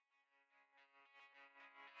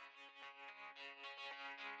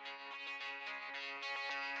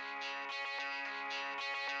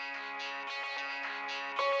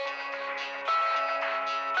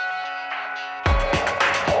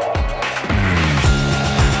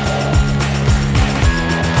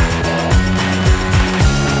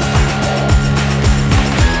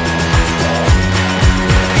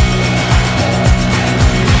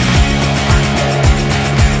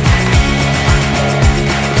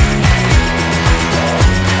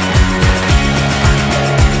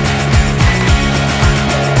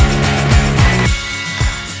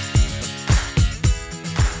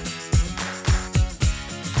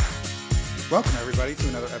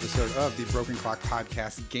of the Broken Clock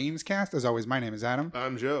Podcast Gamescast. As always, my name is Adam.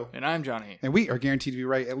 I'm Joe. And I'm Johnny. And we are guaranteed to be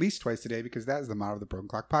right at least twice a day because that is the motto of the Broken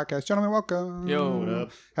Clock Podcast. Gentlemen, welcome. Yo. What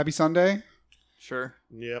up? Happy Sunday. Sure.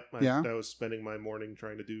 Yep. I was spending my morning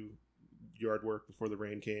trying to do yard work before the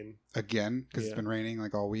rain came. Again, because it's been raining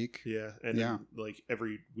like all week. Yeah. And then, like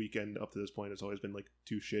every weekend up to this point, it's always been like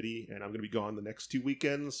too shitty. And I'm going to be gone the next 2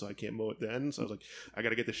 weekends, so I can't mow it then. So I was like, I got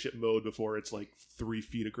to get the shit mowed before it's like 3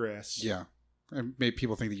 feet of grass. Yeah. And make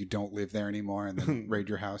people think that you don't live there anymore and then raid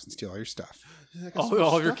your house and steal all your stuff.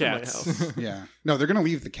 All of your cats. Yeah. No, they're going to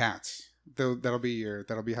leave the cats. That'll be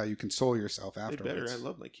how you console yourself They afterwards. better. I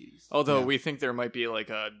love my kitties. Although we think there might be like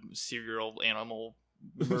a serial animal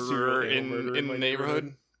murderer in the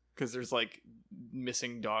neighborhood. Because there's like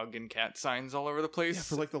missing dog and cat signs all over the place. Yeah,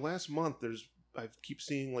 for like the last month, I keep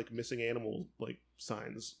seeing like missing animal like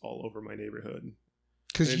signs all over my neighborhood.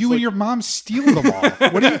 Because you and your mom steal them all.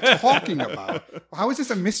 What are you talking about? How is this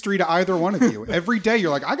a mystery to either one of you? Every day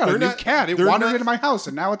you're like, I got a new cat. It wandered into my house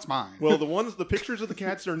and now it's mine. Well, the pictures of the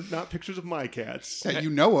cats are not pictures of my cats. That you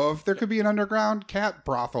know of. There could be an underground cat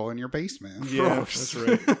brothel in your basement. Yeah, that's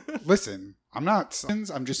right. Listen, I'm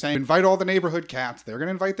just saying, invite all the neighborhood cats. They're going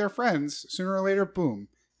to invite their friends. Sooner or later, boom.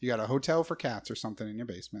 You got a hotel for cats or something in your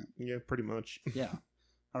basement. Yeah, pretty much. Yeah.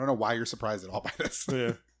 I don't know why you're surprised at all by this.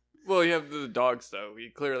 Yeah. Well, you have the dogs, though.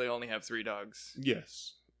 You clearly only have 3 dogs.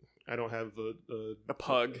 Yes. I don't have a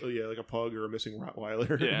pug. Like a pug or a missing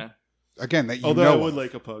Rottweiler. Yeah. Again, that you Although know I would of.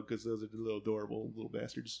 like a pug because those are the little adorable little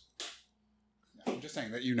bastards. I'm just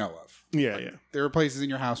saying that you know of. Yeah, yeah. There are places in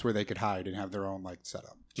your house where they could hide and have their own like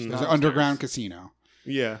setup. Mm. There's an underground casino.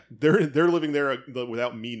 Yeah, they're living there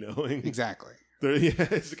without me knowing. Exactly.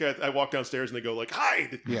 It's the guy. I walk downstairs and they go like,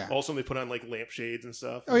 "Hide!" Yeah. All of a sudden they put on like lampshades and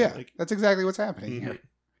stuff. Oh yeah, like, that's exactly what's happening Mhm. here.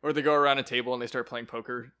 Or they go around a table and they start playing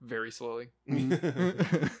poker very slowly.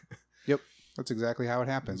 Yep, that's exactly how it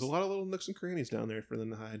happens. There's a lot of little nooks and crannies down there for them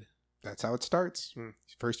to hide. That's how it starts. Hmm.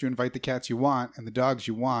 First, you invite the cats you want and the dogs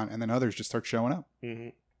you want, and then others just start showing up.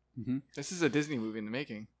 Mm-hmm. This is a Disney movie in the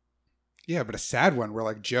making. Yeah, but a sad one where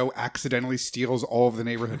like Joe accidentally steals all of the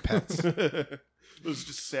neighborhood pets. It was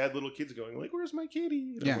just sad little kids going like, "Where's my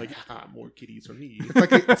kitty?" And Yeah. I'm like, more kitties for me.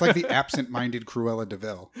 It's like the absent-minded Cruella de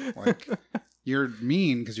Vil. Like you're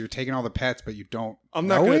mean because you're taking all the pets, but you don't. I'm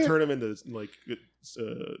not know going it? to turn him into like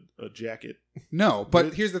a jacket. No,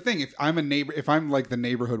 but here's the thing: if I'm like the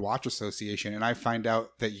neighborhood watch association, and I find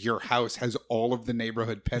out that your house has all of the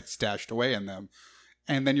neighborhood pets stashed away in them,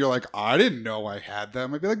 and then you're like, I didn't know I had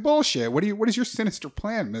them. I'd be like, bullshit. What is your sinister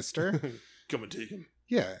plan, mister? Come and take him.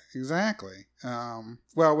 Yeah, exactly.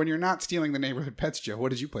 Well, when you're not stealing the neighborhood pets, Joe, what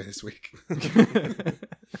did you play this week?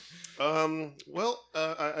 I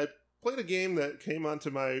played a game that came onto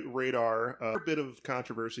my radar. A bit of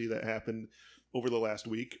controversy that happened over the last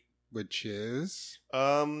week. Which is?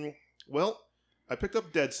 I picked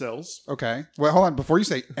up Dead Cells. Okay. Well, hold on. Before you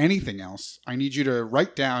say anything else, I need you to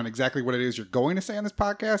write down exactly what it is you're going to say on this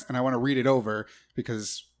podcast, and I want to read it over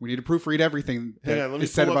because we need to proofread everything that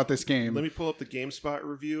is said about this game. Let me pull up the GameSpot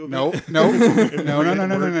review of No. it. No.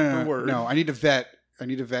 Word. No, I need to vet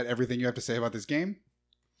everything you have to say about this game,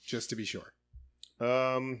 just to be sure.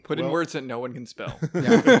 Put in words that no one can spell.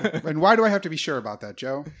 Yeah. And why do I have to be sure about that,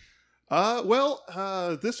 Joe?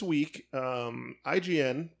 This week,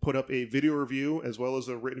 IGN put up a video review as well as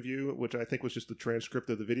a written review, which I think was just the transcript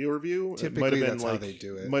of the video review. Typically, that's how they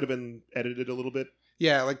do it. Might have been edited a little bit.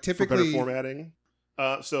 Yeah, like typically for better formatting.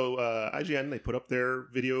 So IGN, they put up their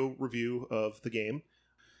video review of the game.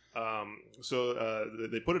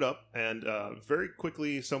 They put it up, and very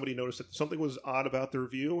quickly somebody noticed that something was odd about the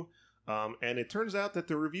review, and it turns out that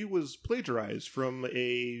the review was plagiarized from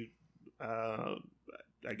a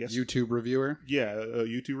I guess YouTube reviewer. Yeah, a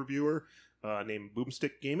YouTube reviewer named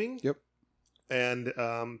Boomstick Gaming. Yep. And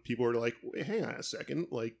people were like, "Wait, hang on a second,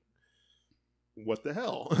 like, what the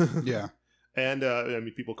hell?" Yeah. And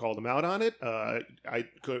people called them out on it. I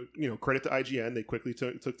could, credit to IGN. They quickly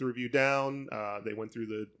took the review down. They went through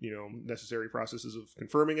the necessary processes of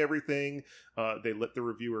confirming everything. They let the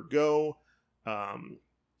reviewer go.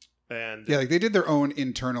 And yeah, like they did their own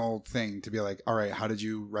internal thing to be like, all right, how did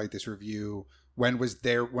you write this review? When was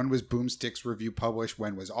Boomstick's review published?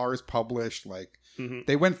 When was ours published? Like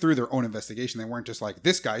they went through their own investigation. They weren't just like,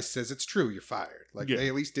 this guy says it's true, you're fired. Like they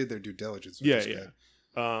at least did their due diligence. Good.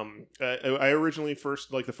 I originally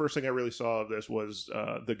the first thing I really saw of this was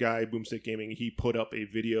the guy Boomstick Gaming. He put up a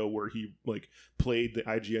video where he like played the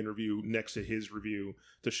IGN review next to his review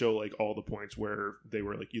to show like all the points where they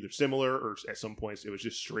were like either similar or at some points it was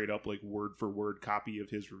just straight up like word for word copy of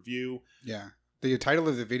his review. Yeah, the title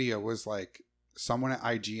of the video was like, "Someone at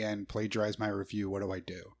IGN plagiarized my review. What do I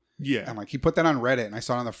do?" Yeah. And like he put that on Reddit, and I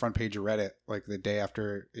saw it on the front page of Reddit like the day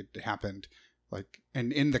after it happened. Like,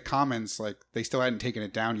 and in the comments, like they still hadn't taken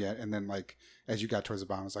it down yet. And then like as you got towards the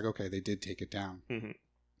bottom, it's like, okay, they did take it down. Mm-hmm.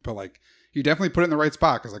 But like you definitely put it in the right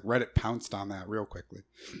spot because like Reddit pounced on that real quickly.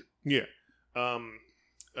 Yeah.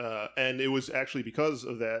 And it was actually because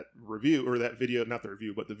of that review, or that video, not the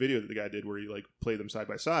review, but the video that the guy did where he like played them side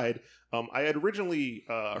by side. I had originally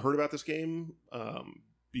heard about this game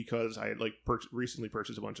because I had like recently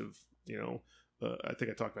purchased a bunch of, I think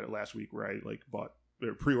I talked about it last week, where I like bought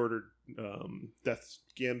or pre-ordered Death's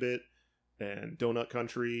Gambit and Donut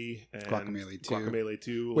Country and Guacamelee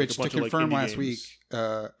 2. Which, like, to confirm, last week,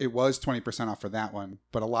 it was 20% off for that one,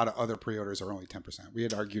 but a lot of other pre-orders are only 10%. We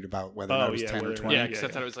had argued about whether it was 10 or 20. Yeah, because I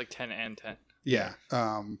thought it was like 10 and 10. Yeah.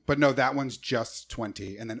 But no, that one's just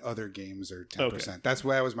 20, and then other games are 10%. Okay. That's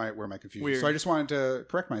where my confusion. Weird. So I just wanted to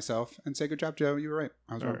correct myself and say, good job, Joe. You were right.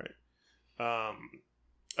 I was wrong. All right.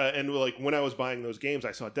 And like when I was buying those games,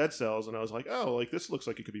 I saw Dead Cells, and I was like, "Oh, like this looks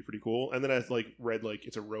like it could be pretty cool." And then I like read like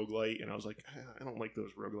it's a roguelite, and I was like, "I don't like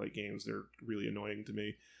those roguelite games; they're really annoying to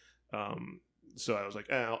me." So I was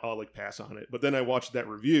like, I'll like pass on it. But then I watched that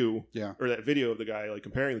review, or that video of the guy like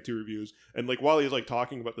comparing the two reviews, and like while he's like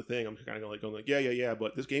talking about the thing, I'm kind of like going like, yeah,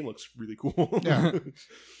 but this game looks really cool. Yeah.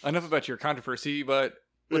 Enough about your controversy, but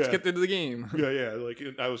let's get into the game. Yeah. Like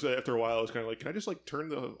I was after a while, I was kind of like, can I just like turn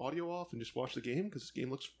the audio off and just watch the game because this game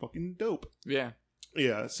looks fucking dope. Yeah.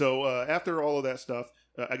 Yeah. So after all of that stuff,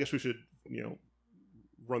 I guess we should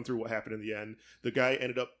run through what happened in the end. The guy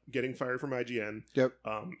ended up getting fired from IGN. Yep.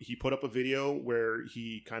 He put up a video where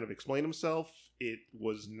he kind of explained himself. It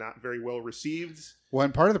was not very well received. Well,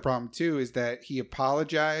 and part of the problem too is that he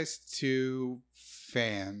apologized to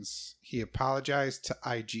fans. He apologized to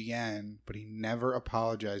IGN, but he never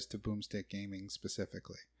apologized to Boomstick Gaming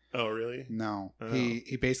specifically. Oh, really? No. Oh.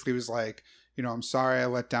 He basically was like, I'm sorry I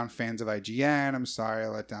let down fans of IGN. I'm sorry I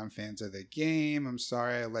let down fans of the game. I'm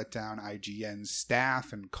sorry I let down IGN's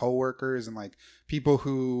staff and coworkers and like people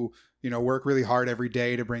who, work really hard every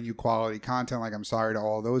day to bring you quality content. Like, I'm sorry to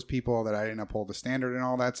all those people that I didn't uphold the standard and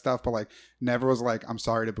all that stuff. But like, never was like, I'm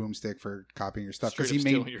sorry to Boomstick for copying your stuff. Because he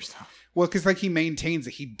stealing your stuff. Well, because like he maintains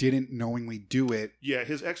that he didn't knowingly do it. Yeah,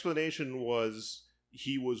 his explanation was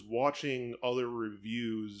he was watching other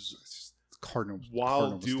reviews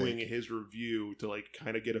while doing his review to like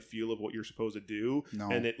kind of get a feel of what you're supposed to do. No.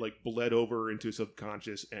 And it like bled over into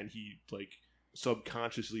subconscious, and he like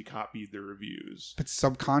subconsciously copied the reviews. But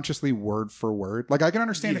subconsciously, word for word. Like I can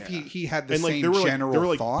understand if he had the same general there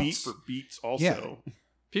were thoughts. Beat for beats also. Yeah.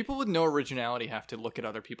 People with no originality have to look at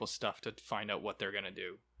other people's stuff to find out what they're going to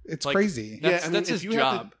do. It's like, crazy. That's his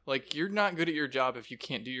job. Like, you're not good at your job if you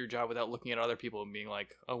can't do your job without looking at other people and being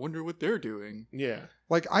like, I wonder what they're doing. Yeah.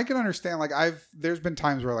 Like, I can understand, like, there's been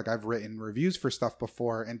times where, like, I've written reviews for stuff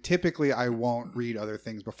before, and typically I won't read other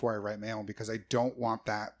things before I write my own because I don't want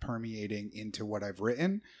that permeating into what I've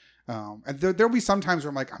written. And there'll be some times where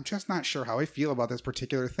I'm like, I'm just not sure how I feel about this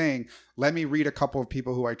particular thing. Let me read a couple of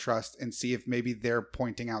people who I trust and see if maybe they're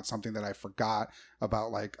pointing out something that I forgot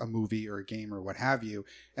about, like a movie or a game or what have you.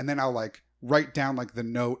 And then I'll like write down like the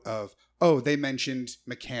note of, oh, they mentioned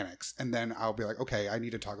mechanics. And then I'll be like, okay, I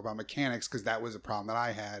need to talk about mechanics because that was a problem that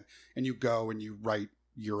I had. And you go and you write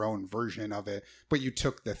your own version of it, but you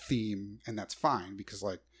took the theme, and that's fine because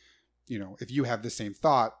like, if you have the same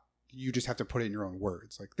thought, you just have to put it in your own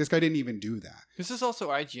words. Like, this guy didn't even do that. This is also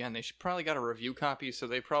IGN. They should probably got a review copy, so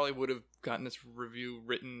they probably would have gotten this review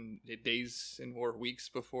written days or weeks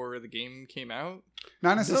before the game came out.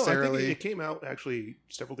 Not necessarily. No, I think it came out actually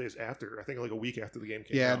several days after. I think like a week after the game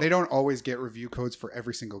came out. Yeah, they don't always get review codes for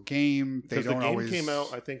every single game. They don't always. The game came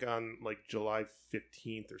out, I think, on like July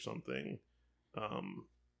 15th or something.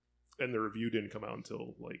 And the review didn't come out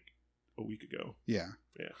until like a week ago. Yeah.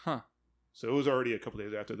 Yeah. Huh. So it was already a couple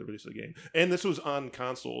days after the release of the game. And this was on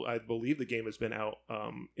console. I believe the game has been out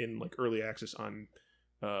in like early access on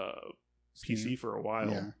PC for a while.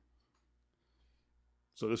 Yeah.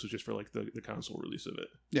 So this was just for like the console release of it.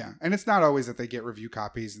 Yeah. And it's not always that they get review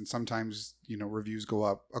copies, and sometimes, reviews go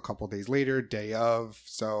up a couple days later, day of.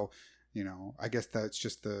 So, I guess that's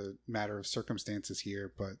just the matter of circumstances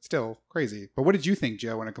here, but still crazy. But what did you think,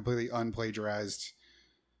 Joe, when a completely unplagiarized...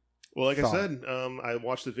 Well, like I said, I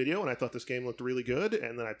watched the video and I thought this game looked really good,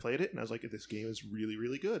 and then I played it and I was like, this game is really,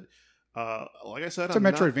 really good. Like I said, it's a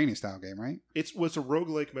Metroidvania style game, right? It's a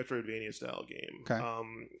roguelike Metroidvania style game.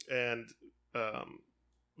 Okay.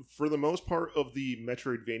 For the most part of the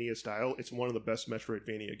Metroidvania style, it's one of the best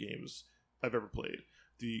Metroidvania games I've ever played.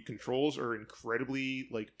 The controls are incredibly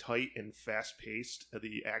like tight and fast paced.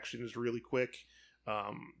 The action is really quick.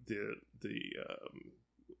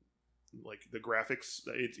 like the graphics,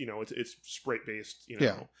 it's sprite based.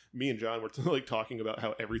 Me and John were like talking about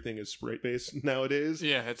how everything is sprite based nowadays.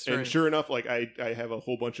 Yeah, it's and sure enough, like I have a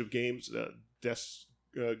whole bunch of games.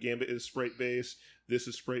 Gambit is sprite based. This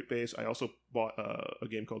is sprite based. I also bought a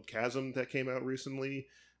game called Chasm that came out recently,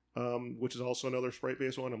 which is also another sprite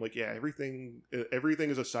based one. I'm like, yeah, everything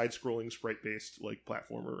is a side scrolling sprite based like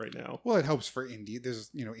platformer right now. Well, it helps for indie. There's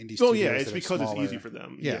indie. Oh yeah, it's because it's easy for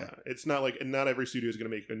them. Yeah, it's not like not every studio is going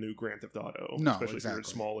to make a new Grand Theft Auto, especially if you're a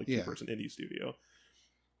small like 2-person indie studio.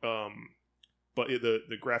 But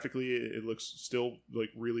the graphically, it looks still like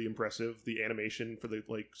really impressive. The animation for the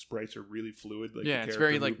like sprites are really fluid. Like it's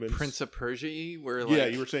very like Prince of Persia, where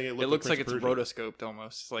like you were saying it looks like it's rotoscoped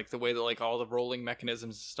almost, like the way that like all the rolling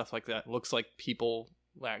mechanisms and stuff like that looks like people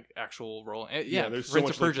like actual rolling. There's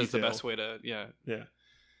Prince of Persia is the best way to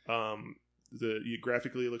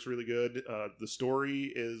graphically it looks really good. The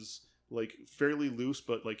story is like fairly loose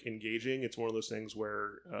but like engaging. It's one of those things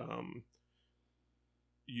where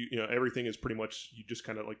everything is pretty much, you just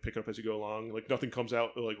kind of like pick up as you go along. Like nothing comes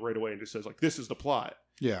out like right away and just says like, this is the plot.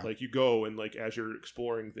 Yeah. Like you go and like, as you're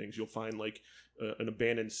exploring things, you'll find like an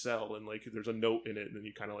abandoned cell and like there's a note in it. And then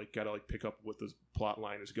you kind of like got to like pick up what the plot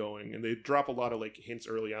line is going. And they drop a lot of like hints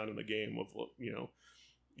early on in the game of,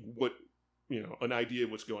 an idea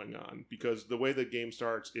of what's going on, because the way the game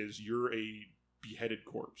starts is you're a beheaded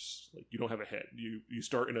corpse. Like you don't have a head. You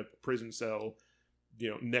start in a prison cell,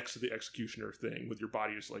 next to the executioner thing with your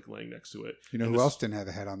body just like laying next to it. Who else didn't have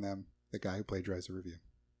a head on them? The guy who plagiarized the review.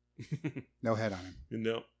 No head on him.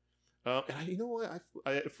 No. And you know what?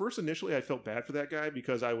 At first, initially, I felt bad for that guy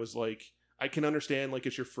because I was like, I can understand like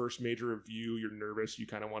it's your first major review. You're nervous. You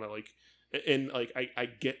kind of want to like, and like I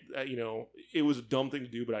get it was a dumb thing to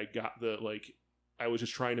do, but I got the like. I was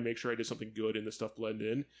just trying to make sure I did something good and the stuff blended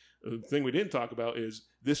in. The thing we didn't talk about is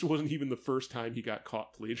this wasn't even the first time he got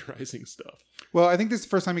caught plagiarizing stuff. Well, I think this is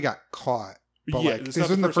the first time he got caught. But this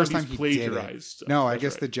wasn't the first time he plagiarized. No, I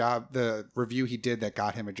guess the review he did that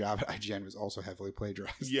got him a job at IGN was also heavily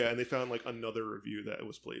plagiarized. Yeah, and they found like another review that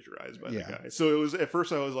was plagiarized by the guy. So it was, at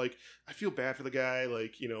first I was like, I feel bad for the guy.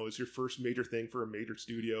 Like, it's your first major thing for a major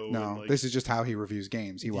studio. No, and, like, this is just how he reviews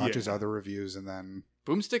games. He watches other reviews and then...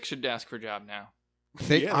 Boomstick should ask for a job now.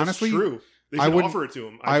 Honestly, that's true. They should offer it to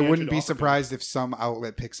him. I wouldn't be surprised if some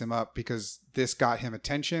outlet picks him up, because this got him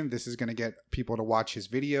attention. This is going to get people to watch his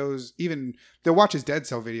videos. Even they'll watch his Dead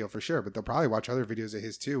Cell video for sure, but they'll probably watch other videos of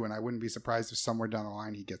his too. And I wouldn't be surprised if somewhere down the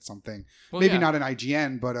line he gets something. Maybe not an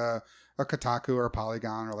IGN, but a Kotaku or a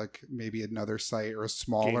Polygon, or like maybe another site or a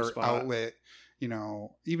smaller outlet.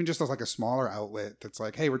 Even just as like a smaller outlet that's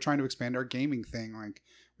like, hey, we're trying to expand our gaming thing. Like,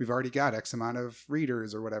 we've already got X amount of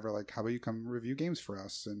readers or whatever. Like, how about you come review games for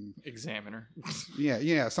us? And Examiner.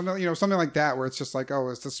 yeah, something like that, where it's just like, oh,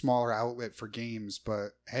 it's a smaller outlet for games,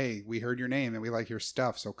 but hey, we heard your name and we like your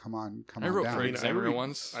stuff, so come on down. I wrote for Examiner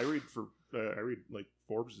once. I read like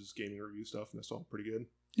Forbes' gaming review stuff, and that's all pretty good.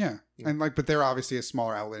 Yeah, and like, but they're obviously a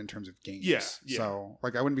smaller outlet in terms of games. Yeah. So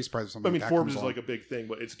like, I wouldn't be surprised if something. Like that Forbes is like a big thing,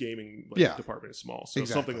 but its gaming department is small, so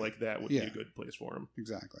something like that would be a good place for them.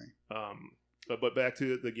 Exactly. But back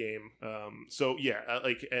to the game.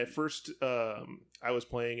 Like at first, I was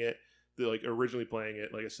playing it, originally playing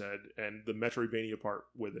it, like I said, and the Metroidvania part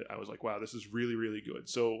with it, I was like, wow, this is really, really good.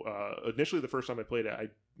 So initially, the first time I played it, I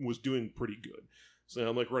was doing pretty good. So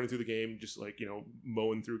I'm like running through the game, just like,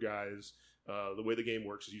 mowing through guys. The way the game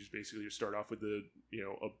works is you just basically start off with a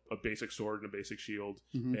basic sword and a basic shield,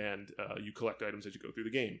 and you collect items as you go through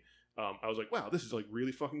the game. I was like, wow, this is like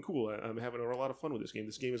really fucking cool. I'm having a lot of fun with this game.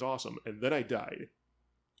 This game is awesome. And then I died.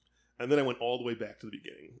 And then I went all the way back to the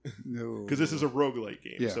beginning. No. Because this is a roguelike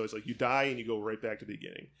game. Yeah. So it's like you die and you go right back to the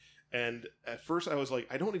beginning. And at first I was like,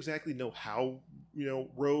 I don't exactly know how,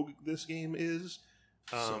 rogue this game is.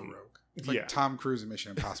 So rogue. It's like Tom Cruise in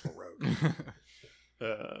Mission Impossible rogue.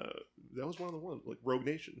 That was one of the ones, like Rogue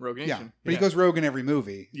Nation. Rogue Nation. Yeah, but he goes rogue in every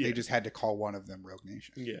movie. Yeah. They just had to call one of them Rogue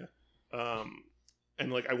Nation. Yeah.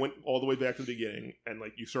 And like I went all the way back to the beginning, and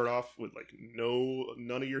like you start off with like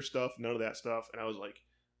none of your stuff, none of that stuff, and I was like,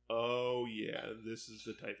 oh yeah, this is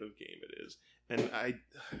the type of game it is. And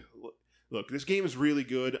look, this game is really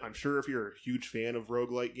good. I'm sure if you're a huge fan of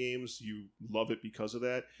roguelike games, you love it because of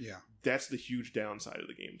that. Yeah. That's the huge downside of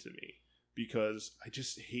the game to me, because I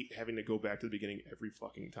just hate having to go back to the beginning every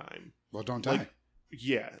fucking time. Well, don't die.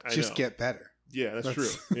 Just get better. Yeah, that's true.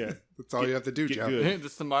 Yeah. That's all you have to do, Joe.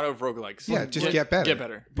 That's the motto of roguelikes. Yeah, just get better. Get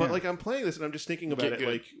better. But like I'm playing this and I'm just thinking about it,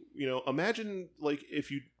 like, imagine like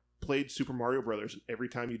if you played Super Mario Brothers and every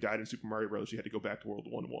time you died in Super Mario Brothers you had to go back to World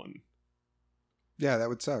 1-1. Yeah, that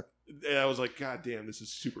would suck. And I was like, God damn, this is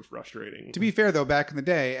super frustrating. To be fair, though, back in the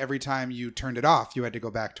day, every time you turned it off, you had to go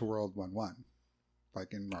back to World 1-1,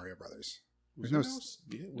 like in Mario Brothers. There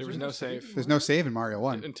was no save. There's no save in Mario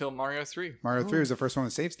 1. Until Mario 3. Mario 3 was the first one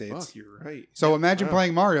with save states. Fuck, you're right. So imagine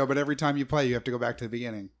playing Mario, but every time you play, you have to go back to the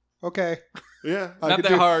beginning. Okay. Yeah. Not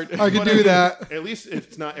that hard. I could do that. At least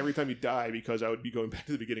it's not every time you die, because I would be going back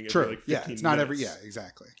to the beginning every True. like 15 Yeah, it's not minutes. Yeah,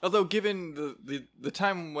 exactly. Although, given the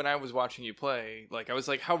time when I was watching you play, like, I was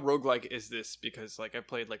like, how roguelike is this? Because, like, I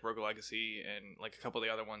played, like, Rogue Legacy and, like, a couple of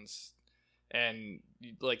the other ones. And,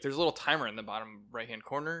 like, there's a little timer in the bottom right-hand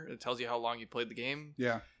corner that tells you how long you played the game.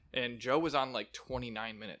 Yeah. And Joe was on, like,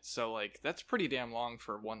 29 minutes. So, like, that's pretty damn long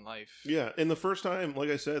for one life. Yeah, and the first time, like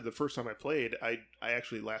I said, the first time I played, I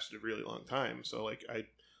actually lasted a really long time. So, like, I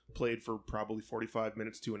played for probably 45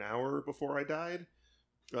 minutes to an hour before I died.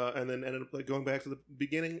 And then ended up, like, going back to the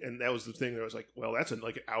beginning. And that was the thing that I was like, well, that's an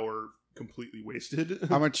hour completely wasted.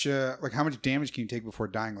 How much damage can you take before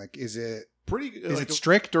dying? Like, is it pretty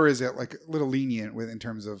strict, or is it like a little lenient with in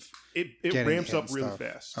terms of it ramps up really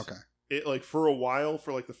fast? Okay. It, like, for a while,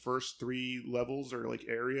 for like the first 3 levels or like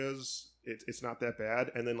areas, it's not that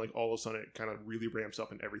bad, and then, like, all of a sudden it kind of really ramps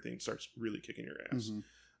up and everything starts really kicking your ass.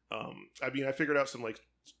 Mm-hmm. I mean, I figured out some, like,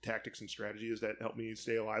 tactics and strategies that help me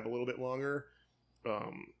stay alive a little bit longer.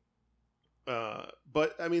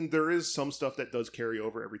 But I mean, there is some stuff that does carry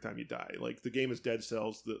over every time you die. Like, the game is dead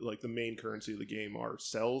cells. The main currency of the game are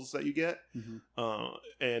cells that you get. Mm-hmm.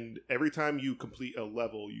 And every time you complete a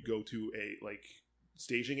level, you go to a, like,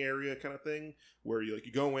 staging area kind of thing where you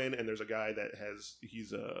go in, and there's a guy that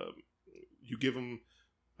you give him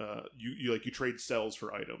you trade cells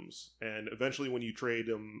for items, and eventually when you trade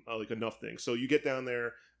them like enough things, so you get down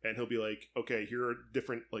there and he'll be like, okay, here are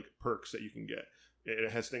different, like, perks that you can get.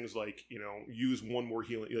 It has things like, use one more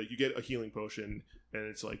healing, like, you get a healing potion, and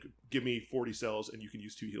it's like, give me 40 cells and you can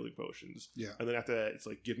use 2 healing potions. Yeah. And then after that, it's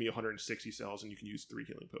like, give me 160 cells and you can use 3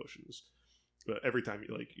 healing potions. But every time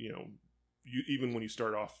even when you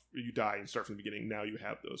start off, you die and start from the beginning, now you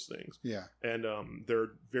have those things. Yeah. And there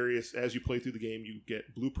are various, as you play through the game, you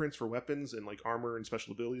get blueprints for weapons and, like, armor and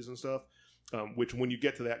special abilities and stuff, which when you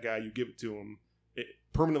get to that guy, you give it to him, it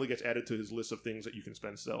permanently gets added to his list of things that you can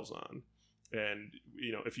spend cells on. And,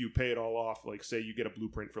 if you pay it all off, like, say you get a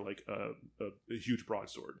blueprint for, like, a huge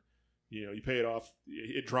broadsword, you pay it off,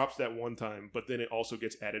 it drops that one time, but then it also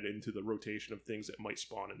gets added into the rotation of things that might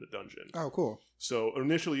spawn in the dungeon. Oh, cool. So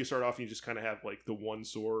initially you start off and you just kind of have, like, the one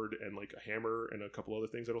sword and, like, a hammer and a couple other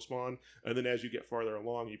things that'll spawn. And then as you get farther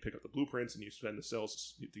along, you pick up the blueprints and you spend the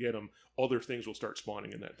cells to get them. Other things will start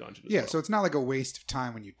spawning in that dungeon as well. So it's not like a waste of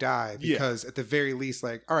time when you die, because at the very least,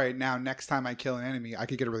 like, all right, now next time I kill an enemy, I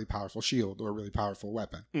could get a really powerful shield or a really powerful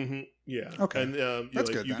weapon. Mm-hmm. Yeah. Okay. And that's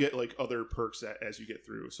good. You get, like, other perks as you get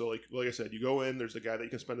through. So, like I said, you go in, there's a guy that you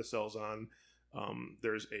can spend the cells on.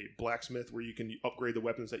 There's a blacksmith where you can upgrade the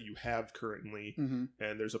weapons that you have currently, mm-hmm.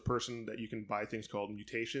 and there's a person that you can buy things called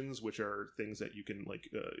mutations, which are things that you can, like,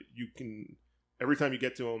 every time you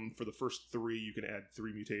get to them, for the first 3, you can add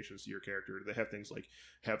 3 mutations to your character. They have things like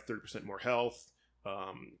have 30% more health,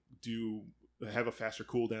 have a faster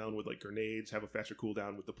cooldown with, like, grenades, have a faster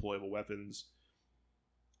cooldown with deployable weapons.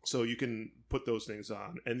 So you can put those things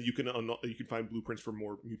on, and you can find blueprints for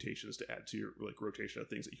more mutations to add to your, like, rotation of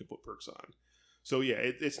things that you can put perks on. So yeah,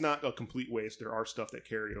 it's not a complete waste. There are stuff that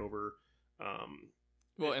carry over.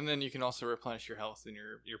 Well, and then you can also replenish your health and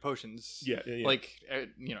your potions. Yeah. Like,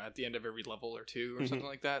 at the end of every level or 2 or something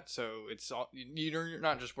like that. So it's all, you're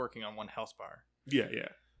not just working on one health bar. Yeah.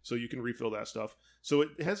 So you can refill that stuff. So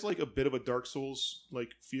it has, like, a bit of a Dark Souls,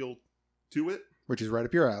 like, feel to it. Which is right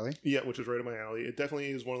up your alley. Yeah, which is right up my alley. It definitely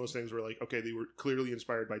is one of those things where, like, okay, they were clearly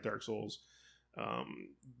inspired by Dark Souls.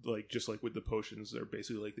 Like, just like with the potions, they're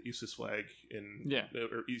basically like the Aegis Flag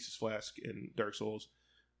or Aegis Flask in Dark Souls.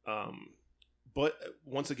 But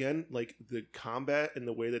once again, like, the combat and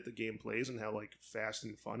the way that the game plays and how, like, fast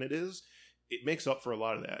and fun it is, it makes up for a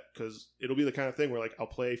lot of that, because it'll be the kind of thing where, like, I'll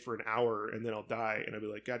play for an hour and then I'll die and I'll be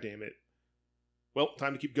like, God damn it. Well,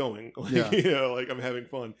 time to keep going. Like, like, I'm having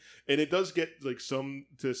fun. And it does get, like,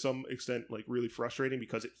 to some extent, like, really frustrating,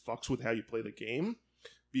 because it fucks with how you play the game.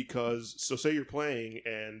 Because, so say you're playing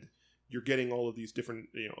and you're getting all of these different,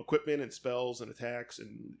 equipment and spells and attacks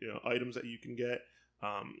and, items that you can get.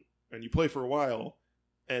 And you play for a while,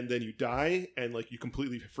 and then you die, and, like, you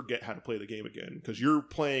completely forget how to play the game again, because you're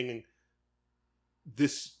playing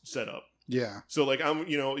this setup. Yeah. So like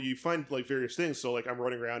you find like various things. So like I'm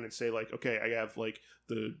running around and say like, okay, I have like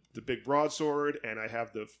the big broadsword, and I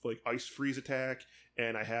have the like ice freeze attack,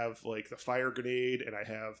 and I have like the fire grenade, and I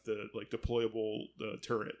have the like deployable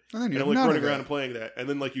turret. And then and I'm like running around and playing that, and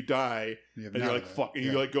then like you die, and you're like fuck, and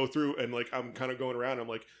you like go through, and like I'm kind of going around. I'm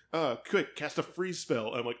like, quick, cast a freeze spell.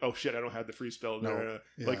 And I'm like, oh shit, I don't have the freeze spell.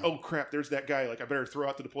 Like, oh crap, there's that guy. Like I better throw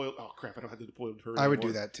out the deploy. Oh crap, I don't have the deployable turret. I would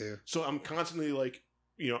do that too. So I'm constantly like,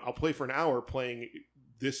 I'll play for an hour playing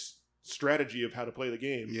this strategy of how to play the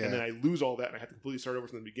game, and then I lose all that, and I have to completely start over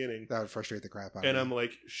from the beginning. That would frustrate the crap out of me. And I'm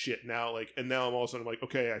like, shit, now I'm all of a sudden like,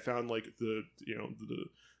 okay, I found like the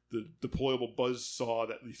deployable buzz saw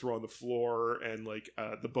that you throw on the floor, and like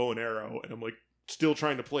the bow and arrow, and I'm like still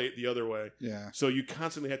trying to play it the other way. Yeah. So you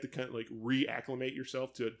constantly have to kind of like reacclimate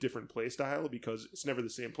yourself to a different play style, because it's never the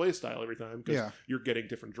same play style every time, because you're getting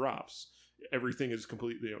different drops. Everything is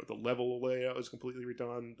completely, the level layout is completely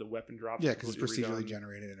redone. The weapon drops, because it's procedurally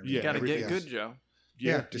generated and everything. You gotta get good, Joe.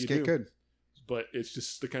 Yeah, just get good. But it's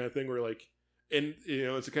just the kind of thing where like, and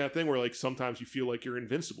it's the kind of thing where like sometimes you feel like you're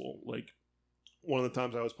invincible. Like one of the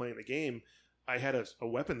times I was playing the game, I had a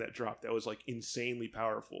weapon that dropped that was like insanely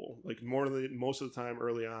powerful. Like most of the time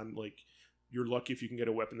early on, like you're lucky if you can get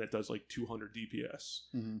a weapon that does like 200 DPS.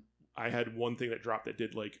 Mm-hmm. I had one thing that dropped that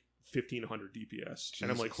did like 1500 DPS. Jesus.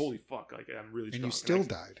 And I'm like, holy fuck, like I'm really strong. And you still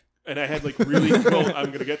died. And I had like really well,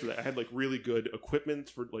 I'm gonna get to that. I had like really good equipment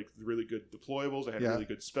for like really good deployables. I had really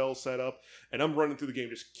good spell set up, and I'm running through the game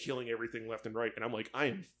just killing everything left and right. And I'm like, I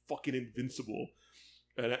am fucking invincible.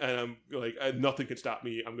 And I'm like, nothing can stop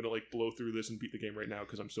me. I'm gonna like blow through this and beat the game right now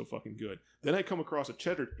because I'm so fucking good. Then I come across a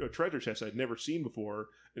treasure chest I'd never seen before,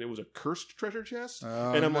 and it was a cursed treasure chest.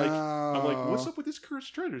 And I'm like, what's up with this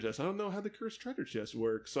cursed treasure chest? I don't know how the cursed treasure chest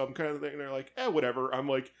works. So I'm kind of thinking, they're like, whatever. I'm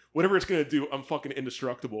like, whatever it's gonna do, I'm fucking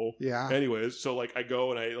indestructible. Yeah. Anyways, so like I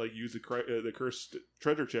go and I like use the cursed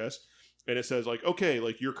treasure chest, and it says like, okay,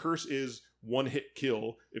 like your curse is 1-hit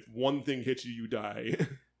kill. If one thing hits you, you die.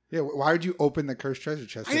 Yeah, why would you open the cursed treasure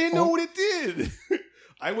chest? I didn't know what it did.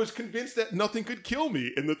 I was convinced that nothing could kill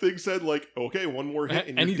me, and the thing said like, okay, one more hit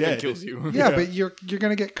and you're dead. Kills you. Yeah, but you're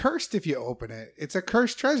gonna get cursed if you open it. It's a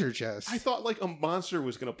cursed treasure chest. I thought like a monster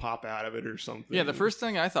was gonna pop out of it or something. Yeah, the first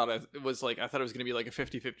thing I thought of was like, I thought it was gonna be like a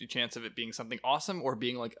 50-50 chance of it being something awesome or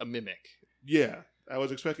being like a mimic. Yeah, I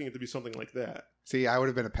was expecting it to be something like that. See, I would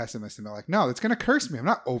have been a pessimist and been like, no, it's gonna curse me. I'm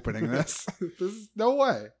not opening this. This is no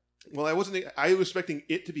way. Well, I wasn't. I was expecting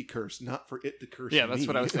it to be cursed, not for it to curse. Yeah, that's me.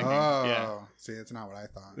 what I was thinking. Oh, yeah. See, that's not what I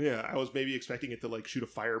thought. Yeah, I was maybe expecting it to like shoot a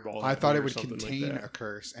fireball. I thought it would contain contain a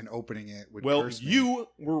curse, and opening it would. Well, curse me. you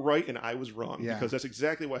were right, and I was wrong because that's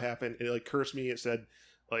exactly what happened. It like cursed me. It said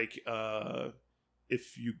like,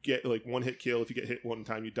 if you get like 1-hit kill, if you get hit one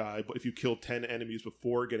time, you die. But if you kill 10 enemies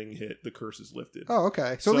before getting hit, the curse is lifted. Oh,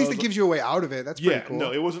 okay. So at least it gives you a way out of it. That's pretty cool.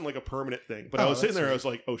 No, it wasn't like a permanent thing. But I was sitting there, I was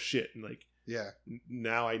like, oh shit, and like. Yeah.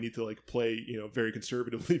 Now I need to like play, very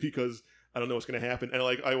conservatively because I don't know what's going to happen. And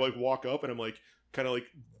like I like walk up and I'm like kind of like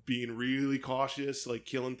being really cautious, like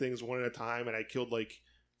killing things one at a time. And I killed like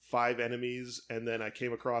 5 enemies, and then I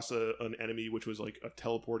came across an enemy which was like a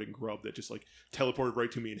teleporting grub that just like teleported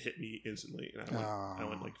right to me and hit me instantly. And I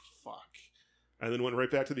went like fuck. And then went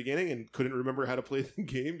right back to the beginning and couldn't remember how to play the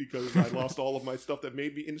game because I lost all of my stuff that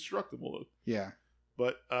made me indestructible. Yeah.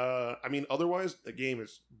 But, I mean, otherwise, the game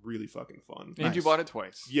is really fucking fun. And you bought it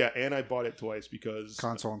twice. Yeah, and I bought it twice because...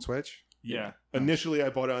 Console and Switch? Yeah. Initially, I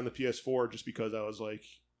bought it on the PS4 just because I was, like,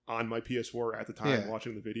 on my PS4 at the time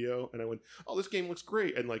watching the video. And I went, oh, this game looks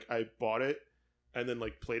great. And, like, I bought it and then,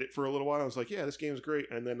 like, played it for a little while. I was like, yeah, this game's great.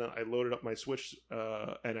 And then I loaded up my Switch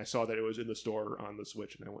and I saw that it was in the store on the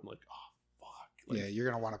Switch. And I went, like, oh, fuck. Like, yeah, you're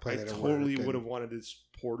going to want to play that. I totally would have wanted this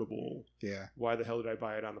portable. Yeah. Why the hell did I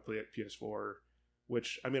buy it on the PS4?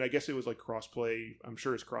 Which, I mean, I guess it was like crossplay. I'm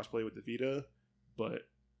sure it's crossplay with the Vita, but...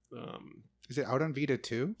 is it out on Vita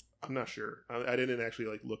too? I'm not sure. I didn't actually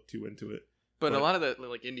like look too into it. But a lot of the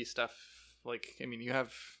like indie stuff, like, I mean, you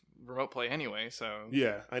have remote play anyway, so...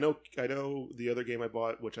 Yeah, I know the other game I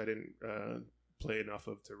bought, which I didn't play enough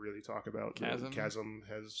of to really talk about. Chasm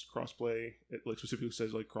has crossplay. It like specifically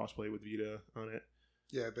says like crossplay with Vita on it.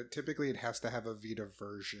 Yeah, but typically it has to have a Vita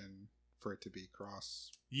version for it to be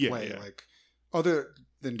cross play. Yeah. Like... Other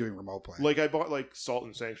than doing remote play. Like, I bought, like, Salt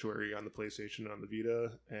and Sanctuary on the PlayStation and on the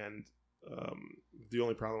Vita, and the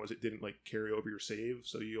only problem was it didn't, like, carry over your save,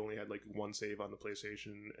 so you only had, like, one save on the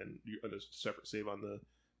PlayStation and a separate save on the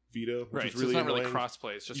Vita, which is really so it's not annoying. really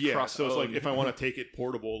cross-play, it's just so it's like, if I want to take it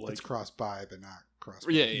portable, like... It's cross-buy, but not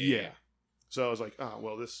cross-play. Yeah. So I was like, oh,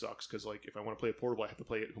 well, this sucks, because, like, if I want to play it portable, I have to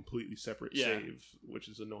play it a completely separate save, which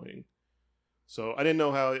is annoying. So I didn't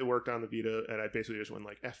know how it worked on the Vita, and I basically just went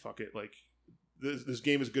like, fuck it. Like, this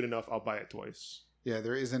game is good enough. I'll buy it twice. Yeah,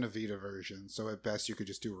 there isn't a Vita version, so at best you could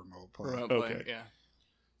just do remote play. Okay. Yeah.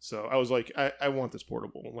 So I was like, I want this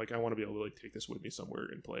portable. Like, I want to be able to like take this with me somewhere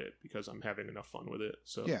and play it because I'm having enough fun with it.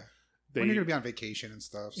 So Yeah. When you're going to be on vacation and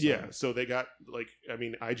stuff. So. Yeah, so they got, like, I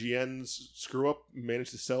mean, IGN's Screw Up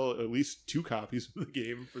managed to sell at least 2 copies of the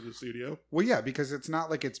game for the studio. Well, yeah, because it's not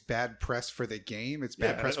like it's bad press for the game. It's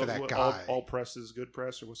bad press for that guy. All press is good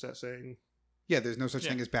press, or what's that saying? Yeah, there's no such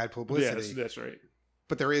thing as bad publicity. Yeah, that's right.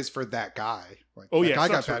 But there is for that guy. Like, guy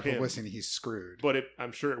got bad publicity, he's screwed. But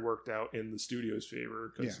I'm sure it worked out in the studio's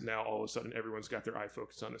favor because now all of a sudden everyone's got their eye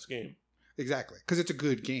focused on this game. Exactly, because it's a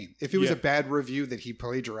good game. If it was a bad review that he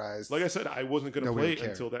plagiarized, like I said, I wasn't going to play it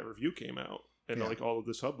until that review came out and like all of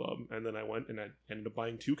this hubbub, and then I went and I ended up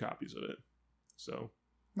buying 2 copies of it. So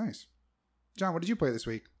nice. John, what did you play this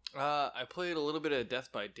week? I played a little bit of Death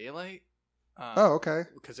by Daylight. Okay.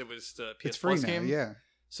 Because it was the PS it's free Plus now, game. Yeah.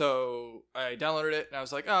 So I downloaded it and I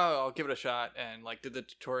was like, oh, I'll give it a shot, and like did the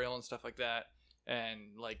tutorial and stuff like that,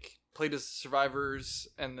 and like played as survivors,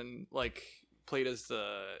 and then like played as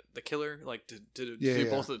the killer, like to do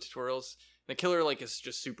both of the tutorials. The killer like is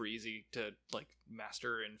just super easy to like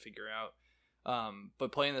master and figure out.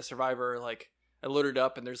 But playing the survivor, like I loaded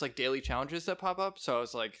up and there's like daily challenges that pop up. So I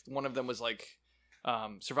was like, one of them was like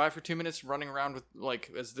survive for 2 minutes running around with like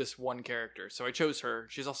as this one character. So I chose her.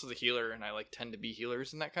 She's also the healer, and I like tend to be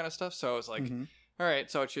healers and that kind of stuff. So I was like, all right,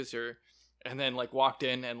 so I choose her. And then like walked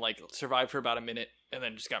in and like survived for about a minute and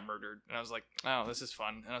then just got murdered. And I was like, oh, this is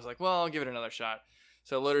fun. And I was like, well, I'll give it another shot.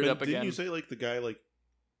 So I loaded it up again. Didn't you say like the guy like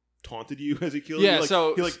taunted you as he killed you? Yeah, like,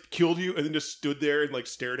 so he like killed you and then just stood there and like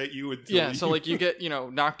stared at you until so like you get,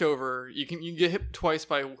 knocked over. You get hit twice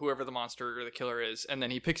by whoever the monster or the killer is, and then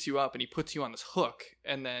he picks you up and he puts you on this hook,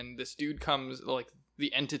 and then this dude comes, like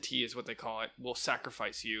the entity is what they call it, will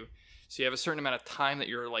sacrifice you. So you have a certain amount of time that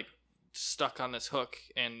you're like stuck on this hook,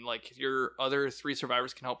 and like your other 3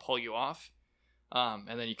 survivors can help pull you off,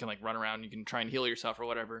 and then you can like run around, you can try and heal yourself or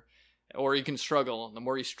whatever, or you can struggle, and the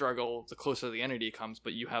more you struggle the closer the entity comes,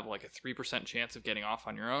 but you have like a 3% chance of getting off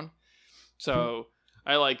on your own. So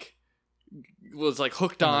I like was like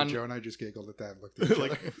hooked on. Joe and I just giggled at that, looked at each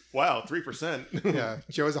like other. Wow, 3%. Yeah,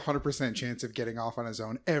 Joe has a 100% chance of getting off on his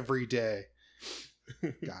own every day.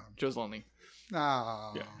 Got him. Joe's lonely.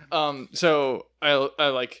 Ah. Yeah. So I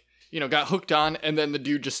like got hooked on, and then the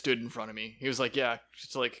dude just stood in front of me. He was like, yeah,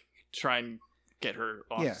 just like try and get her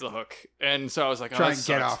off the hook. And so I was like, try and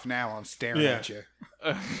get off now. I'm staring at you.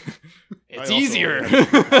 It's easier.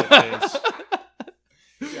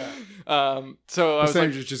 So I was like,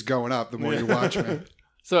 is just going up the more you watch me.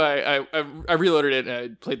 So I reloaded it and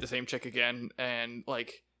I played the same chick again, and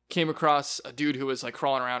like came across a dude who was like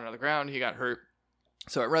crawling around on the ground. He got hurt.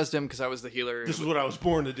 So I rezzed him because I was the healer. This is what I was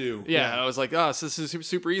born to do. Yeah, I was like, oh, so this is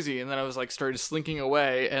super easy. And then I was like, started slinking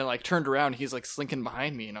away and like turned around. He's like slinking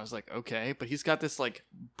behind me. And I was like, okay. But he's got this like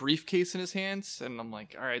briefcase in his hands. And I'm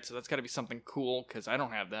like, all right, so that's got to be something cool because I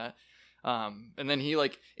don't have that. And then he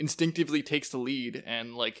like instinctively takes the lead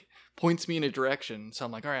and like points me in a direction. So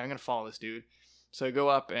I'm like, all right, I'm going to follow this dude. So I go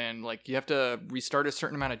up and like you have to restart a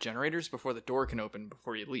certain amount of generators before the door can open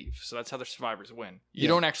before you leave. So that's how the survivors win. You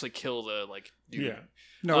don't actually kill the like dude. Yeah.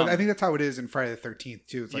 No, I think that's how it is in Friday the 13th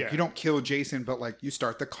too. It's like you don't kill Jason, but like you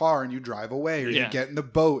start the car and you drive away, or you get in the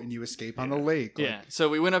boat and you escape on the lake. Like, So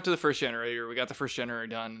we went up to the first generator. We got the first generator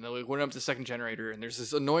done, and then we went up to the second generator. And there's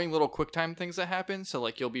this annoying little QuickTime things that happen. So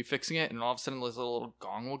like you'll be fixing it, and all of a sudden this little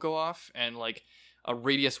gong will go off, and like a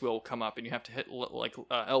radius will come up, and you have to hit like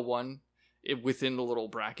L1 within the little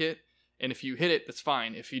bracket. And if you hit it, that's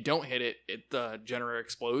fine. If you don't hit it, the generator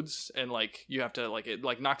explodes, and like you have to like it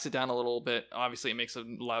like knocks it down a little bit. Obviously, it makes a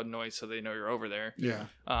loud noise so they know you're over there. Yeah.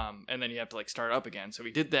 And then you have to like start up again. So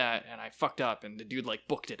we did that, and I fucked up, and the dude like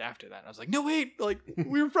booked it after that. And I was like, no wait, like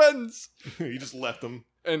we were friends. You just left him.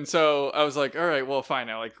 And so I was like, all right, well, fine.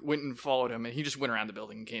 I like went and followed him, and he just went around the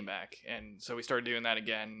building and came back. And so we started doing that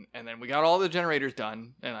again, and then we got all the generators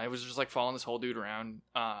done, and I was just like following this whole dude around.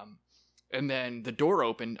 And then the door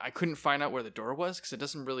opened. I couldn't find out where the door was because it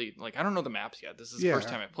doesn't really like I don't know the maps yet. This is the first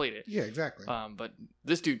time I played it. Yeah, exactly. But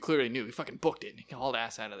this dude clearly knew. He fucking booked it. And he hauled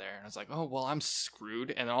ass out of there. And I was like, oh well, I'm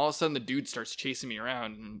screwed. And then all of a sudden the dude starts chasing me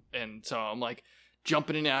around, and so I'm like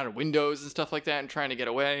jumping in and out of windows and stuff like that and trying to get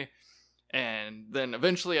away. And then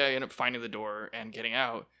eventually I end up finding the door and getting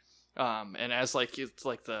out. And as like it's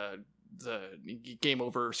like the game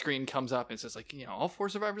over screen comes up and it says like all 4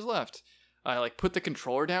 survivors left. I like put the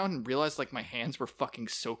controller down and realized like my hands were fucking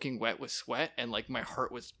soaking wet with sweat, and like my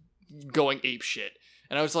heart was going ape shit.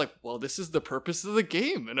 And I was like, well, this is the purpose of the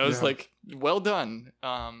game. And I was like, well done.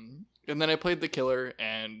 And and then I played the killer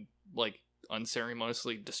and like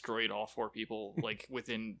unceremoniously destroyed all 4 people like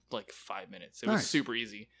within like 5 minutes. It was super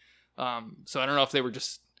easy. So I don't know if they were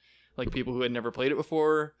just like people who had never played it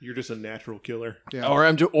before. You're just a natural killer. Yeah. Or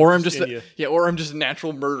I'm just a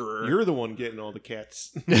natural murderer. You're the one getting all the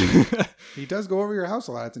cats. He does go over your house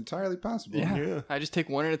a lot. It's entirely possible. Yeah. I just take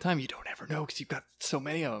one at a time. You don't ever know because you've got so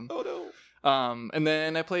many of them. Oh no. And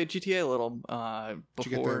then I played GTA a little before. Did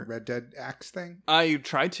you get the Red Dead axe thing? I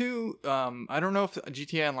tried to. I don't know if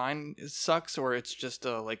GTA Online sucks or it's just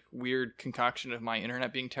a like weird concoction of my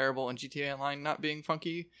internet being terrible and GTA Online not being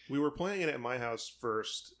funky. We were playing it at my house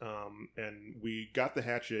first, and we got the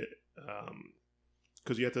hatchet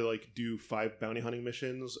because you have to like do 5 bounty hunting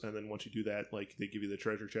missions, and then once you do that, like they give you the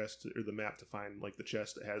treasure chest or the map to find like the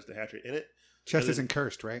chest that has the hatchet in it. Chest isn't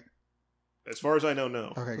cursed, right? As far as I know,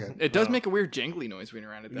 no. Okay, good. It does make a weird jangly noise when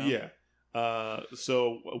you're around it, though. Yeah.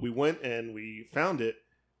 So we went and we found it,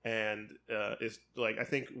 and it's like I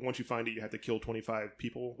think once you find it, you have to kill 25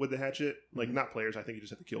 people with the hatchet. Like not players. I think you just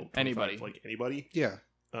have to kill 25, like anybody. Yeah.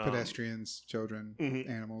 Pedestrians, children,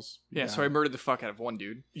 animals. Yeah. So I murdered the fuck out of one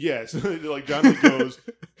dude. Yeah. So like John goes,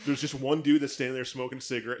 there's just one dude that's standing there smoking a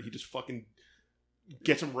cigarette. He just fucking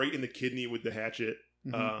gets him right in the kidney with the hatchet.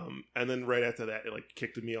 And then right after that, it like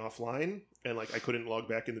kicked me offline, and like I couldn't log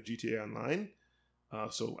back into GTA Online.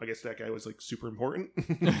 So I guess that guy was like super important.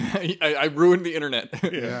 I ruined the internet.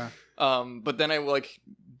 Yeah. But then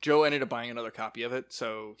Joe ended up buying another copy of it,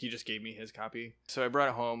 so he just gave me his copy. So I brought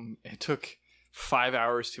it home. It took 5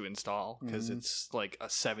 hours to install because it's like a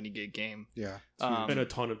 70 gig game. Yeah. And a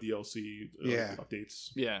ton of DLC updates.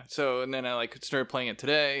 Yeah. So and then I like started playing it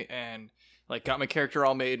today and like got my character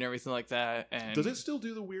all made and everything like that. And does it still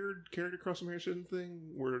do the weird character cross-formation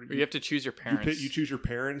thing where you have to choose your parents? You choose your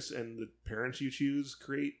parents, and the parents you choose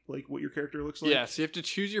create like what your character looks like. Yeah, so you have to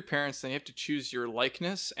choose your parents, then you have to choose your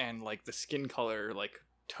likeness and like the skin color, like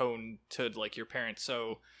tone to like your parents.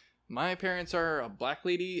 So my parents are a black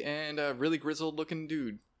lady and a really grizzled looking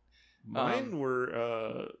dude. Mine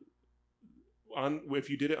were on if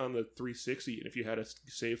you did it on the 360, and if you had a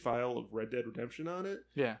save file of Red Dead Redemption on it,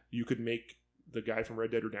 you could make the guy from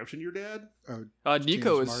Red Dead Redemption your dad.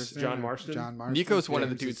 Nico is John Marston. Nico's one of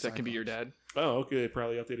the dudes that can be your dad. Oh, okay. They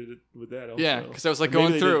probably updated it with that also. Yeah, because I was like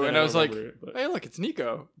going through and I was like, hey, look, it's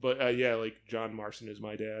Nico. But yeah, like John Marston is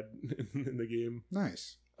my dad in the game.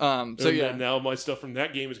 Nice. So yeah, now my stuff from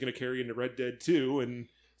that game is going to carry into Red Dead 2, and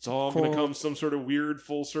it's all going to come some sort of weird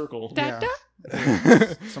full circle. Yeah.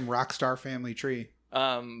 Some Rockstar family tree.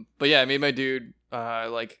 But yeah, I made my dude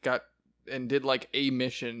got and did like a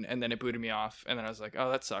mission, and then it booted me off, and then I was like,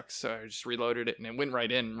 oh, that sucks. So I just reloaded it, and it went right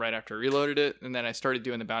in right after I reloaded it, and then I started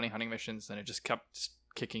doing the bounty hunting missions, and it just kept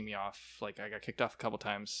kicking me off. Like I got kicked off a couple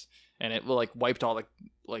times, and it like wiped all the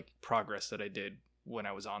like progress that I did when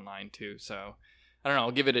I was online too. So I don't know.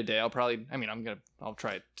 I'll give it a day. I'll try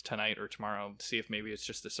it tonight or tomorrow to see if maybe it's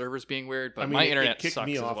just the servers being weird. But my internet kicked sucks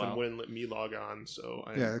me as off well. and wouldn't let me log on. So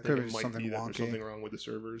I it could think be might something be that wonky. there's something wrong with the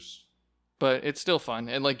servers. But it's still fun.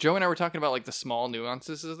 And like Joe and I were talking about like the small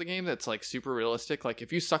nuances of the game that's like super realistic. Like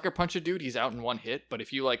if you sucker punch a dude, he's out in one hit. But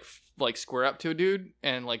if you like square up to a dude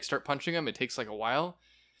and like start punching him, it takes like a while.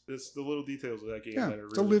 It's the little details of that game Yeah, that are really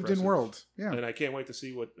it's a lived-in impressive. world. Yeah. And I can't wait to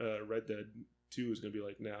see what Red Dead 2 is going to be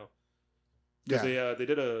like now. Because they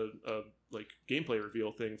did a like gameplay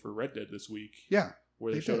reveal thing for Red Dead this week. Yeah.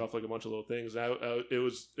 Where they showed off like a bunch of little things. Now it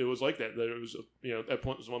was like that. There was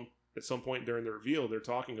at some point during the reveal they're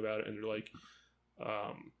talking about it and they're like,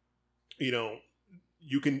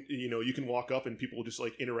 you can walk up and people will just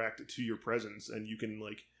like interact to your presence, and you can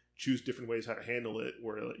like choose different ways how to handle it.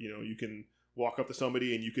 Where you can walk up to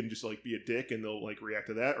somebody and you can just like be a dick and they'll like react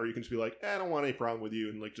to that, or you can just be like, I don't want any problem with you,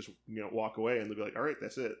 and like just walk away, and they'll be like, all right,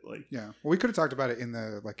 that's it. Like, yeah. Well, we could have talked about it in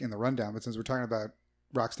the rundown, but since we're talking about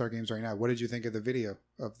Rockstar games right now, what did you think of the video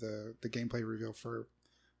of the gameplay reveal for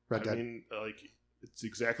Red Dead? I mean, like, it's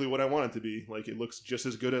exactly what I want it to be. Like, it looks just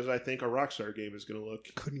as good as I think a Rockstar game is going to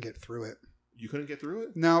look. Couldn't get through it. You couldn't get through it?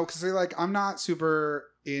 No, because like I'm not super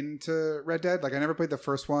into Red Dead. Like I never played the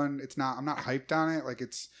first one. I'm not hyped on it. Like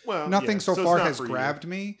nothing so far has grabbed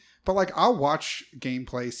me. But like I'll watch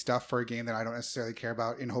gameplay stuff for a game that I don't necessarily care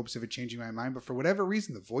about in hopes of it changing my mind. But for whatever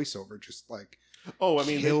reason, the voiceover just like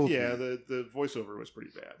the voiceover was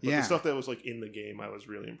pretty bad. But the stuff that was like in the game, I was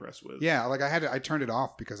really impressed with. Yeah, like I turned it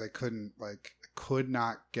off because I could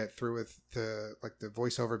not get through with the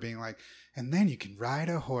voiceover being like, and then you can ride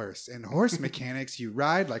a horse and horse mechanics. You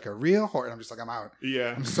ride like a real horse. And I'm just like, I'm out.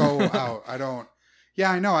 Yeah, I'm so out. I don't.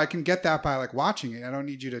 Yeah, I know. I can get that by like watching it. I don't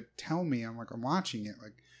need you to tell me. I'm watching it.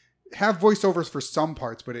 Like have voiceovers for some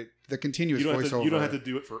parts, but the continuous You voiceover. don't have to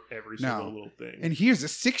do it for every single little thing. And here's a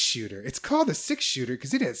 6-shooter. It's called a 6-shooter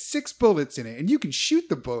because it has 6 bullets in it, and you can shoot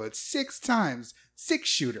the bullets 6 times.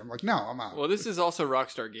 6-shooter. I'm like, no, I'm out. Well, this is also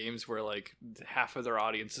Rockstar Games, where like half of their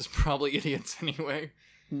audience is probably idiots anyway.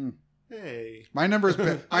 Hey, my numbers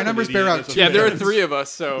bear out. Yeah, there are 3 of us,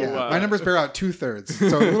 so my numbers bear out 2/3,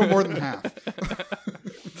 so a little more than half.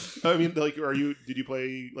 I mean, like, did you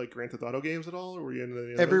play like Grand Theft Auto games at all, or were you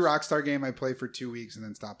into every Rockstar game I play for 2 weeks and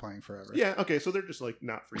then stop playing forever? Yeah, okay, so they're just like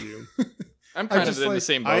not for you. I'm kind of in the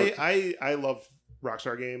same boat. I love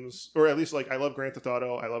Rockstar games, or at least like I love Grand Theft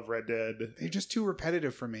Auto. I love Red Dead. They're just too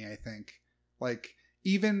repetitive for me. I think, like,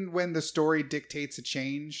 even when the story dictates a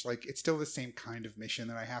change, like it's still the same kind of mission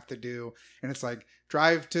that I have to do, and it's like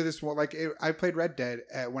drive to this one. Like I played Red Dead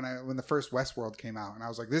when the first Westworld came out, and I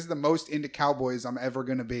was like, this is the most into cowboys I'm ever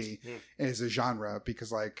gonna be as a genre,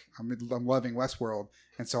 because like I'm loving Westworld,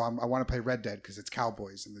 and so I want to play Red Dead because it's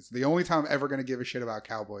cowboys, and it's the only time I'm ever gonna give a shit about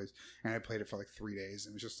cowboys. And I played it for like 3 days,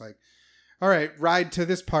 and it was just like, all right, ride to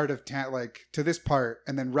this part of town, like to this part,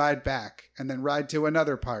 and then ride back, and then ride to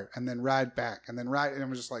another part, and then ride back, and then ride. And I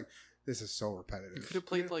was just like, this is so repetitive. You could have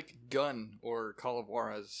played like Gun or Call of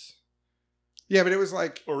Juarez. Yeah, but it was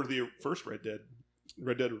like, or the first Red Dead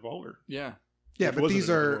Revolver. Yeah. Yeah, but these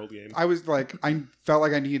are. I was like, I felt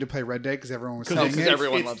like I needed to play Red Dead because everyone was saying it.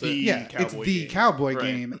 Everyone loves it. Yeah, it's the cowboy Right.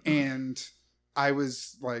 game, and I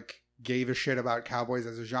was like, gave a shit about cowboys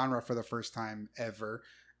as a genre for the first time ever.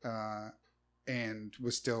 And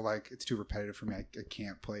was still like, it's too repetitive for me. I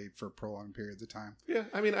can't play for prolonged periods of time. Yeah,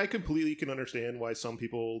 I mean, I completely can understand why some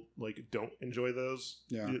people like don't enjoy those.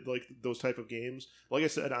 Yeah, like those type of games. Like I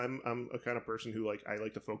said, I'm a kind of person who like I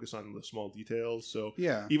like to focus on the small details. So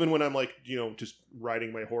yeah, even when I'm like just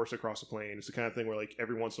riding my horse across a plain, it's the kind of thing where like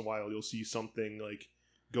every once in a while you'll see something like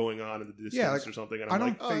going on in the distance or something, and I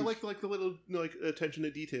like the little like attention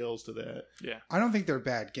to details to that. Yeah, I don't think they're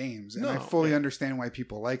bad games, and I fully understand why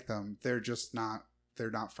people like them. They're just not. They're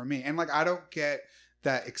not for me. And like, I don't get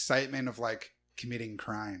that excitement of like committing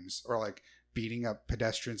crimes or like beating up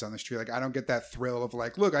pedestrians on the street. Like, I don't get that thrill of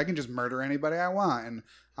like, look, I can just murder anybody I want, and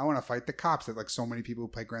I want to fight the cops. That like so many people who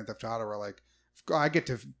play Grand Theft Auto are like, I get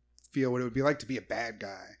to feel what it would be like to be a bad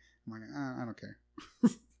guy. I'm like, I don't care.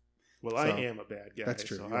 Well, I am a bad guy. That's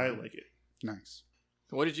true. So I like it. Nice.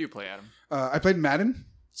 What did you play, Adam? I played Madden.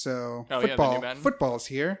 So football. Yeah, the new Madden? Football's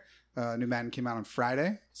here. New Madden came out on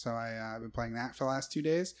Friday, so I've been playing that for the last 2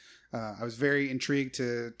 days. I was very intrigued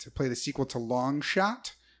to play the sequel to Long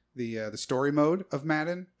Shot, the story mode of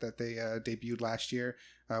Madden that they debuted last year,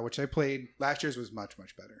 which I played. Last year's was much,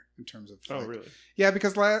 much better in terms of. Oh, really? Yeah,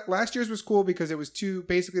 because last year's was cool because it was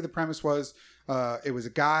basically the premise was it was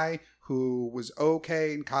a guy who was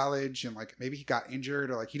okay in college and like maybe he got injured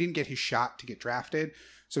or like he didn't get his shot to get drafted.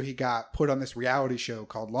 So he got put on this reality show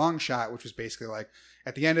called Long Shot, which was basically like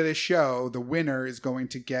at the end of this show, the winner is going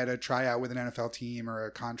to get a tryout with an NFL team or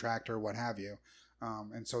a contract or what have you.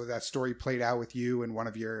 And so that story played out with you and one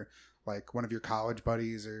of your college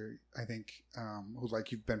buddies, or I think who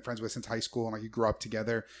like you've been friends with since high school and like you grew up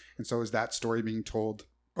together. And so is that story being told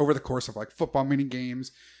over the course of like football mini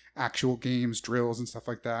games, actual games, drills and stuff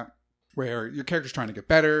like that, where your character's trying to get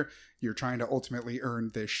better. You're trying to ultimately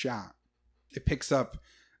earn this shot. It picks up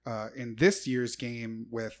in this year's game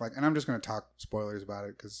with like, and I'm just going to talk spoilers about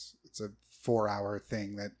it because it's a 4-hour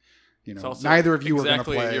thing that neither of you are going to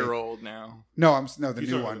play. Exactly a year old now. No, the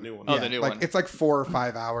new one. The new one. Oh, the new one. It's like 4 or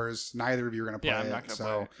 5 hours. Neither of you are going to play I'm not it. going to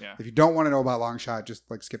play it. Yeah. If you don't want to know about Long Shot, just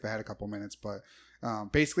like skip ahead a couple minutes. But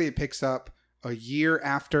basically, it picks up a year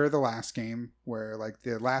after the last game, where like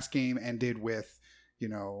the last game ended with,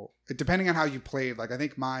 depending on how you played, like I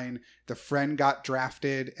think mine, the friend got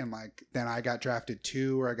drafted and like then I got drafted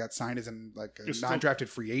too, or I got signed as a non-drafted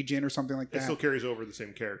free agent or something like that. It still carries over the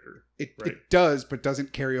same character. It does, but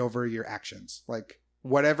doesn't carry over your actions. Like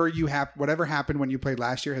whatever happened when you played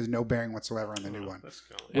last year has no bearing whatsoever on the new one,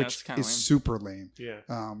 which is super lame.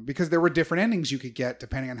 Yeah. Because there were different endings you could get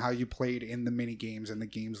depending on how you played in the mini games and the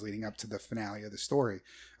games leading up to the finale of the story.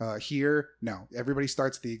 Here, no, everybody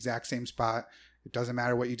starts at the exact same spot. It doesn't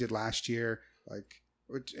matter what you did last year, and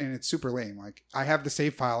it's super lame. Like I have the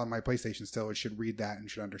save file on my PlayStation still. It should read that and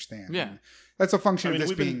should understand. Yeah, and that's a function of this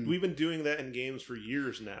we've been doing that in games for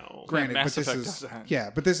years now. Granted, Mass but Effect does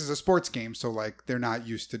that. but this is a sports game, so like they're not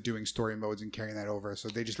used to doing story modes and carrying that over, so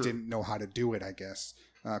they just didn't know how to do it, I guess.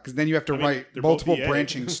 Because then you have to write multiple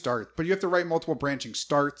branching starts, but you have to write multiple branching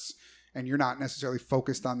starts, and you're not necessarily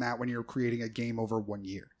focused on that when you're creating a game over 1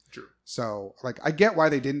 year. True. So, like, I get why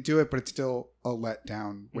they didn't do it, but it's still a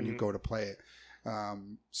letdown when you go to play it.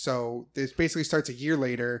 So this basically starts a year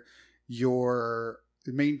later. You're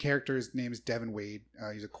the main character's name is Devin Wade.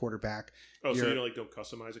 He's a quarterback. Oh, so you don't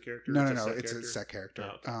customize a character? No. It's a set character.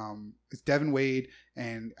 Oh, okay. It's Devin Wade,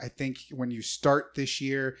 and I think when you start this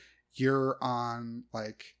year, you're in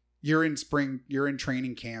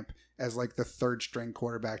training camp as like the third string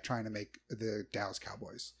quarterback trying to make the Dallas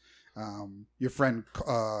Cowboys. Your friend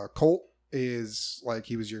Colt is like,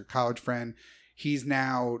 he was your college friend. He's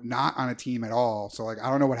now not on a team at all. So like, I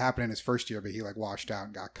don't know what happened in his first year, but he like washed out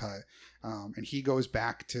and got cut. And he goes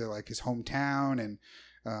back to like his hometown, and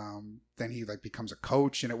then he like becomes a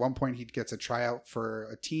coach. And at one point he gets a tryout for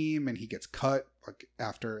a team, and he gets cut like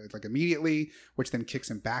after like immediately, which then kicks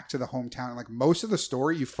him back to the hometown. And like most of the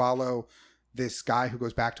story, you follow this guy who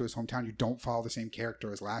goes back to his hometown. You don't follow the same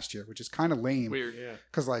character as last year, which is kind of lame. Weird, yeah.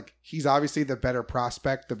 Because like, he's obviously the better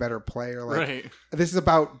prospect, the better player. Like, right. This is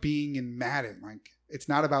about being in Madden. Like, it's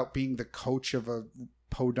not about being the coach of a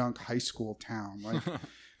podunk high school town. Like,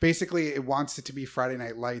 basically, it wants it to be Friday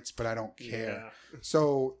Night Lights, but I don't care. Yeah.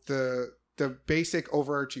 So the basic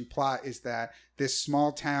overarching plot is that this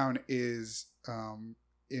small town is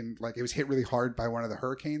it was hit really hard by one of the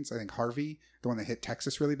hurricanes. I think Harvey, the one that hit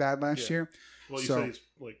Texas really bad last year. Well, you said he's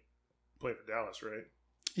like playing for Dallas, right?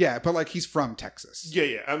 Yeah, but like, he's from Texas.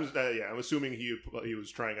 Yeah. I'm assuming he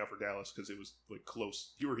was trying out for Dallas because it was like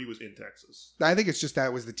close, or he was in Texas. I think it's just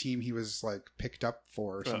that was the team he was like picked up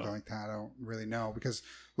for or something like that. I don't really know, because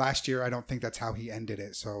last year I don't think that's how he ended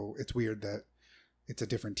it. So it's weird that it's a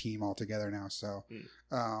different team altogether now. So,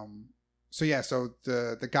 So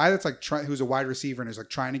the guy that's like who's a wide receiver and is like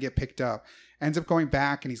trying to get picked up ends up going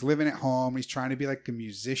back, and he's living at home. He's trying to be like a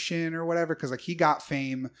musician or whatever, because like he got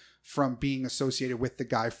fame from being associated with the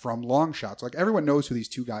guy from Long Shot. So like, everyone knows who these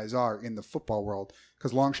two guys are in the football world,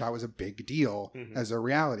 because Long Shot was a big deal as a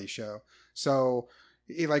reality show. So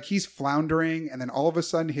he's floundering, and then all of a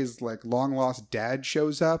sudden his like long lost dad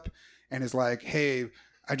shows up and is like, "Hey,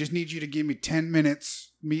 I just need you to give me 10 minutes.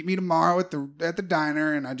 Meet me tomorrow at the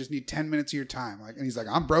diner, and I just need 10 minutes of your time." Like, and he's like,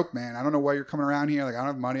 "I'm broke, man. I don't know why you're coming around here. Like, I don't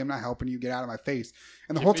have money. I'm not helping you. Get out of my face."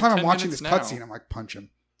 And the whole time I'm watching this cutscene, I'm like, punch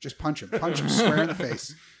him. Just punch him. Punch him square in the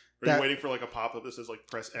face. Are you waiting for like a pop-up that says like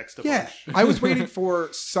press X to punch? Yeah, I was waiting for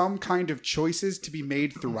some kind of choices to be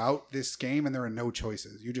made throughout this game, and there are no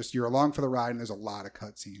choices. You're along for the ride, and there's a lot of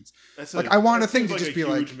cutscenes. Like, I wanted a thing to just be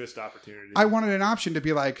like, missed opportunity. I wanted an option to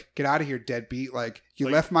be like, "Get out of here, deadbeat! Like, you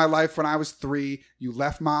left my life when I was 3. You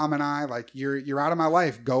left mom and I. Like, you're out of my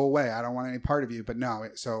life. Go away. I don't want any part of you." But no.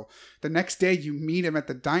 So the next day, you meet him at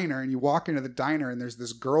the diner, and you walk into the diner, and there's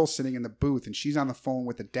this girl sitting in the booth, and she's on the phone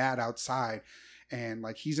with the dad outside. And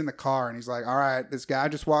like, he's in the car, and he's like, "All right, this guy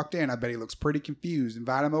just walked in. I bet he looks pretty confused.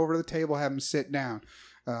 Invite him over to the table, have him sit down."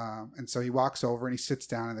 And so he walks over and he sits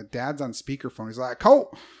down, and the dad's on speakerphone. He's like,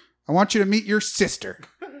 "Colt, I want you to meet your sister."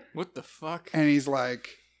 What the fuck? And he's like,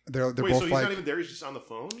 they're both so he's like, not even there. He's just on the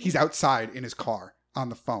phone. He's outside in his car on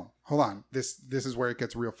the phone. Hold on, this is where it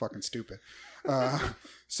gets real fucking stupid.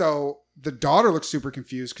 So the daughter looks super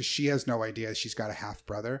confused because she has no idea she's got a half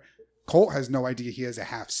brother. Colt has no idea he has a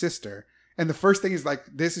half sister. And the first thing is like,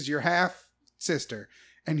 "This is your half sister,"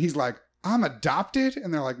 and he's like, "I'm adopted,"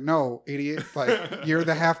 and they're like, "No, idiot! Like, you're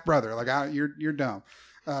the half brother. Like, you're dumb."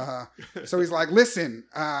 So he's like, "Listen,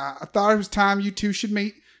 I thought it was time you two should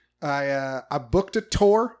meet. I booked a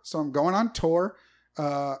tour, so I'm going on tour,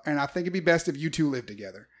 and I think it'd be best if you two live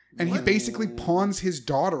together." And he basically pawns his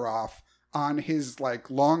daughter off on his like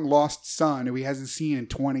long lost son, who he hasn't seen in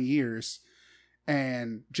 20 years.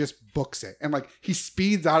 And just books it, and like, he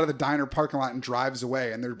speeds out of the diner parking lot and drives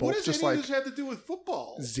away, and they're both just like, "What does this have to do with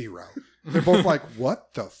football?" Zero. They're both like,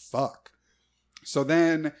 "What the fuck?" So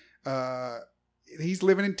then he's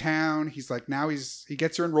living in town. He's like, now he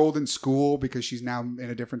gets her enrolled in school because she's now in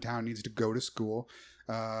a different town, needs to go to school.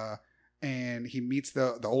 And he meets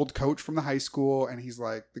the old coach from the high school, and he's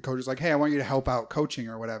like, the coach is like, "Hey, I want you to help out coaching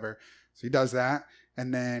or whatever." So he does that.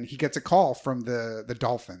 And then he gets a call from the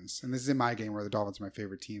Dolphins. And this is in my game where the Dolphins are my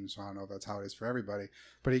favorite team, so I don't know if that's how it is for everybody.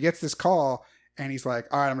 But he gets this call, and he's like,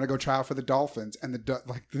 "All right, I'm going to go try out for the Dolphins." And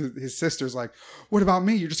his sister's like, "What about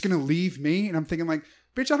me? You're just going to leave me?" And I'm thinking like,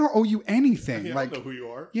 "Bitch, I don't owe you anything." Yeah, like, I don't know who you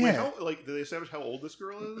are. Yeah. Wait, do they establish how old this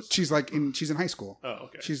girl is? She's in high school. Oh,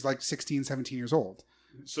 okay. She's like 16, 17 years old.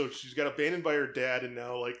 So she's got abandoned by her dad, and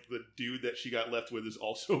now like the dude that she got left with is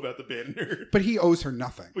also about to abandon her. But he owes her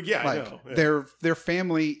nothing. But yeah, like, I know. Yeah. Their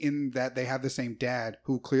family, in that they have the same dad,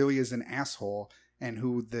 who clearly is an asshole, and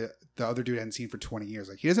who the other dude hadn't seen for 20 years.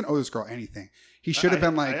 Like, he doesn't owe this girl anything. He should have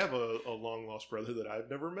been like... I have a long lost brother that I've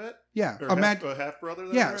never met. Yeah. Or a half brother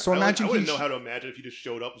that I've so imagine... I wouldn't know how to imagine if he just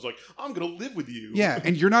showed up and was like, I'm going to live with you. Yeah,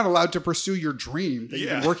 and you're not allowed to pursue your dream that you've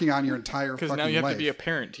been working on your entire fucking life. Because now you have to be a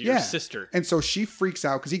parent to your sister. And so she freaks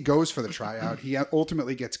out because he goes for the tryout. He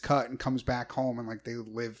ultimately gets cut and comes back home, and like they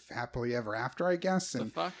live happily ever after, I guess.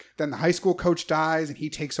 And then the high school coach dies, and he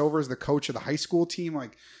takes over as the coach of the high school team.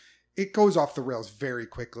 Like, it goes off the rails very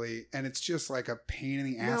quickly, and it's just like a pain in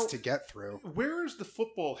the ass to get through. Where is the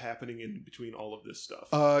football happening in between all of this stuff?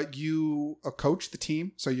 You coach the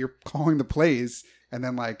team, so you're calling the plays, and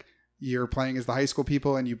then like you're playing as the high school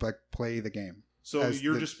people, and you like play the game. So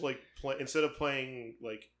you're just like instead of playing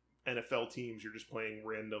like NFL teams, you're just playing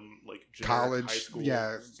random like college, high school,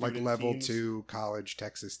 like level teams? 2 college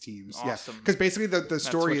Texas teams. Awesome. Yeah, because basically the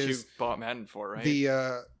story That's what is you bought Madden for, right?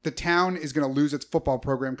 The town is going to lose its football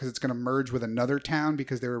program because it's going to merge with another town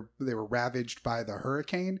because they were ravaged by the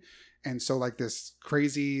hurricane, and so like this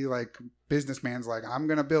crazy like businessman's like, I'm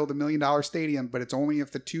going to build $1 million stadium, but it's only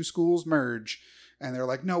if the two schools merge. And they're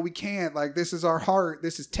like, no, we can't. Like, this is our heart.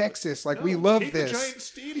 This is Texas. Like, we love this. The giant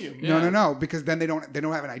stadium. No. Because then they don't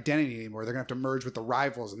have an identity anymore. They're gonna have to merge with the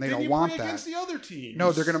rivals, and they don't want that. Against the other teams.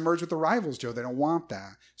 No, they're gonna merge with the rivals, Joe. They don't want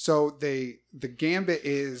that. So the gambit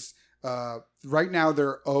is right now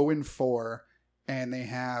they're 0-4, and they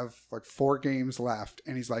have like 4 games left.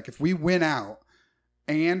 And he's like, if we win out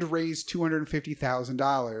and raise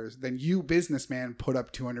 $250,000, then you, businessman, put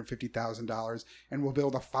up $250,000 and we'll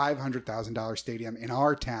build a $500,000 stadium in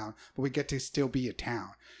our town, but we get to still be a town.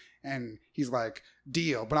 And he's like,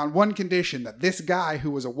 deal, but on one condition, that this guy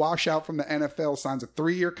who was a washout from the NFL signs a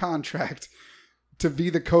 3-year contract to be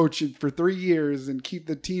the coach for 3 years and keep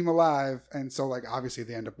the team alive. And so like obviously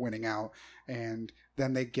they end up winning out, and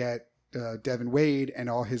then they get Devin Wade and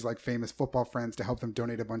all his like famous football friends to help them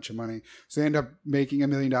donate a bunch of money. So they end up making $1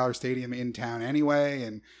 million stadium in town anyway.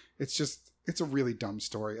 And it's a really dumb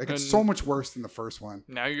story. Like, it's so much worse than the first one.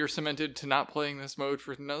 Now you're cemented to not playing this mode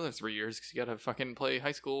for another 3 years because you got to fucking play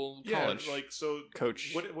high school, college. Yeah, like, so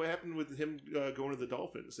coach. What happened with him going to the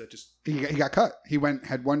Dolphins? That just he got cut. He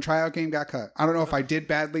had one tryout game, got cut. I don't know if I did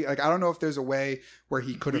badly. Like, I don't know if there's a way where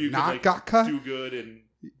he could have not got cut. Do good and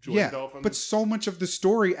join the Dolphins. But so much of the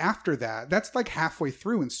story after that's like halfway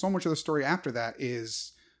through, and so much of the story after that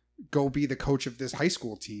is go be the coach of this high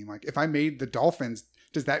school team. Like, if I made the Dolphins,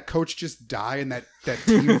 does that coach just die and that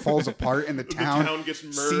team falls apart and the town gets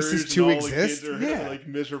merged, ceases to and exist? All the kids are like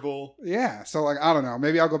miserable. Yeah. So like, I don't know.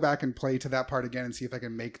 Maybe I'll go back and play to that part again and see if I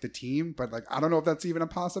can make the team. But like, I don't know if that's even a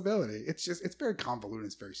possibility. It's very convoluted.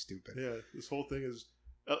 It's very stupid. Yeah. This whole thing is.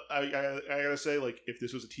 I gotta say, like, if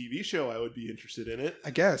this was a TV show, I would be interested in it.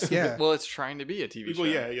 I guess, yeah. Well, it's trying to be a TV show.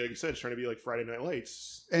 Well, yeah, like you said, it's trying to be like Friday Night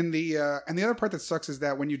Lights. And the other part that sucks is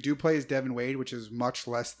that when you do play as Devin Wade, which is much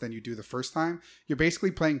less than you do the first time, you're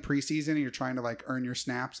basically playing preseason and you're trying to like earn your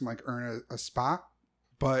snaps and like earn a spot.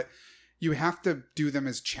 But you have to do them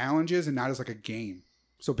as challenges and not as like a game.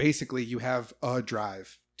 So basically, you have a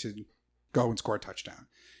drive to go and score a touchdown.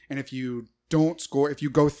 And if you don't score, if you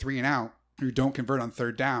go 3 and out, you don't convert on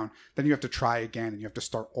 3rd down, then you have to try again and you have to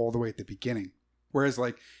start all the way at the beginning. Whereas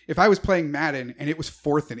like if I was playing Madden and it was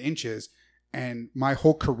 4th and inches and my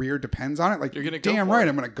whole career depends on it, like, you're gonna damn right,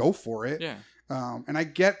 I'm going to go for it. Yeah. And I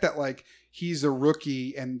get that like he's a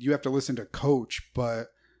rookie and you have to listen to coach, but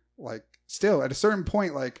like still at a certain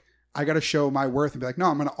point, like I got to show my worth and be like, no,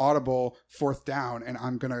 I'm going to audible 4th down and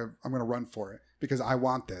I'm going to run for it because I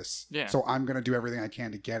want this. Yeah. So I'm going to do everything I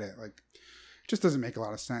can to get it. Like, just doesn't make a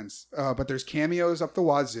lot of sense. But there's cameos up the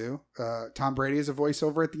wazoo. Tom Brady is a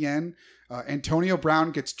voiceover at the end. Antonio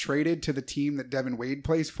Brown gets traded to the team that Devin Wade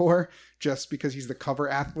plays for just because he's the cover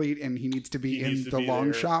athlete and he needs to be in the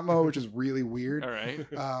long shot mode, which is really weird. All right.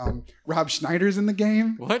 Rob Schneider's in the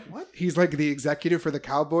game. What? He's like the executive for the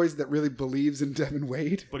Cowboys that really believes in Devin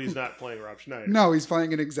Wade. But he's not playing Rob Schneider. No, he's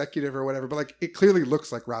playing an executive or whatever. But like it clearly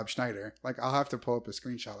looks like Rob Schneider. Like I'll have to pull up a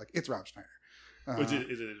screenshot. Like it's Rob Schneider. Is it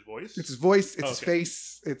his voice? It's his voice. It's his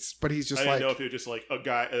face. But he's just I didn't know if it was just like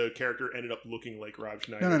a character ended up looking like Rob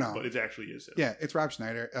Schneider. No. But it actually is him. Yeah, it's Rob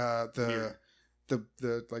Schneider.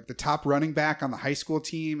 The top running back on the high school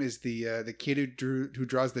team is the kid who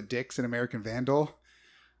draws the dicks in American Vandal.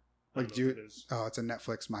 Like, it's a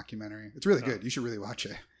Netflix mockumentary. It's really good. You should really watch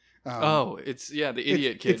it. It's the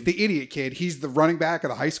idiot kid. It's the idiot kid. He's the running back of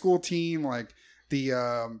the high school team. Like.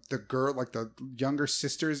 The girl, like the younger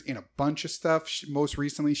sister's in a bunch of stuff. Most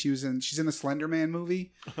recently, she's in the Slender Man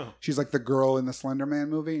movie. She's like the girl in the Slender Man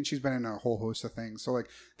movie, and she's been in a whole host of things. So like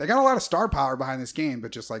they got a lot of star power behind this game,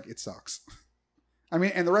 but just like it sucks. I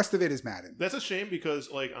mean, and the rest of it is Madden. That's a shame because,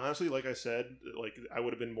 like, honestly, like I said, like I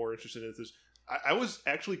would have been more interested in this. I was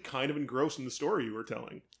actually kind of engrossed in the story you were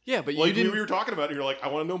telling. Yeah, but like, you didn't. We were talking about it, and you're like, I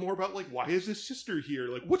want to know more about, like, why is his sister here?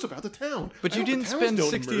 Like, what's about the town? But you didn't spend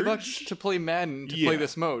 $60 to play Madden to play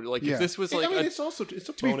this mode. Like, if this was like, I mean, it's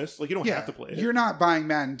a bonus. Like, you don't have to play it. You're not buying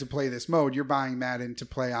Madden to play this mode. You're buying Madden to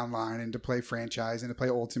play online and to play franchise and to play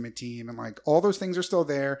Ultimate Team, and like all those things are still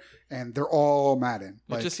there, and they're all Madden.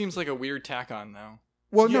 It just seems like a weird tack on though.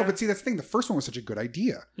 Well, no, but see, that's the thing. The first one was such a good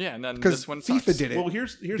idea. Yeah, and then because this one FIFA sucks. did it. Well,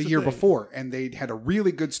 here's the year thing. Before, and they had a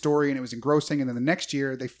really good story, and it was engrossing. And then the next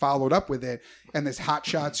year, they followed up with it, and this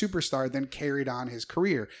hotshot superstar then carried on his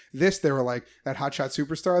career. This, they were like, that hotshot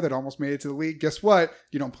superstar that almost made it to the league. Guess what?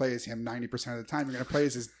 You don't play as him 90% of the time. You're going to play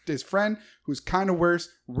as his friend, who's kind of worse,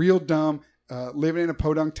 real dumb, living in a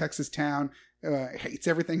podunk Texas town. Hates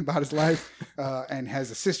everything about his life, and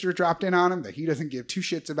has a sister dropped in on him that he doesn't give two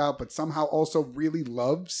shits about, but somehow also really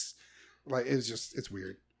loves. Like, it's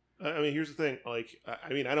weird. I mean, here's the thing. Like,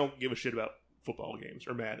 I mean, I don't give a shit about football games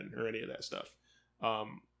or Madden or any of that stuff.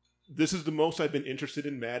 This is the most I've been interested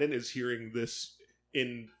in Madden, is hearing this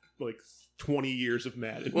in like 20 years of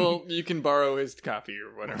Madden. Well, you can borrow his copy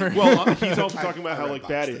or whatever. Well, he's also talking about how like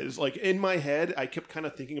bad it is. Like, in my head, I kept kind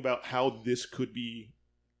of thinking about how this could be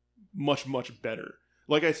much, much better.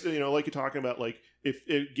 Like like you're talking about, like, if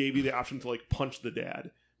it gave you the option to like punch the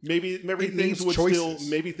dad. Maybe things would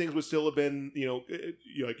still have been,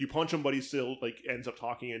 like, you punch him, but he still like ends up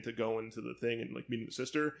talking into going to the thing and like meeting the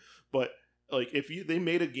sister. But like, if they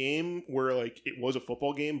made a game where like it was a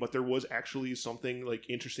football game, but there was actually something like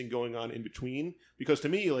interesting going on in between, because to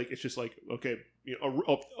me, like, it's just like, okay,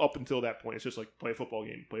 up until that point, it's just like play a football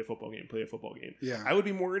game, play a football game, play a football game. Yeah, I would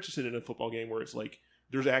be more interested in a football game where it's like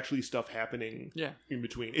there's actually stuff happening in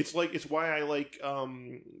between. It's why I like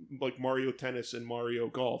Mario Tennis and Mario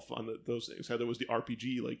Golf on those things. How there was the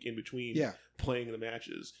RPG like in between playing the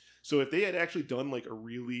matches. So if they had actually done like a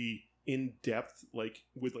really in-depth, like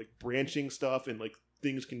with like branching stuff and like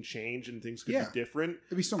things can change and things could be different,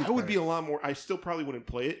 it'd be so much I would better. be a lot more. I still probably wouldn't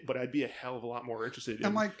play it, but I'd be a hell of a lot more interested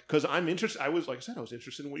in, like, because I'm interested. I was, like I said, I was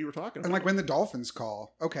interested in what you were talking about. And like when the Dolphins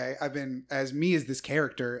call, okay, I've been, as me as this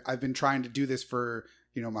character, I've been trying to do this for,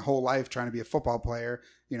 my whole life, trying to be a football player.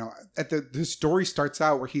 At the story starts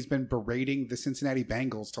out where he's been berating the Cincinnati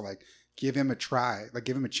Bengals to like give him a try, like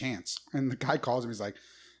give him a chance. And the guy calls him, he's like,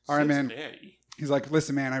 all right, man. He's like,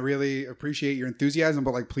 listen, man, I really appreciate your enthusiasm,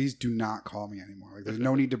 but like, please do not call me anymore. Like, there's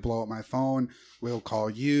no need to blow up my phone. We'll call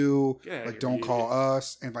you. Like, don't call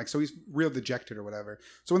us. And like, so he's real dejected or whatever.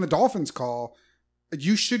 So when the Dolphins call,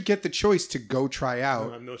 you should get the choice to go try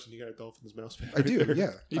out. I'm noticing you got a Dolphins mouse pad. I do,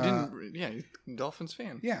 yeah. You didn't, you're a Dolphins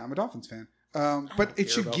fan. Yeah, I'm a Dolphins fan. But it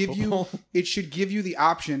should give you the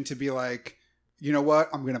option to be like, you know what?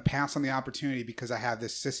 I'm going to pass on the opportunity because I have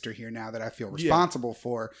this sister here now that I feel responsible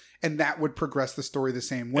for. And that would progress the story the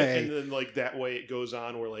same way. And then like that way it goes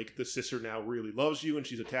on where like the sister now really loves you and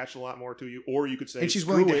she's attached a lot more to you. Or you could say, and she's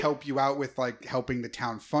willing to help you out with like helping the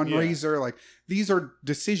town fundraiser. Like, these are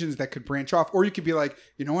decisions that could branch off. Or you could be like,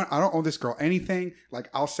 you know what? I don't owe this girl anything. Like,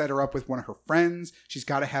 I'll set her up with one of her friends. She's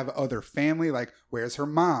got to have other family. Like, where's her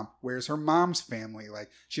mom? Where's her mom's family? Like,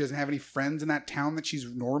 she doesn't have any friends in that town that she's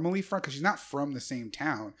normally from, because she's not from the same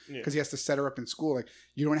town, because he has to set her up in school. Like,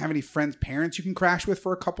 you don't have any friends, parents you can crash with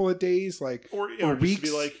for a couple of days, like, or weeks.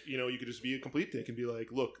 Just be like, you could just be a complete dick and be like,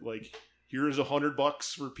 look, like, here's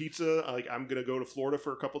 $100 for pizza. Like, I'm gonna go to Florida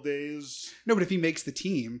for a couple days. No, but if he makes the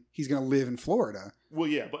team, he's gonna live in Florida. Well,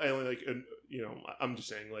 yeah, but I'm just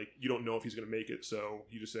saying, like, you don't know if he's gonna make it, so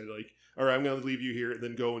you just said like, all right, I'm gonna leave you here and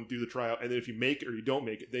then go and do the tryout, and then if you make it or you don't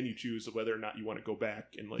make it, then you choose whether or not you want to go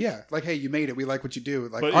back and like, like, hey, you made it, we like what you do.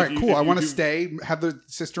 Like, all right, cool, I want to stay, have the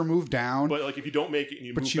sister move down. But like, if you don't make it and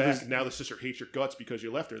you move back, now the sister hates your guts because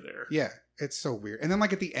you left her there. Yeah. It's so weird. And then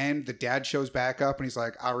like at the end, the dad shows back up and he's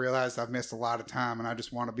like, I realized I've missed a lot of time and I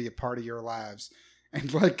just want to be a part of your lives.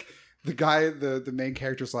 And like the guy, the main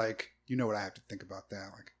character's like, you know what I have to think about that?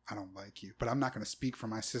 Like, I don't like you, but I'm not going to speak for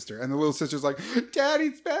my sister. And the little sister's like,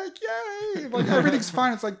 Daddy's back. Yay. Like, everything's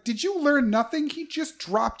fine. It's like, did you learn nothing? He just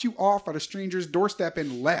dropped you off at a stranger's doorstep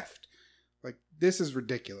and left. Like, this is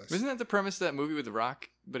ridiculous. Isn't that the premise of that movie with The Rock?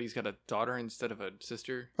 But he's got a daughter instead of a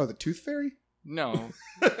sister? Oh, the Tooth Fairy? No.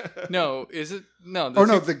 No, is it? No.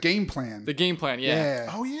 The game plan. The game plan,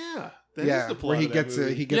 yeah. Oh, yeah. That is the plot where he of that gets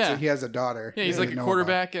movie. he has a daughter. Yeah, he's like a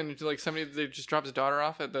quarterback and like somebody that just drops his daughter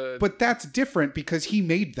off at the... But that's different because he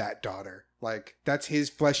made that daughter. Like, that's his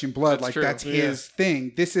flesh and blood. That's his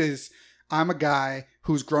thing. This is, I'm a guy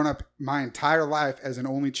who's grown up my entire life as an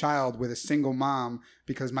only child with a single mom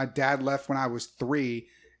because my dad left when I was 3.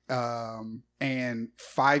 And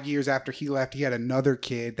 5 years after he left, he had another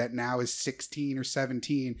kid that now is 16 or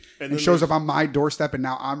 17 and then shows up on my doorstep, and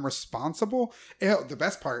now I'm responsible. The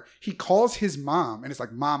best part, he calls his mom and it's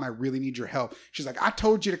like, Mom, I really need your help. She's like, I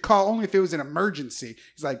told you to call only if it was an emergency.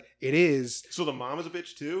 He's like, it is. So the mom is a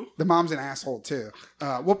bitch too? The mom's an asshole too.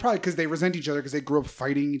 Well, probably because they resent each other because they grew up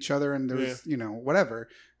fighting each other and there was, whatever.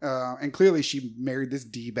 And clearly she married this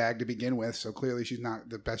D-bag to begin with, so clearly she's not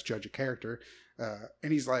the best judge of character.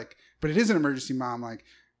 And he's like, but it is an emergency, Mom. Like,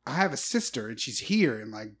 I have a sister and she's here,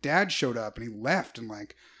 and like Dad showed up and he left, and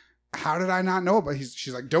like, how did I not know about?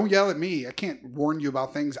 She's like, don't yell at me. I can't warn you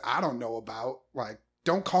about things I don't know about. Like,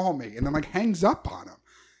 don't call me. And then like hangs up on him.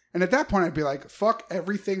 And at that point, I'd be like, fuck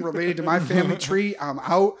everything related to my family tree. I'm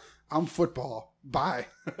out. I'm football. Bye.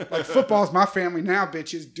 Like, football's my family now,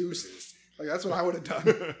 bitches. Deuces. Like, that's what I would have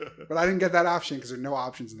done. But I didn't get that option because there are no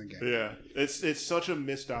options in the game. Yeah. It's such a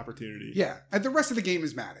missed opportunity. Yeah. And the rest of the game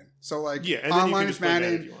is Madden. So, like, and online is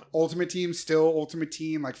Madden. Ultimate Team still Ultimate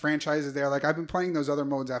Team. Like, franchises there. Like, I've been playing those other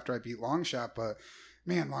modes after I beat Longshot. But,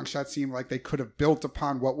 man, Longshot seemed like they could have built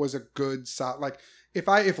upon what was a good... Like, if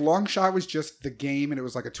Longshot was just the game and it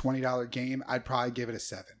was like a $20 game, I'd probably give it a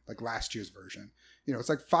 7. Like, last year's version. It's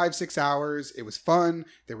like 5-6 hours. It was fun.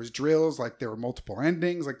 There was drills. Like, there were multiple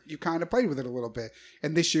endings. Like, you kind of played with it a little bit.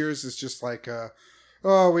 And this year's is just like,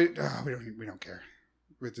 we don't care.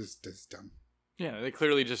 This is dumb. Yeah, they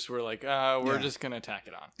clearly just were like, we're just gonna tack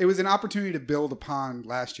it on. It was an opportunity to build upon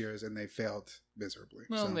last year's, and they failed miserably.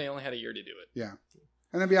 Well, they only had a year to do it. Yeah,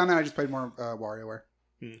 and then beyond that, I just played more WarioWare.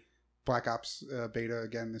 Black Ops beta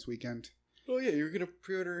again this weekend. Oh yeah, you were gonna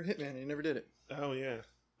pre-order Hitman, and you never did it. Oh yeah.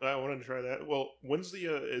 I wanted to try that. Well, when's the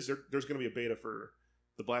there's going to be a beta for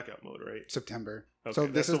the Blackout mode, right? September. Okay, so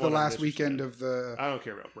this is the last weekend of the I don't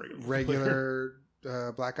care about regular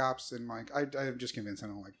Black Ops, and like I'm just convinced I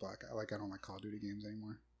don't like I don't like Call of Duty games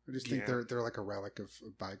anymore. I just think they're like a relic of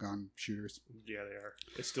bygone shooters. Yeah, they are.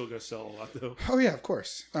 It's still going to sell a lot, though. Oh, yeah, of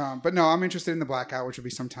course. But no, I'm interested in the Blackout, which will be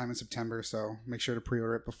sometime in September, so make sure to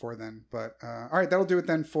pre-order it before then. But, all right, that'll do it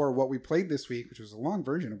then for what we played this week, which was a long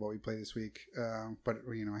version of what we played this week. But,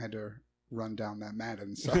 I had to run down that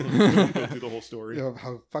Madden, so... Go through the whole story.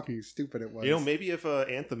 How fucking stupid it was. Maybe if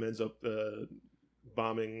Anthem ends up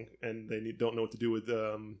bombing and they don't know what to do with...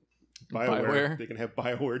 BioWare. They can have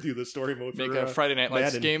BioWare do the story mode. Make a Friday Night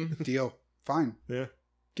Lights game. Deal. Fine. Yeah.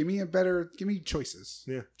 Give me choices.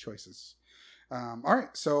 Yeah. Choices. All right.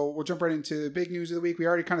 So we'll jump right into the big news of the week. We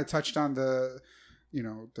already kind of touched on the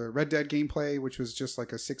Red Dead gameplay, which was just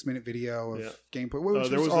like a 6-minute video of gameplay. Which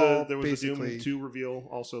there was basically... a Doom 2 reveal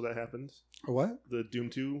also that happened. A what? The Doom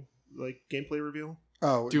 2 gameplay reveal.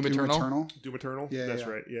 Oh, Doom Eternal? Doom Eternal. Yeah, that's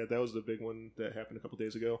right. Yeah, that was the big one that happened a couple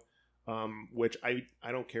days ago. Which I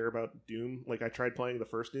don't care about Doom. Like, I tried playing the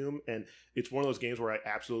first Doom, and it's one of those games where I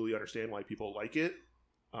absolutely understand why people like it.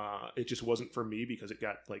 It just wasn't for me because it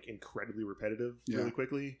got like incredibly repetitive really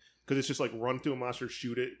quickly. Because it's just like run through a monster,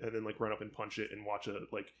 shoot it, and then like run up and punch it and watch a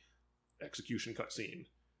like execution cutscene.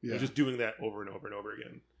 Yeah, just doing that over and over and over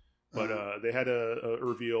again. But they had a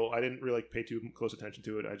reveal. I didn't really pay too close attention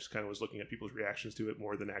to it. I just kind of was looking at people's reactions to it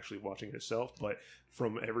more than actually watching it itself. But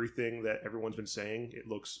from everything that everyone's been saying, it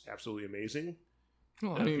looks absolutely amazing.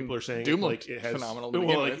 Well, people are saying Doom like it has phenomenal.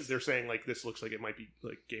 They're saying like this looks like it might be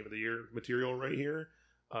like Game of the Year material right here,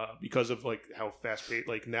 because of like how fast paced.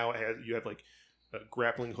 Like now you have like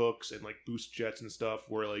grappling hooks and like boost jets and stuff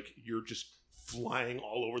where like you're just flying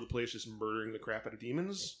all over the place, just murdering the crap out of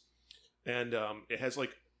demons, and it has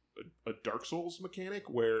like a Dark Souls mechanic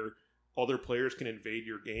where other players can invade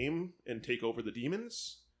your game and take over the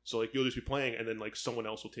demons. So like you'll just be playing and then like someone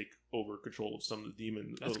else will take over control of some of the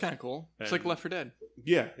demons. That's kind of cool. It's like Left 4 Dead.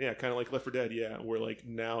 Yeah, kind of like Left 4 Dead. Yeah, where like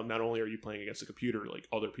now not only are you playing against a computer, like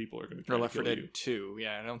other people are going to be trying Left to 4 kill Dead 2.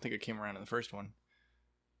 Yeah, I don't think it came around in the first one.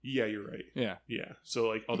 Yeah, you're right. Yeah. So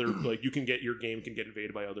like other like your game can get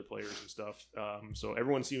invaded by other players and stuff. So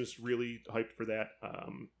everyone seems really hyped for that.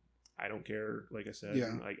 I don't care. Like I said,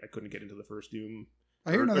 I couldn't get into the first Doom.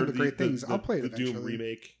 I hear nothing but great things. I'll play it eventually. The Doom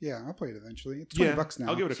remake. Yeah, I'll play it eventually. It's $20 now.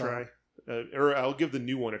 I'll give it a try. Or I'll give the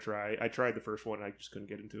new one a try. I tried the first one. I just couldn't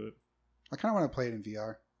get into it. I kind of want to play it in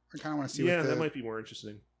VR. I kind of want to see. Yeah, that might be more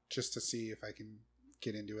interesting. Just to see if I can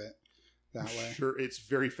get into it that way. Sure, it's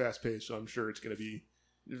very fast paced, so I'm sure it's going to be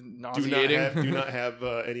nauseating. Do not have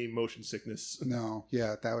any motion sickness. No,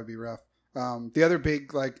 yeah, that would be rough. The other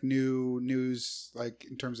big like new news, like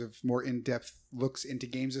in terms of more in-depth looks into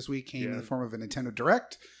games this week, came in the form of a Nintendo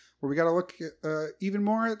Direct, where we got to look even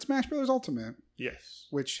more at Smash Bros. Ultimate. Yes,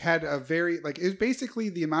 which had a very it was basically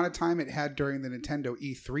the amount of time it had during the Nintendo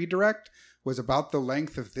E3 Direct was about the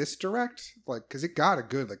length of this Direct, like because it got a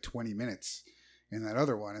good 20 minutes in that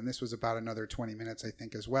other one. And this was about another 20 minutes, I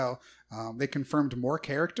think, as well. They confirmed more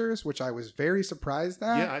characters, which I was very surprised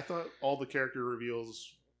at. Yeah, I thought all the character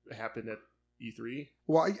reveals happened at E3.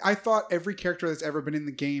 Well, I thought every character that's ever been in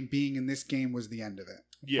the game being in this game was the end of it.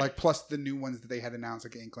 Yeah. Like, plus the new ones that they had announced,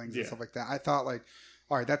 like Inklings and stuff like that. I thought, like,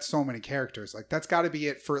 all right, that's so many characters. Like, that's got to be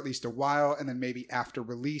it for at least a while. And then maybe after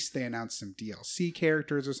release, they announced some DLC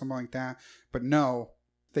characters or something like that. But no,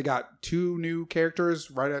 they got 2 new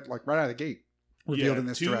characters right out of the gate revealed in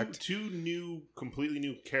this direct. 2 completely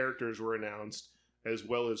new characters were announced, as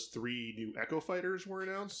well as 3 new Echo Fighters were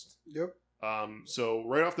announced. Yep. So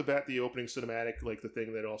right off the bat, the opening cinematic, like the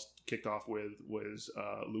thing that all kicked off with was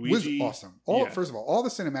Luigi. Was awesome. First of all the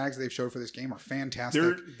cinematics they've showed for this game are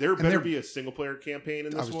fantastic. There better be a single player campaign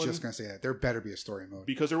in this one. I was just gonna say that there better be a story mode,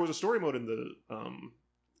 because there was a story mode in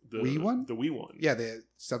the Wii one, the Wii one. Yeah, the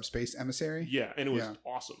Subspace Emissary. Yeah, and it was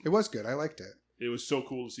awesome. It was good. I liked it. It was so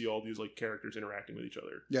cool to see all these like characters interacting with each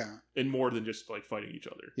other. Yeah. And more than just like fighting each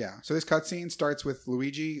other. Yeah. So this cutscene starts with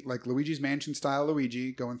Luigi, like Luigi's Mansion style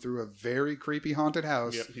Luigi, going through a very creepy haunted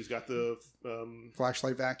house. Yep. He's got the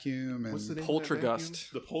flashlight vacuum and what's the name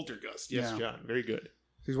Poltergust. The Poltergust. Yes, John. Very good.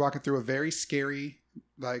 He's walking through a very scary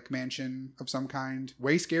like mansion of some kind.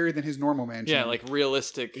 Way scarier than his normal mansion. Yeah, like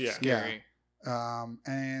realistic scary. Yeah.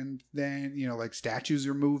 And then, you know, like statues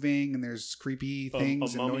are moving and there's creepy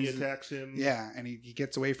things. A mummy attacks him. Yeah, and he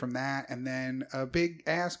gets away from that. And then a big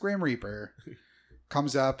ass Grim Reaper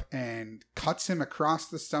comes up and cuts him across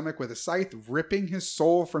the stomach with a scythe, ripping his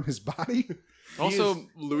soul from his body. Also,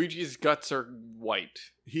 Luigi's guts are white.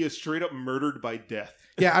 He is straight up murdered by death.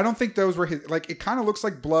 Yeah, I don't think those were his. Like, it kind of looks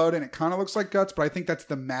like blood and it kind of looks like guts, but I think that's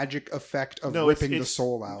the magic effect of ripping the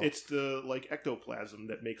soul out. It's the like ectoplasm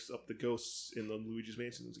that makes up the ghosts in the Luigi's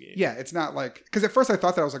Mansion's game. Yeah, it's not like, because at first I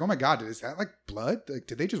thought that, I was like, oh my god, is that like blood? Like,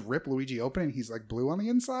 did they just rip Luigi open and he's like blue on the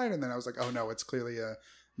inside? And then I was like, oh no, it's clearly a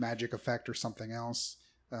magic effect or something else.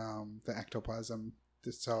 The ectoplasm.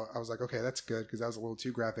 So I was like, okay, that's good, because that was a little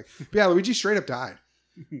too graphic. But yeah, Luigi straight up died.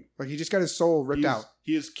 Like, he just got his soul ripped out.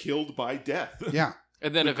 He is killed by death. Yeah.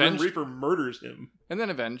 And then the avenged. Grim Reaper murders him. And then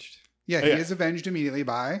avenged. Yeah, he is avenged immediately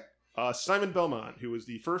by Simon Belmont, who was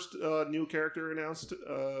the first new character announced,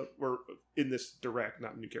 or in this direct,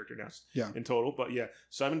 not new character announced in total. But yeah,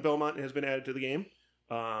 Simon Belmont has been added to the game.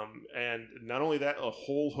 And not only that, a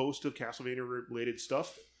whole host of Castlevania-related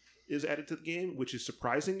stuff is added to the game, which is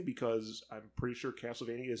surprising because I'm pretty sure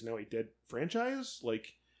Castlevania is now a dead franchise.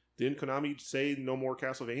 Like, didn't Konami say no more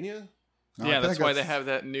Castlevania? No, yeah, that's why they have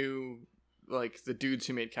that new, like, the dudes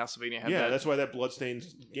who made Castlevania have that. That's why that Bloodstained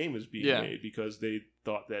game is being made, because they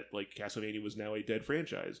thought that, like, Castlevania was now a dead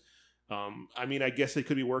franchise. I mean, I guess they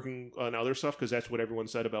could be working on other stuff, because that's what everyone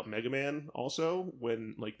said about Mega Man also,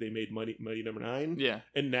 when, like, they made Mighty Number 9. Yeah.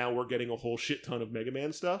 And now we're getting a whole shit ton of Mega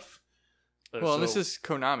Man stuff. Well, this is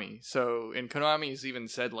Konami. So, and Konami's even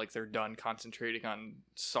said, like, they're done concentrating on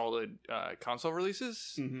solid console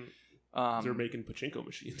releases. Mm-hmm. They're making pachinko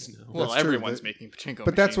machines now. Well, everyone's making pachinko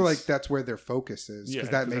machines. But that's where their focus is, because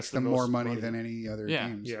that makes them more money than any other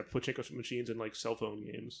games. Yeah, pachinko machines and, like, cell phone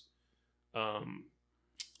games.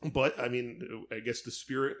 But, I mean, I guess the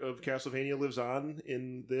spirit of Castlevania lives on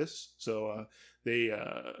in this. So they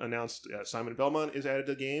announced Simon Belmont is added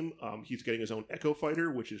to the game. He's getting his own Echo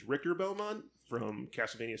Fighter, which is Richter Belmont from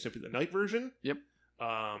Castlevania Symphony of the Night version. Yep.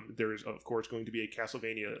 There is, of course, going to be a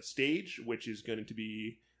Castlevania stage, which is going to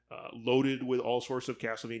be loaded with all sorts of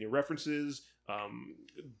Castlevania references.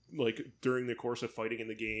 Like, during the course of fighting in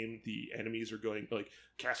the game, the enemies are going, like,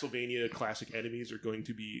 Castlevania classic enemies are going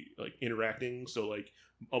to be, like, interacting. So, like,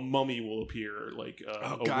 a mummy will appear, like,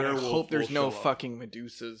 a werewolf. I hope there's no fucking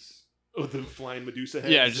Medusas. Oh, the flying Medusa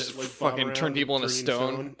heads. Yeah, just that, like, fucking turn people into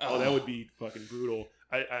stone. Oh, that would be fucking brutal.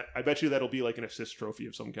 I bet you that'll be like an assist trophy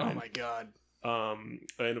of some kind. Oh my god.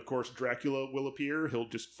 And of course Dracula will appear. He'll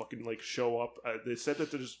just fucking, like, show up. They said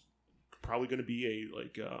that there's probably going to be a,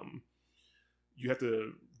 like, you have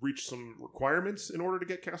to reach some requirements in order to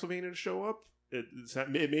get Castlevania to show up. It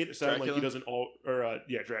made it sound like he doesn't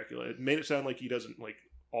Dracula. It made it sound like he doesn't, like,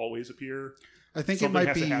 always appear. I think something it might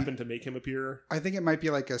has to happen to make him appear. I think it might be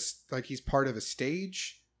like he's part of a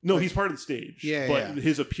stage. No, he's part of the stage. Yeah, but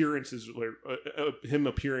his appearance is like him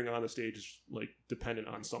appearing on the stage is, like, dependent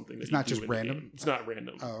on something. That it's not just random. It's not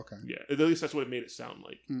random. Oh, okay. Yeah, at least that's what it made it sound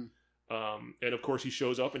like. And of course he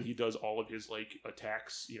shows up and he does all of his, like,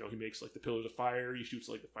 attacks. You know, he makes, like, the pillars of fire. He shoots,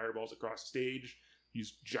 like, the fireballs across the stage.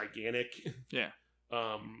 He's gigantic. Yeah.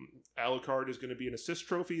 Alucard is going to be an assist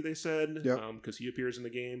trophy, they said, because he appears in the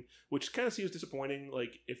game, which kind of seems disappointing.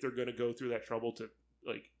 Like, if they're going to go through that trouble to,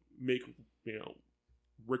 like, make, you know,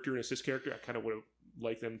 Richter an assist character, I kind of would have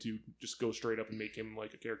liked them to just go straight up and make him,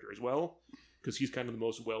 like, a character as well. because he's kind of the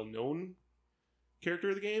most well-known character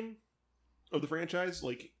of the game, of the franchise.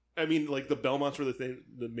 Like, I mean, like the Belmonts were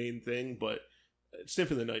the main thing, but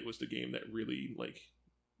Symphony of the Night was the game that really like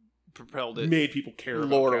propelled it, made people care about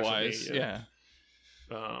lore-wise. Castlevania.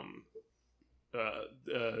 Yeah.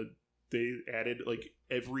 They added like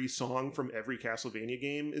every song from every Castlevania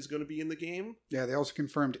game is going to be in the game. Yeah, they also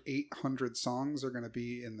confirmed 800 songs are going to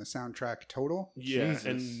be in the soundtrack total. Yeah, Jesus.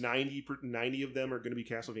 and 90 of them are going to be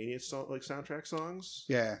Castlevania like soundtrack songs.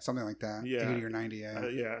 Yeah, something like that. Yeah. 80 or 90, yeah.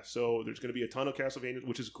 Yeah, so there's going to be a ton of Castlevania,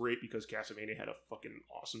 which is great because Castlevania had a fucking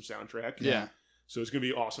awesome soundtrack. Yeah. So it's going to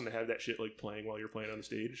be awesome to have that shit like playing while you're playing on the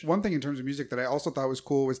stage. One thing in terms of music that I also thought was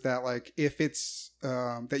cool was that like if it's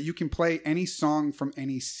that you can play any song from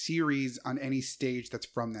any series on any stage that's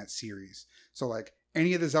from that series. So like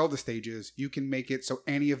any of the Zelda stages, you can make it so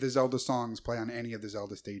any of the Zelda songs play on any of the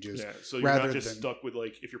Zelda stages. Yeah, so you're not just stuck with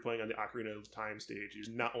like if you're playing on the Ocarina of Time stage,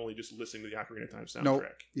 you're not only just listening to the Ocarina of Time soundtrack. Nope.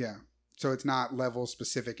 Yeah. So it's not level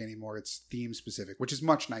specific anymore. It's theme specific, which is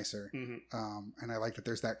much nicer. Mm-hmm. And I like that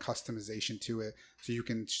there's that customization to it. So you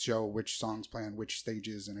can show which songs play on which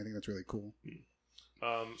stages. And I think that's really cool.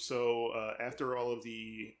 So after all of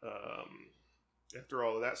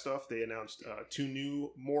that stuff, they announced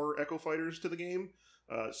two more Echo Fighters to the game.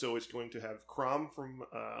 So it's going to have Chrom from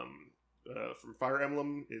Fire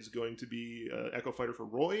Emblem is going to be Echo Fighter for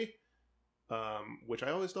Roy. Which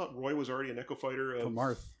I always thought Roy was already an Echo Fighter of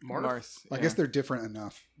Marth. Yeah. I guess they're different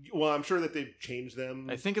enough. Well, I'm sure that they've changed them.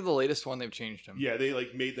 I think of the latest one, they've changed them. Yeah, they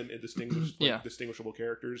like made them distinguishable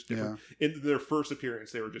characters. Yeah. In their first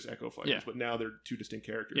appearance, they were just Echo Fighters, Yeah. but now they're two distinct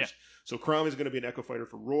characters. Yeah. So Chrom is going to be an Echo Fighter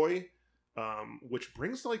for Roy, which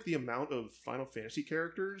brings like the amount of Final Fantasy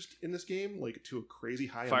characters in this game like to a crazy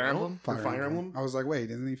high Fire amount. Emblem? Fire Emblem. I was like,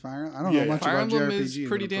 wait, isn't he Fire? I don't Yeah, know much Fire about Emblem JRPGs. is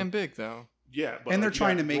pretty damn big, though. Yeah, but and they're like, you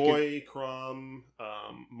trying got to make Roy, Chrom,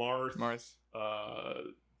 Marth,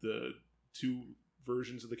 the two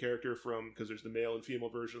versions of the character from, because there's the male and female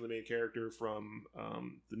version of the main character from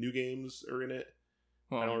the new games are in it.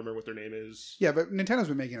 I don't remember what their name is. Yeah, but Nintendo's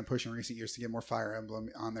been making a push in recent years to get more Fire Emblem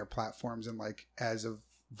on their platforms and like as of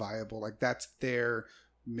viable. Like that's their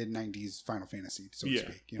mid-90s Final Fantasy, so to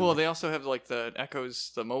speak. You know? Well, they also have like the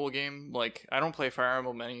Echoes, the mobile game. Like I don't play Fire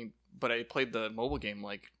Emblem but I played the mobile game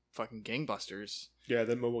like fucking gangbusters. Yeah,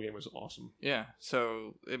 that mobile game was awesome. Yeah,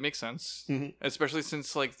 so it makes sense, especially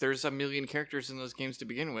since like there's a million characters in those games to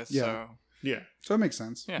begin with. Yeah. So it makes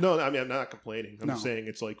sense. Yeah. No, I mean I'm not complaining. I'm just saying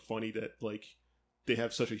it's like funny that like they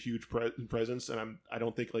have such a huge presence, and I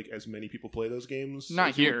don't think like as many people play those games.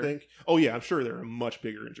 Not here. Think. Oh yeah, I'm sure they're much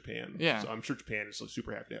bigger in Japan. Yeah, so I'm sure Japan is like,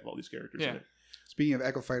 super happy to have all these characters in it. Speaking of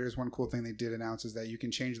Echo Fighters, one cool thing they did announce is that you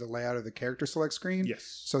can change the layout of the character select screen.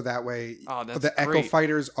 Yes. So that way that's the Echo great.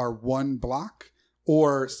 Fighters are one block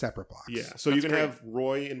or separate blocks. Yeah. So That's you can great. have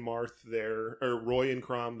Roy and Marth there, or Roy and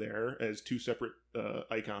Chrom there as two separate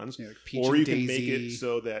icons. Yeah, like Peach or and you Daisy. can make it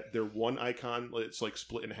so that they're one icon, it's like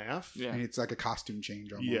split in half. Yeah. And it's like a costume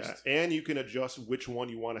change almost. Yeah, and you can adjust which one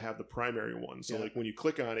you want to have the primary one. So like when you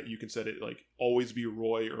click on it, you can set it like always be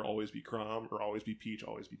Roy or always be Chrom or always be Peach,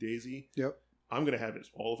 always be Daisy. Yep. I'm gonna have it as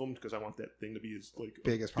all of them because I want that thing to be as like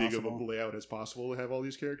big as big of possible. a layout as possible to have all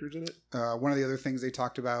these characters in it. One of the other things they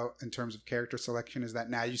talked about in terms of character selection is that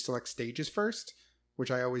now you select stages first, which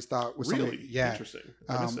I always thought was really something. Yeah, interesting.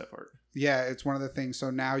 I missed that part. Yeah, it's one of the things. So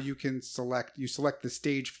now you can select the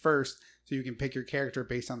stage first, so you can pick your character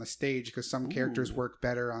based on the stage, because some characters work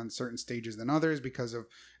better on certain stages than others because of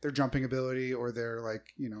their jumping ability or their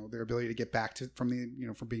their ability to get back from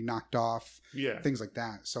being knocked off. Yeah, things like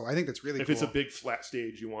that. So I think that's really if cool. it's a big flat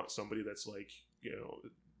stage, you want somebody that's like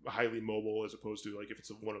highly mobile as opposed to like if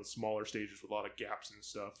it's one of the smaller stages with a lot of gaps and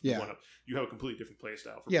stuff. Yeah, you have a completely different play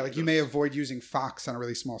style. Yeah, like you may avoid using Fox on a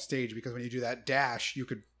really small stage because when you do that dash, you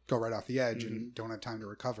could go right off the edge and don't have time to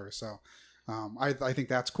recover. So I think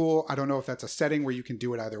that's cool. I don't know if that's a setting where you can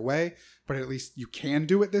do it either way, but at least you can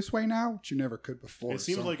do it this way now, which you never could before. It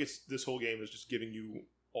seems like this whole game is just giving you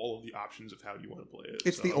all of the options of how you want to play it.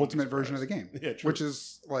 It's the ultimate version of the game, which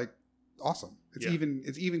is like awesome.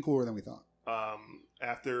 It's even cooler than we thought.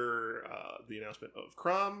 After the announcement of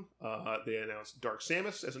Chrom, they announced Dark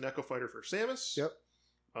Samus as an Echo Fighter for Samus. Yep.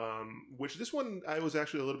 Which this one I was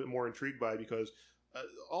actually a little bit more intrigued by because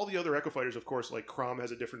all the other Echo Fighters, of course, like Chrom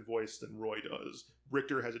has a different voice than Roy does.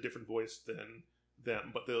 Richter has a different voice than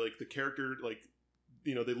them, but the character,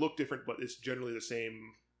 they look different, but it's generally the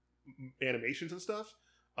same animations and stuff.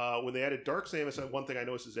 When they added Dark Samus, one thing I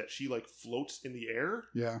noticed is that she floats in the air.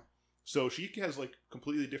 Yeah. So she has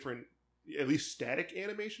completely different, at least static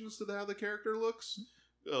animations to how the character looks.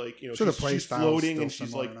 like, you know, So the she's play style's floating still and she's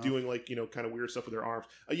similar like enough. doing like, you know, kind of weird stuff with her arms.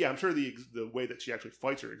 Yeah, I'm sure the way that she actually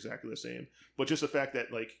fights are exactly the same, but just the fact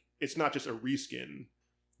that like it's not just a reskin,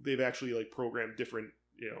 they've actually like programmed different,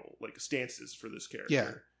 you know, like stances for this character.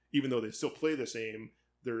 Yeah. Even though they still play the same,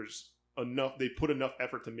 there's enough, they put enough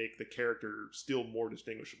effort to make the character still more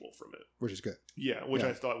distinguishable from it. which is good. Yeah, which Yeah.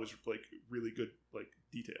 I thought was like really good, like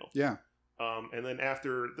detail. Yeah. And then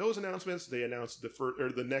after those announcements, they announced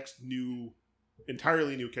the next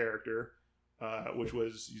entirely new character, which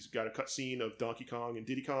was, he's got a cutscene of Donkey Kong and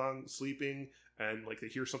Diddy Kong sleeping, and like they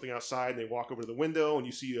hear something outside, and they walk over to the window, and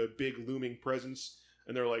you see a big looming presence,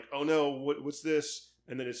 and they're like, "Oh no, what's this?"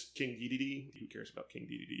 And then it's King Dedede. Who cares about King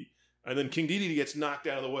Dedede? And then King Dedede gets knocked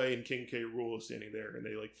out of the way, and King K. Rool is standing there, and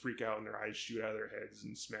they like freak out, and their eyes shoot out of their heads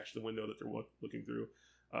and smash the window that they're looking through.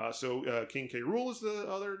 So King K. Rool is the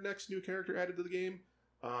other next new character added to the game,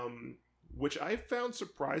 which I found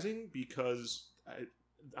surprising because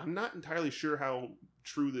I'm not entirely sure how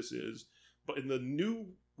true this is, but in the new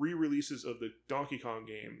re-releases of the Donkey Kong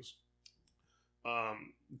games,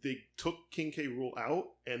 they took King K. Rool out,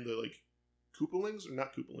 and the like Koopalings, or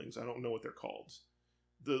not Koopalings, I don't know what they're called.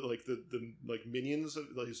 The minions,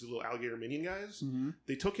 like these little alligator minion guys,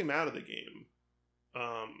 they took him out of the game,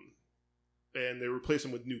 and they replaced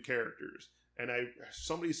him with new characters. And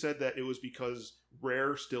somebody said that it was because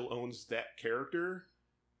Rare still owns that character,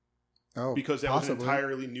 because that was an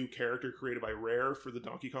entirely new character created by Rare for the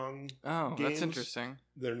Donkey Kong. Oh, games. that's interesting.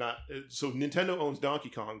 They're not, so Nintendo owns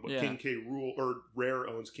Donkey Kong, but Yeah. King K. Rool, or Rare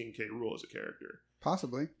owns King K. Rool as a character.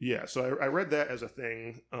 Possibly. Yeah, so I read that as a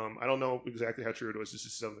thing. I don't know exactly how true it was. This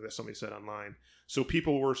is something that somebody said online. So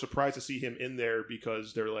people were surprised to see him in there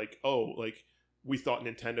because they're like, oh, like, we thought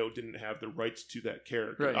Nintendo didn't have the rights to that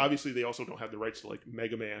character. Right. Obviously, they also don't have the rights to, like,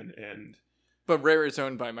 Mega Man and... But Rare is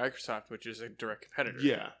owned by Microsoft, which is a direct competitor.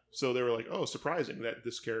 Yeah, so they were like, oh, surprising that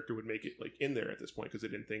this character would make it, like, in there at this point, because they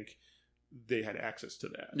didn't think they had access to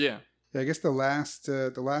that. Yeah. Yeah, I guess the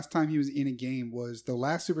last time he was in a game was the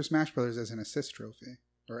last Super Smash Brothers as an assist trophy,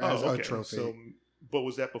 or as a trophy. So, but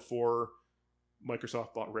was that before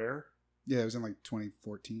Microsoft bought Rare? Yeah, it was in like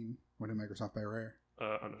 2014. When did Microsoft buy Rare?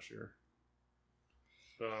 I'm not sure.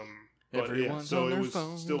 But yeah, Everyone's so on it their was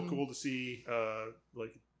phone. still cool to see,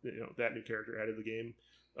 like, you know, that new character added to the game.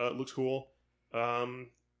 It looks cool.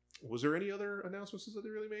 Was there any other announcements that they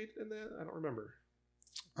really made in that? I don't remember.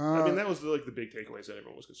 I mean, that was the big takeaways that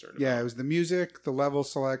everyone was concerned about. Yeah, it was the music, the level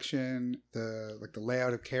selection, the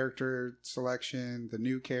layout of character selection, the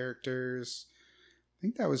new characters. I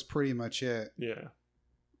think that was pretty much it. Yeah.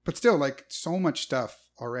 But still, like, so much stuff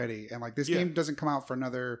already, and like this Yeah. game doesn't come out for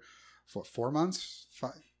another 4 months.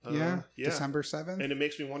 Yeah, December 7th. And it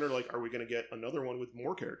makes me wonder, like, are we going to get another one with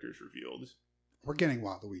more characters revealed? We're getting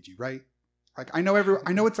Waluigi, right? Like, I know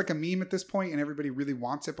it's like a meme at this point, and everybody really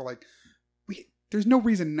wants it, but like, there's no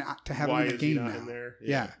reason not to have Why him in the is he game not now. in there?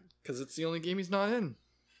 Yeah. Because it's the only game he's not in.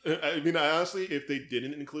 I mean, honestly, if they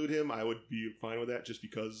didn't include him, I would be fine with that, just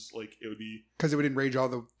because, like, it would be... Because it would enrage all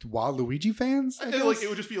the Waluigi fans, I like, guess? it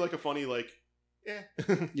would just be, like, a funny, like,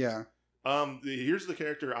 Yeah. Here's the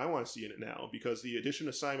character I want to see in it now, because the addition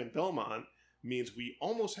of Simon Belmont means we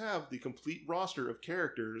almost have the complete roster of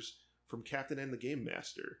characters from Captain N the Game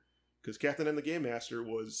Master. Because Captain N the Game Master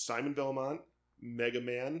was Simon Belmont, Mega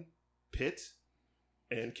Man, Pit,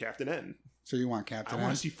 and Captain N. So you want Captain I N?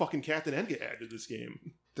 want to see fucking Captain N get added to this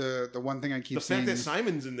game. The one thing I keep The seeing... fact that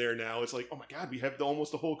Simon's in there now, it's like, oh my god, we have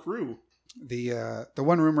almost the whole crew. The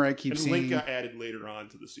one rumor I keep And seeing... Link got added later on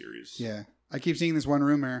to the series. Yeah. I keep seeing this one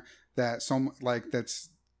rumor that that's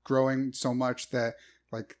growing so much that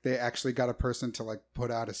like they actually got a person to like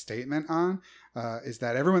put out a statement on, is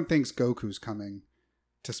that everyone thinks Goku's coming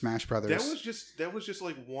to Smash Brothers. That was just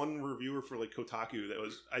like one reviewer for like Kotaku.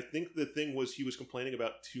 I think the thing was he was complaining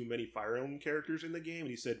about too many Fire Emblem characters in the game, and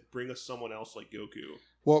he said, bring us someone else like Goku.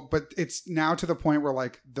 Well, but it's now to the point where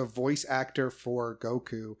like the voice actor for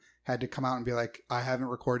Goku had to come out and be like, I haven't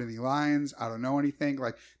recorded any lines. I don't know anything.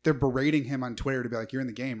 Like they're berating him on Twitter to be like, you're in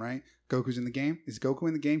the game, right? Goku's in the game. Is Goku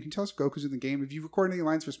in the game? Can you tell us if Goku's in the game? Have you recorded any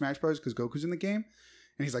lines for Smash Bros? Because Goku's in the game.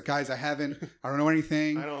 And he's like, guys, I don't know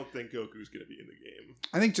anything. I don't think Goku's going to be in the game.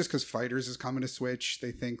 I think just because Fighters is coming to Switch,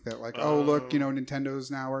 they think that like, oh, look,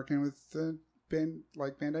 Nintendo's now working with Bandai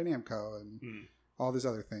Namco and all these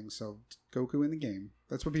other things. So Goku in the game.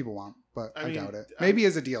 That's what people want, but I doubt it. Maybe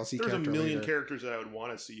as a DLC character. There's a million later. characters that I would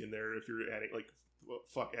want to see in there if you're adding, like,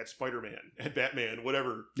 add Spider-Man, add Batman,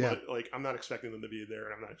 whatever. Yeah. But, like, I'm not expecting them to be in there,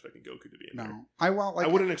 and I'm not expecting Goku to be in there. No. I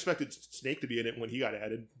wouldn't have expected Snake to be in it when he got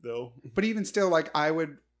added, though. But even still, like,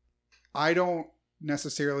 I don't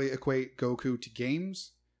necessarily equate Goku to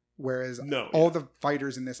games. Whereas No, all the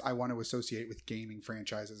fighters in this I want to associate with gaming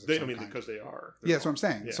franchises. Because they are. Yeah, that's what I'm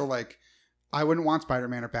saying. Yeah. So like, I wouldn't want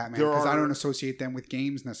Spider-Man or Batman because I don't associate them with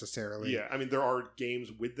games necessarily. Yeah, I mean, there are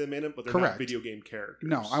games with them in it, but they're Correct. not video game characters.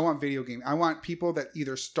 No, I want video game. I want people that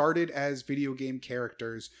either started as video game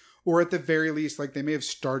characters, or at the very least, like they may have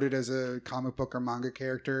started as a comic book or manga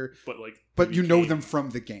character, but you know them from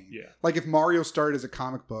the game. Yeah. Like if Mario started as a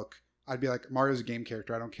comic book, I'd be like, Mario's a game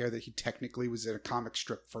character. I don't care that he technically was in a comic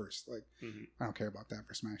strip first. Like, I don't care about that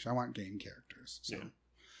for Smash. I want game characters. So. Yeah.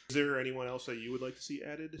 Is there anyone else that you would like to see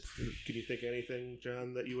added? Can you think of anything,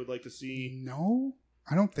 John, that you would like to see? No,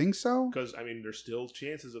 I don't think so. Because, I mean, there's still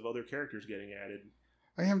chances of other characters getting added.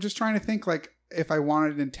 I'm just trying to think, like, if I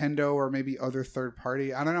wanted Nintendo or maybe other third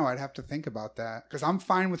party. I don't know. I'd have to think about that. Because I'm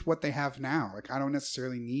fine with what they have now. Like, I don't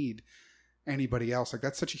necessarily need anybody else. Like,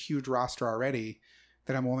 that's such a huge roster already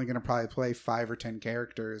that I'm only going to probably play 5 or 10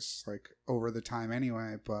 characters, like, over the time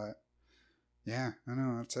anyway. But... yeah, I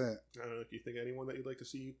know, that's it. I don't know. Do you think anyone that you'd like to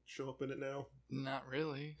see show up in it now? Not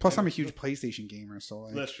really. Plus, I'm a huge PlayStation gamer, so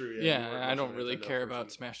like... That's true, yeah. I don't really care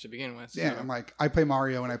about Smash to begin with. Yeah, I'm like, I play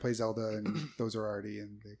Mario and I play Zelda, and those are already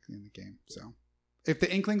in the game. So, if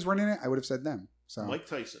the Inklings weren't in it, I would have said them. So Mike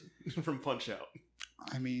Tyson from Punch-Out.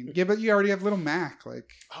 I mean, yeah, but you already have Little Mac, like...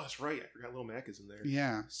 oh, that's right. I forgot Little Mac is in there.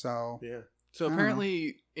 Yeah, so... yeah. So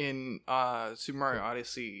apparently in Super Mario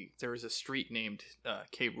Odyssey, there was a street named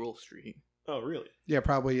K. Rool Street. Oh, really? Yeah,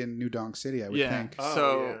 probably in New Donk City, I would think. Oh,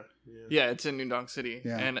 so yeah, it's in New Donk City.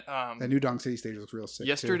 Yeah. And that New Donk City stage looks real sick.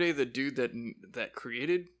 Yesterday, the dude that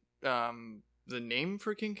created the name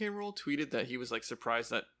for King K. Rool tweeted that he was like surprised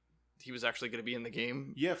that he was actually going to be in the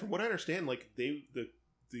game. Yeah, from what I understand, like the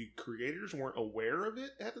creators weren't aware of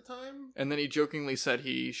it at the time. And then he jokingly said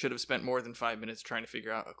he should have spent more than 5 minutes trying to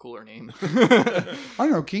figure out a cooler name. I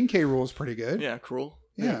don't know. King K. Rool is pretty good. Yeah, cool.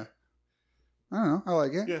 Yeah. I don't know. I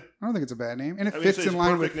like it. Yeah. I don't think it's a bad name, and it fits in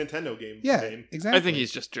line with Nintendo game. Yeah, name. exactly. I think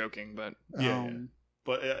he's just joking, but yeah.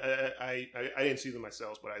 But I didn't see them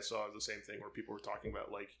myself, but I saw the same thing where people were talking about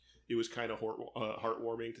like it was kind of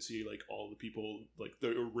heartwarming to see like all the people like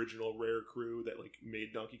the original Rare crew that like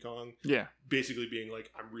made Donkey Kong. Yeah. Basically being like,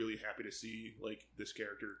 I'm really happy to see like this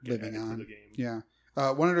character get living added on to the game. Yeah.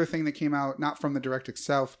 One other thing that came out, not from the Direct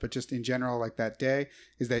itself, but just in general, like that day,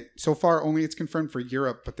 is that so far only it's confirmed for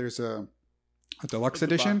Europe, but there's a deluxe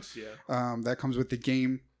edition box, that comes with the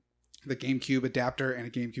GameCube adapter and a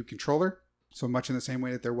GameCube controller. So much in the same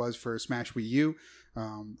way that there was for Smash Wii U.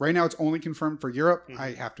 Right now it's only confirmed for Europe. Mm-hmm.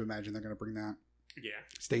 I have to imagine they're going to bring that. Yeah.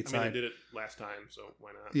 Stateside. I mean, they did it last time, so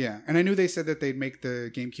why not? Yeah. And I knew they said that they'd make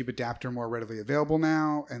the GameCube adapter more readily available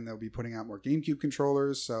now, and they'll be putting out more GameCube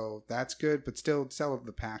controllers, so that's good. But still, sell of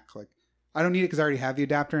the pack. Like, I don't need it because I already have the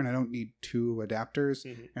adapter, and I don't need 2 adapters.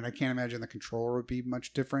 Mm-hmm. And I can't imagine the controller would be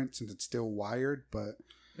much different since it's still wired, but...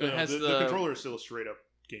 No, the controller is still a straight-up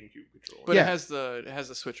GameCube controller. But yeah. it has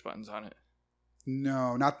the switch buttons on it.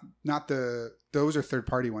 No, not the. Those are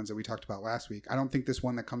third-party ones that we talked about last week. I don't think this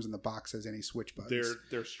one that comes in the box has any switch buttons.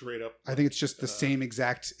 They're straight up. I think it's just the same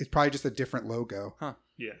exact. It's probably just a different logo. Huh?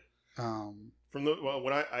 Yeah. From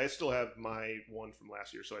when I still have my one from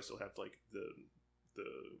last year, so I still have like the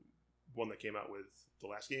one that came out with the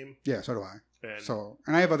last game. Yeah, so do I.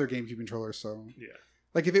 And I have other GameCube controllers, so yeah.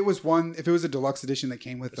 Like if it was a deluxe edition that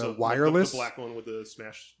came with a wireless, the black one with the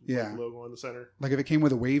Smash logo on the center. Like if it came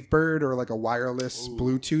with a Wavebird or like a wireless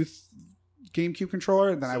Bluetooth GameCube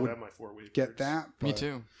controller, then I would have my 4 Wavebirds. Get that. But, me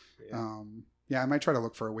too. Yeah, I might try to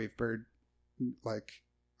look for a Wavebird. Like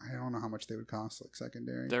I don't know how much they would cost, like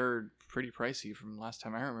secondary. They're pretty pricey from last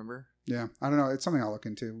time I remember. Yeah, I don't know. It's something I'll look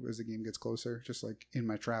into as the game gets closer, just like in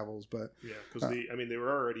my travels. But yeah, because they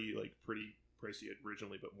were already like pretty pricey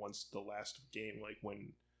originally, but once the last game, like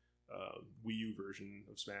when Wii U version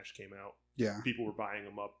of Smash came out, people were buying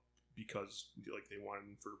them up because like they wanted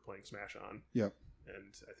them for playing Smash on. Yep.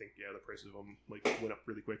 And I think the prices of them like went up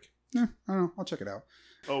really quick. Yeah, I don't know. I'll check it out.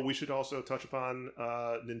 Oh, we should also touch upon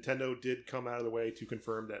Nintendo did come out of the way to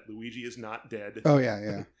confirm that Luigi is not dead. Oh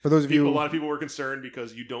yeah. For those of a lot of people were concerned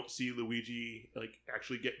because you don't see Luigi like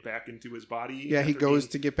actually get back into his body. Yeah, he goes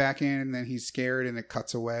to get back in, and then he's scared, and it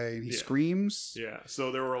cuts away, and he screams. Yeah,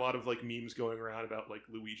 so there were a lot of like memes going around about like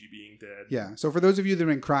Luigi being dead. Yeah, so for those of you that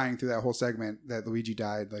have been crying through that whole segment that Luigi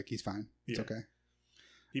died, like he's fine. It's okay.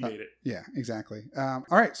 He made it. Yeah, exactly. All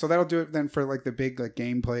right, so that'll do it then for like the big like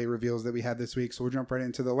gameplay reveals that we had this week. So we'll jump right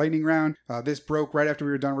into the lightning round. This broke right after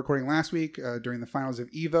we were done recording last week during the finals of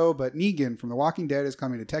EVO, but Negan from The Walking Dead is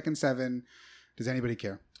coming to Tekken 7. Does anybody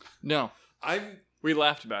care? No. We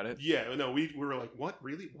laughed about it. Yeah, no, we were like, what?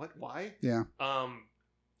 Really? What? Why? Yeah. I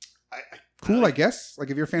guess. Like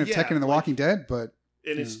if you're a fan of Tekken and The Walking Dead, but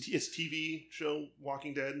And it's TV show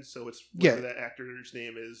Walking Dead, so it's whatever that actor's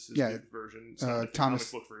name is the version.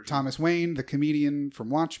 Thomas Wayne, the comedian from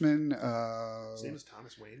Watchmen. His name is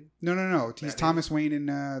Thomas Wayne? No. He's Thomas Wayne in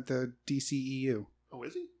the DCEU. Oh,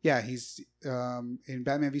 is he? Yeah, he's in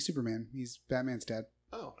Batman v Superman. He's Batman's dad.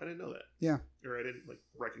 Oh, I didn't know that. Yeah. Or I didn't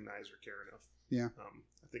recognize or care enough. Yeah.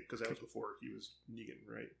 I think because that was before he was Negan,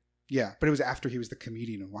 right? Yeah, but it was after he was the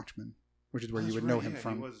comedian in Watchmen, which is where you would know him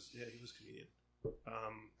from. He was comedian.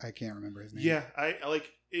 I can't remember his name. Yeah, I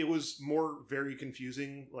like it was more very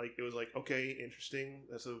confusing. Like it was like, okay, interesting.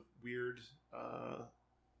 That's a weird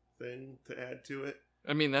thing to add to it.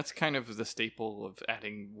 I mean, that's kind of the staple of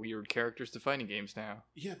adding weird characters to fighting games now.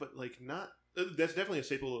 Yeah, but like not. That's definitely a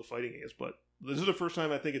staple of fighting games. But this is the first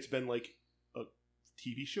time I think it's been like a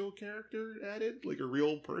TV show character added, like a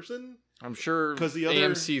real person. I'm sure because the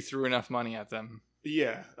AMC threw enough money at them.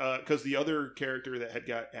 Yeah, because the other character that had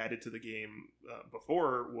got added to the game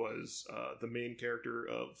before was the main character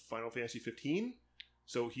of Final Fantasy 15.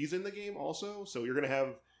 So he's in the game also. So you're going to have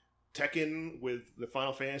Tekken with the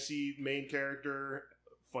Final Fantasy main character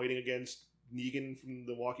fighting against Negan from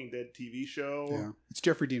the Walking Dead TV show. Yeah, it's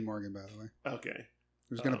Jeffrey Dean Morgan, by the way. Okay.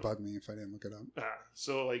 It was going to bug me if I didn't look it up.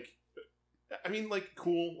 So, like, I mean, like,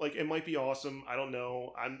 cool. Like, it might be awesome. I don't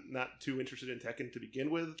know. I'm not too interested in Tekken to begin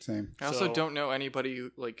with. Same. I also don't know anybody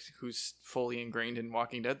who's fully ingrained in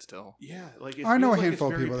Walking Dead still. Yeah, like I know a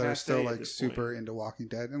handful of people that are still like super into Walking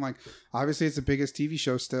Dead, and like obviously it's the biggest TV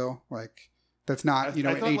show still. Like that's not an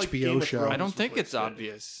HBO show. I don't think it's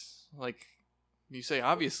obvious. Like you say,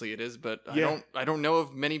 obviously it is, but I don't know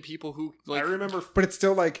of many people who like. I remember, but it's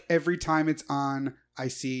still like every time it's on, I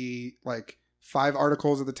see like 5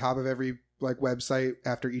 articles at the top of every like website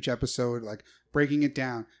after each episode, like breaking it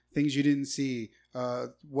down, things you didn't see,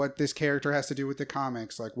 what this character has to do with the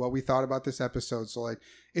comics, like what we thought about this episode. So like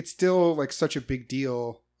it's still like such a big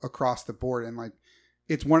deal across the board, and like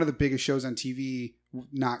it's one of the biggest shows on TV.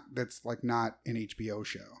 That's not an HBO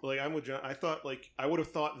show. Like I'm with John. I would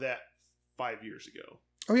have thought that 5 years ago.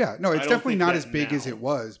 Oh yeah, no, it's definitely not as big as it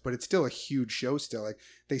was, but it's still a huge show still. Like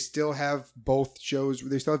they still have both shows.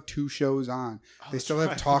 They still have 2 shows on. They still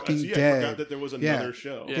have Talking Dead. I forgot that there was another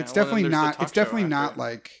show. Yeah, it's definitely not. It's definitely not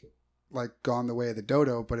like Gone the Way of the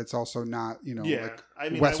Dodo, but it's also not like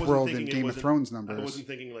Westworld and Game of Thrones numbers. I wasn't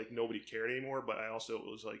thinking like nobody cared anymore, but I also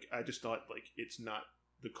was like I just thought like it's not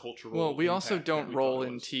the cultural. Well, we also don't roll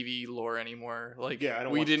in TV lore anymore. Like,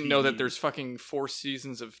 we didn't know that there's fucking 4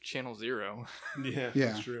 seasons of Channel Zero. Yeah,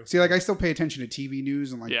 that's true. See, like I still pay attention to TV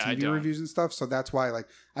news and like TV reviews and stuff, so that's why like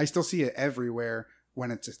I still see it everywhere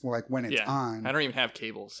when it's on. I don't even have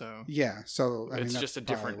cable, so So I mean, it's just a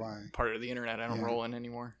different part of the internet I don't roll in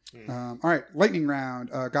anymore. All right, lightning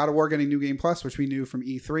round. God of War getting New Game Plus, which we knew from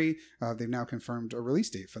E3. They've now confirmed a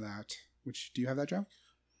release date for that. Which do you have that, Joe?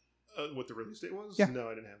 What the release date was? Yeah. No,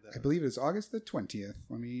 I didn't have that. I believe it's August the 20th.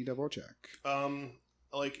 Let me double check.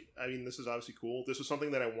 This is obviously cool. This was something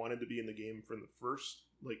that I wanted to be in the game from the first,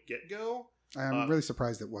 get-go. I'm really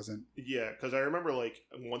surprised it wasn't. Yeah, because I remember,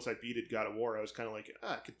 once I beat God of War, I was kind of like,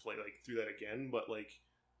 I could play, through that again, but,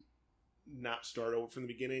 not start over from the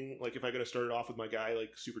beginning. Like, if I could have started off with my guy,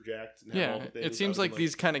 super jacked. And have all the things, it seems like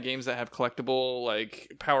these kind of games that have collectible,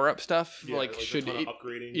 power-up stuff, should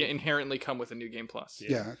upgrading. Inherently come with a New Game Plus.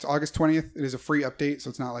 Yeah, it's August 20th. It is a free update, so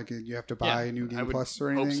it's not like you have to buy a New Game Plus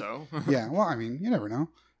or anything. Hope so. Yeah, well, I mean, you never know.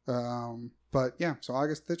 But, yeah, so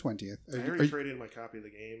August the 20th. I already traded in my copy of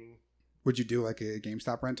the game. Would you do, a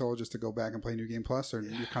GameStop rental just to go back and play New Game Plus, or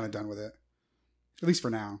you're kind of done with it? At least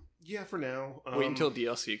for now. Yeah, for now. Wait until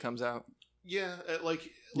DLC comes out. Yeah,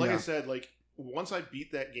 I said, once I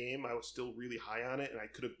beat that game, I was still really high on it, and I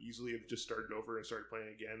could have easily have just started over and started playing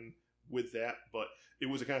again with that, but it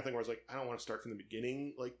was the kind of thing where I was like, I don't want to start from the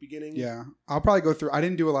beginning. Yeah, I'll probably go through. I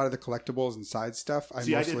didn't do a lot of the collectibles and side stuff. I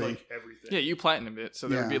did everything. Yeah, you platinumed it, so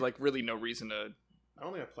there would be really no reason to. I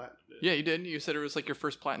don't think I platinumed it. Yeah, you did. You said it was your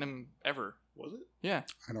first platinum ever. Was it? Yeah.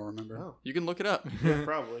 I don't remember. Oh. You can look it up. Yeah,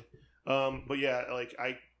 probably. But yeah,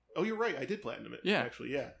 oh, you're right. I did platinum it. Yeah.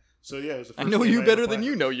 Actually, yeah. So yeah, it was the first I know you better than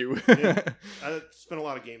you know you. Yeah. I spent a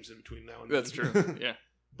lot of games in between now and then. That's true. Yeah.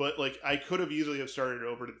 But I could have easily have started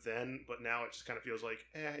over to then, but now it just kind of feels like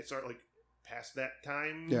it's past that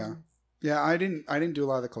time. Yeah. Yeah, I didn't do a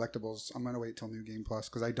lot of the collectibles. I'm gonna wait till New Game Plus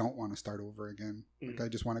because I don't want to start over again. I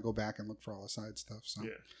just want to go back and look for all the side stuff. So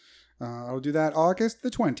I'll do that August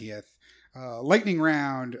the 20th. Lightning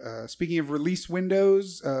round. Speaking of release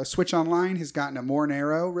windows, Switch Online has gotten a more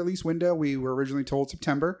narrow release window. We were originally told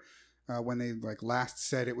September when they last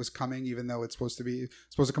said it was coming, even though it's supposed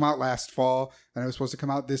to come out last fall. Then it was supposed to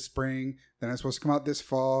come out this spring. Then it was supposed to come out this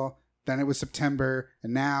fall. Then it was September,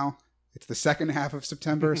 and now It's the second half of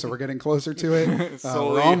September, so we're getting closer to it. We're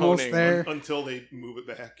Slowly almost honing. there. Until they move it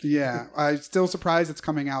back. Yeah, I'm still surprised it's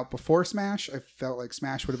coming out before Smash. I felt like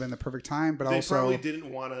Smash would have been the perfect time, but They also probably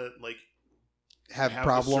didn't want to like have the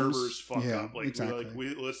problems. servers fuck Yeah, up. Like,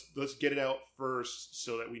 exactly. let's get it out first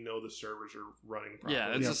so that we know the servers are running properly.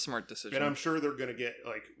 Yeah, it's a smart decision. And I'm sure they're gonna get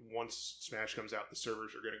like once Smash comes out, the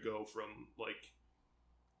servers are gonna go from like,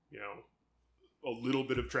 you know, a little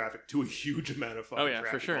bit of traffic to a huge amount of fucking for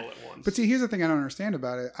traffic sure. all at once. But see, here's the thing I don't understand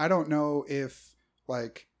about it. I don't know if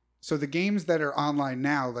like so the games that are online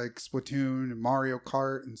now, like Splatoon and Mario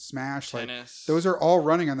Kart and Smash, like Tennis. those are all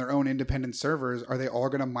running on their own independent servers. Are they all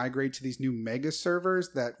going to migrate to these new mega servers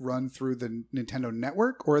that run through the Nintendo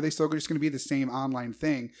network, or are they still just going to be the same online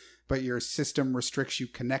thing, but your system restricts you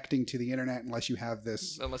connecting to the internet unless you have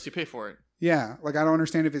this? Unless you pay for it. Yeah, like I don't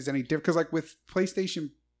understand if it's any different because like with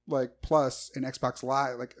PlayStation like Plus and Xbox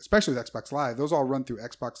Live, like especially with Xbox Live, those all run through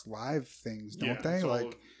Xbox Live things, don't they? it's all Like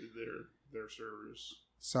of their servers.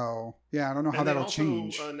 so, yeah, I don't know how And they that'll also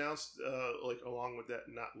change. announced, like along with that,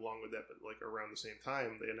 not along with that, but like around the same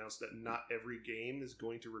time, they announced that not every game is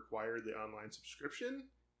going to require the online subscription.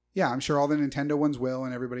 Yeah, I'm sure all the Nintendo ones will,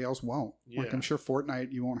 and everybody else won't. Like Yeah. I'm sure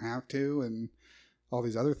Fortnite you won't have to, and all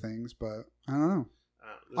these other things. But I don't know.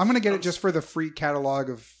 This- I'm gonna get it just for the free catalog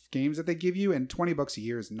of games that they give you, and $20 a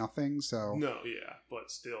year is nothing. So No, yeah, but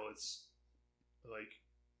still, it's like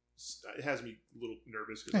it has me a little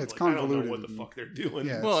nervous Yeah, because it's like, I don't know convoluted what the and- fuck they're doing.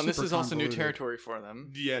 Yeah. Well, and super this is also new convoluted. territory for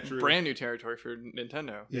them. Yeah, true. Brand new territory for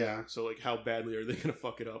Nintendo. yeah. So like, how badly are they gonna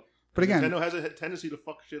fuck it up? But again, Nintendo has a tendency to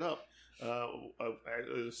fuck shit up.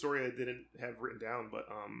 A story I didn't have written down, but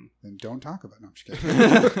then don't talk about. No, I'm just kidding.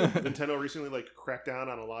 Nintendo recently like cracked down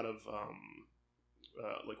on a lot of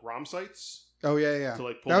like ROM sites. Oh yeah. To,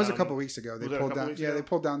 like, pull That was a down- couple weeks ago. They was that a pulled couple down. weeks Yeah, ago? they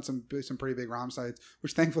pulled down some pretty big ROM sites,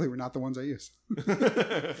 which thankfully were not the ones I use.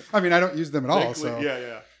 I mean, I don't use them at all. So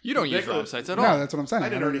yeah. You don't use They- ROM sites at no, all. that's what I'm saying. I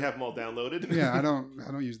didn't don't- already have them all downloaded. Yeah, I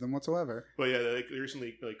don't use them whatsoever. But yeah, they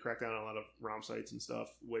recently like cracked down on a lot of ROM sites and stuff,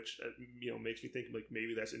 which makes me think like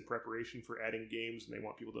maybe that's in preparation for adding games, and they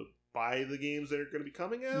want people to buy the games that are going to be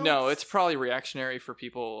coming out. No, it's probably reactionary for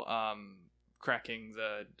people cracking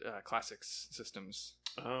the classics systems.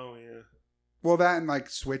 Oh yeah. Well, that and like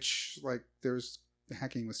Switch, like there's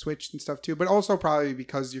hacking with Switch and stuff too, but also probably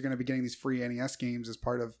because you're going to be getting these free NES games as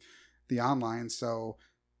part of the online, so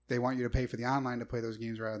they want you to pay for the online to play those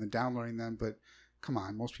games rather than downloading them. But come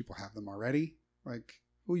on, most people have them already. Like,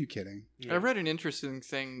 who are you kidding? Yeah. I read an interesting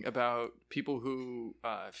thing about people who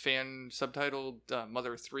fan subtitled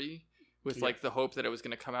Mother 3 with Yeah. like the hope that it was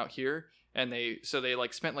going to come out here, and they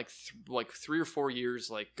like spent like 3 or 4 years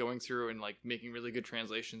like going through and like making really good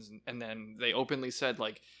translations, and then they openly said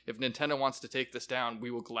like, if Nintendo wants to take this down,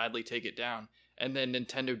 we will gladly take it down. And then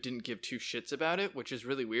Nintendo didn't give two shits about it, which is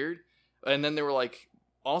really weird. And then they were like,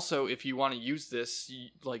 also, if you want to use this,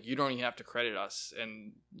 you don't even have to credit us,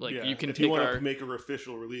 and like Yeah, you can if take you want our to make an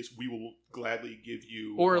official release, we will gladly give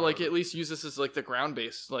you or our- like at least use this as like the ground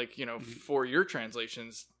base, like for your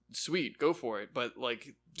translations. Sweet, go for it. But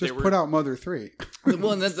like Just put out Mother 3.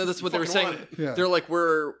 well, and that's what they were Fucking saying. want it. Yeah. They're like,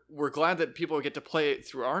 we're glad that people get to play it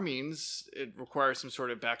through our means. It requires some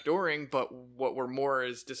sort of backdooring, but what we're more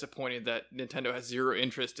is disappointed that Nintendo has zero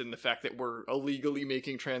interest in the fact that we're illegally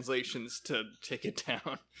making translations to take it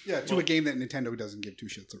down. Yeah, to a game that Nintendo doesn't give two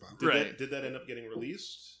shits about. Right. Did that end up getting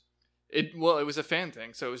released? It was a fan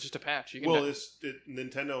thing, so it was just a patch. You can Well,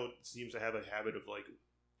 Nintendo seems to have a habit of like,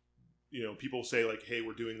 people say like, "Hey,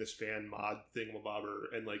 we're doing this fan mod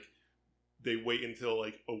thingamabobber," and like they wait until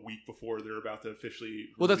like a week before they're about to officially.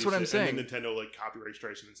 Well, that's what release I'm it, and saying. then Nintendo like copyright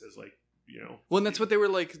strikes them and says like, Well, and that's what they were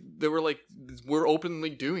like. They were like, we're openly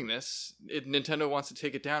doing this. If Nintendo wants to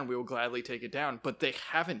take it down, we will gladly take it down. But they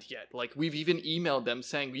haven't yet. Like, we've even emailed them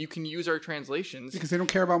saying, you can use our translations. Because they don't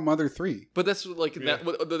care about Mother 3. But that's like,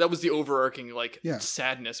 that was the overarching, like, Yeah.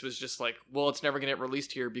 sadness was just like, well, it's never going to get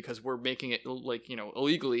released here because we're making it, like,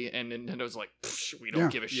 illegally. And Nintendo's like, we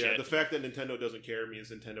don't give a Yeah, shit. the fact that Nintendo doesn't care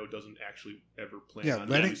means Nintendo doesn't actually ever plan Yeah, on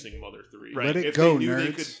let it- releasing Mother 3. Right. Let it If go, they knew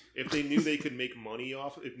nerds. if they knew they could make money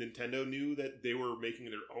off, if Nintendo knew that they were making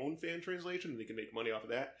their own fan translation and they could make money off of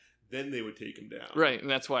that, then they would take them down. Right, and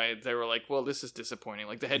that's why they were like, well, this is disappointing.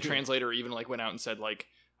 Like, the head translator even, like, went out and said, like,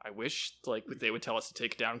 I wish, like, they would tell us to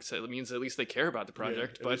take it down because it means at least they care about the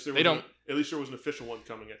project. Yeah, at but least there they was don't. at least there was an official one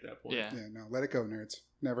coming at that point. Yeah. Yeah, no, let it go, nerds.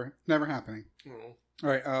 Never happening. Oh. All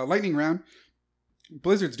right, lightning round.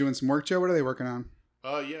 Blizzard's doing some work, Joe. What are they working on?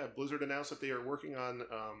 Yeah, Blizzard announced that they are working on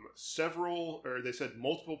they said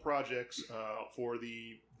multiple projects for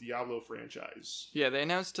the Diablo franchise. Yeah, they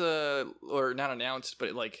announced, or not announced,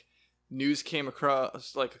 but, like, news came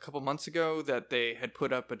across like a couple months ago that they had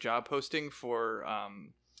put up a job posting for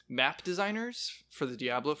map designers for the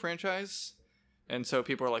Diablo franchise. And so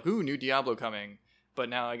people are like, ooh, new Diablo coming. But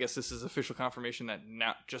now I guess this is official confirmation that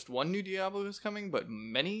not just one new Diablo is coming, but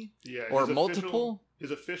many? Yeah, or multiple?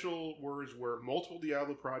 His official words were multiple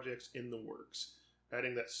Diablo projects in the works,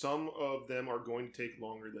 adding that some of them are going to take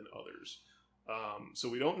longer than others. So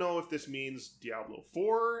we don't know if this means Diablo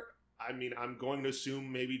 4. I mean, I'm going to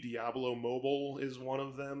assume maybe Diablo Mobile is one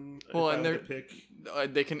of them. Well, and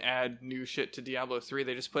they can add new shit to Diablo 3.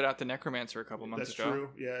 They just put out the Necromancer a couple months ago. That's true.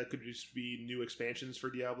 Yeah, it could just be new expansions for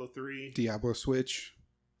Diablo 3. Diablo Switch.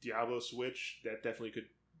 That definitely could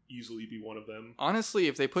easily be one of them. Honestly,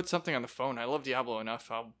 if they put something on the phone, I love Diablo enough,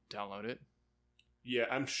 I'll download it. Yeah,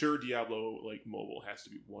 I'm sure Diablo Mobile has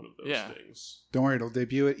to be one of those things. Don't worry, it'll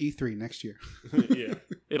debut at E3 next year. Yeah.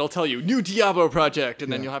 It'll tell you, new Diablo project,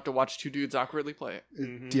 and then you'll have to watch two dudes awkwardly play it.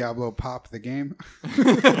 Mm-hmm. Diablo Pop the game.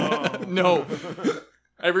 No.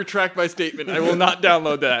 I retract my statement. I will not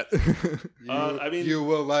download that. You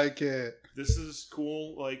will like it. This is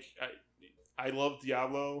cool. I love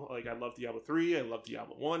Diablo. I love Diablo 3. I love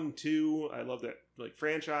Diablo 1, 2. I love that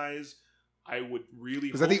franchise. I would really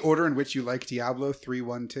Is that the order in which you like Diablo 3,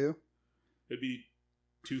 1, 2? It'd be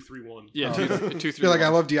 2, 3, 1. Yeah, 2, 3, You're like, I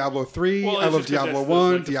love Diablo 3, I love Diablo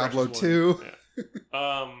 1, Diablo 2.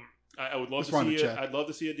 Yeah. I would love to see it. I'd love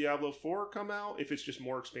to see a Diablo 4 come out. If it's just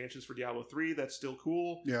more expansions for Diablo 3, that's still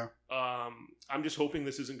cool. Yeah. I'm just hoping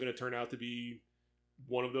this isn't going to turn out to be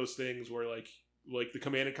one of those things where like the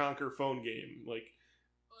Command & Conquer phone game.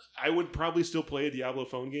 I would probably still play a Diablo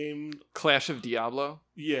phone game. Clash of Diablo?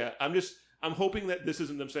 Yeah, I'm hoping that this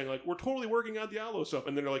isn't them saying we're totally working on Diablo stuff,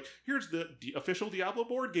 and then they're like, here's the official Diablo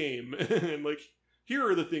board game, and here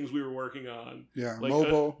are the things we were working on. Yeah,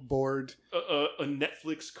 mobile, board. A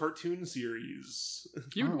Netflix cartoon series.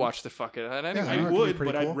 You would watch the fuck out of that anyway. I would,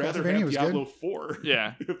 but cool. I'd rather have Diablo 4.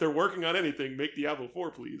 Yeah. If they're working on anything, make Diablo 4,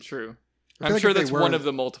 please. True. I'm sure that's one of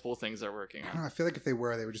the multiple things they're working on. I feel like if they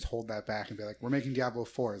were, they would just hold that back and be like, we're making Diablo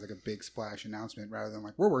 4 as a big splash announcement rather than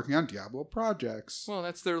we're working on Diablo projects. Well,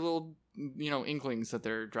 that's their little, inklings that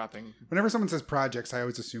they're dropping. Whenever someone says projects, I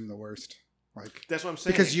always assume the worst. That's what I'm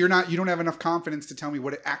saying. Because you don't have enough confidence to tell me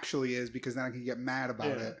what it actually is, because then I can get mad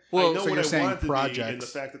about it. Well, I know so what you're I saying want it to projects. be, and the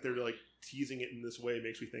fact that they're teasing it in this way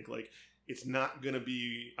makes me think it's not gonna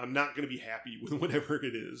be. I'm not gonna be happy with whatever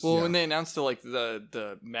it is. Well, when they announced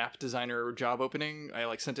the map designer job opening,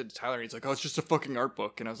 I sent it to Tyler, and he's like, "Oh, it's just a fucking art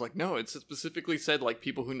book," and I was like, "No, it specifically said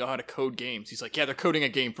people who know how to code games." He's like, "Yeah, they're coding a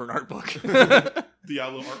game for an art book."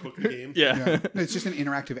 Diablo art book game. Yeah. It's just an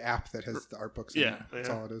interactive app that has the art books. In it. That's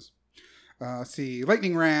all it is. Let's see,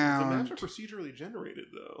 lightning The round. maps are procedurally generated,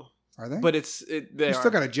 though. Are they? But you still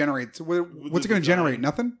got to generate. So what's it going to generate?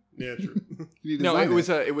 Nothing. Yeah, true. No, it was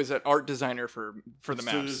an art designer for the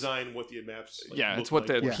maps to design what the maps. It's what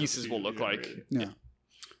the pieces will look like. Yeah.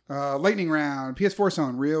 Lightning round. PS4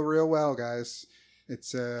 selling real well, guys.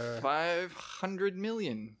 It's 500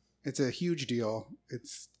 million. It's a huge deal.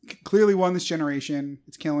 It's clearly won this generation.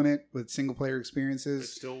 It's killing it with single player experiences.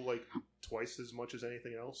 It's still twice as much as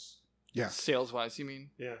anything else. Yeah. Sales wise, you mean?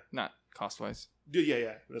 Yeah. Not cost wise.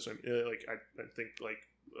 Yeah. That's what I mean. I think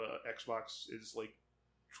Xbox is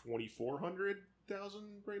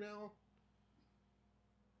 2,400,000 right now.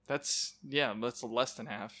 That's less than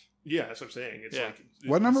half. Yeah, that's what I'm saying. It's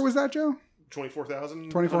what number was that, Joe? 24,000?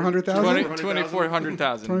 2400,000?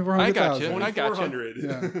 2400,000. I got you. 2,400.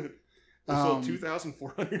 Yeah. So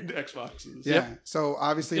 2,400 Xboxes. Yeah. So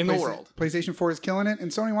obviously in the world, PlayStation 4 is killing it,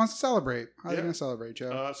 and Sony wants to celebrate. How are they going to celebrate,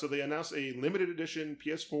 Joe? So they announced a limited edition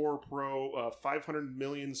PS4 Pro 500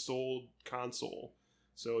 million sold console.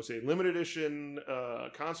 So it's a limited edition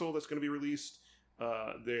console that's going to be released.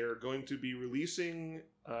 They're going to be releasing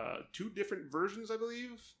 2 different versions, I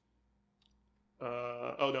believe.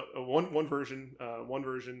 One version.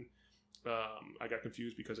 I got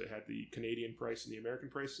confused because it had the Canadian price and the American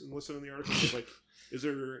price listed in the article. I was is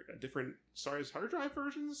there a different size hard drive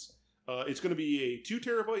versions? It's going to be a 2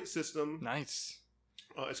 terabyte system. Nice.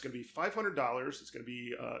 It's going to be $500. It's going to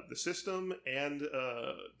be the system and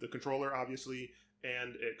the controller, obviously,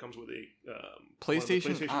 and it comes with a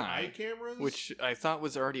PlayStation Eye cameras, which I thought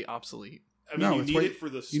was already obsolete. I mean, you need it for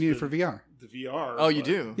the. You need it for VR. The VR. Oh, you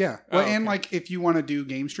do? Yeah. Well, and if you want to do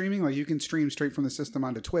game streaming, you can stream straight from the system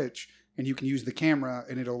onto Twitch, and you can use the camera,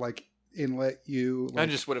 and it'll inlet you. I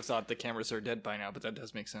just would have thought the cameras are dead by now, but that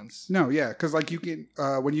does make sense. No, yeah, because like you can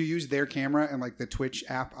when you use their camera and like the Twitch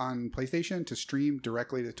app on PlayStation to stream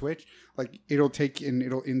directly to Twitch, like it'll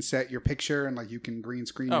inset your picture and like you can green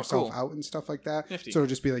screen yourself out and stuff like that. Nifty. So it'll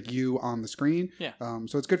just be like you on the screen. Yeah.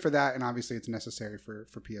 So it's good for that, and obviously it's necessary for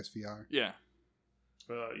PSVR. Yeah.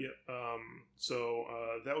 So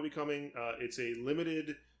that will be coming. It's a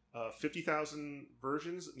limited 50,000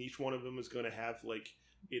 versions, and each one of them is going to have like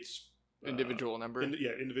its individual number.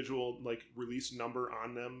 Individual like release number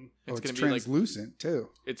on them. It's going to translucent too.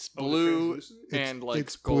 It's blue and like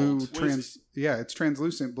it's gold. blue. It's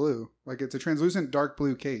translucent blue. Like it's a translucent dark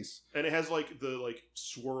blue case, and it has like the like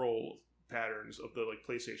swirl patterns of the like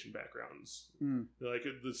PlayStation backgrounds. Like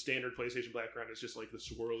the standard PlayStation background is just like the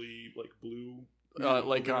swirly like blue.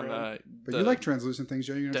 Like on but you like translucent things,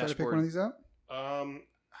 Joe. You're gonna try to pick one of these out?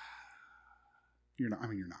 You're not. I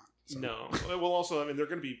mean, you're not. So. No. Well, also, I mean, they're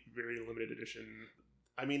going to be very limited edition.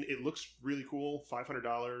 I mean, it looks really cool.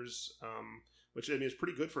 $500, which I mean is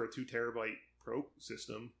pretty good for a 2 terabyte Pro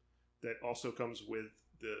system that also comes with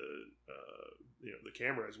the the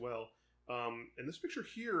camera as well. In this picture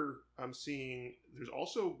here, I'm seeing there's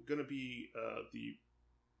also going to be the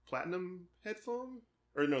Platinum headphone,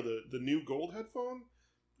 or no, the new Gold headphone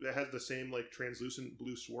that has the same like translucent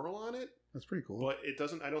blue swirl on it. That's pretty cool. But it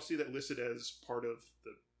doesn't. I don't see that listed as part of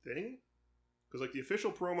the thing, because like the official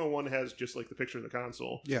promo one has just like the picture of the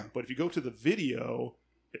console. Yeah. But if you go to the video,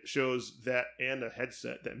 it shows that and a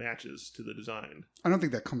headset that matches to the design. I don't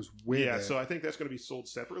think that comes with it. Yeah, so I think that's going to be sold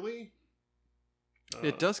separately.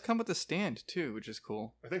 It does come with a stand too, which is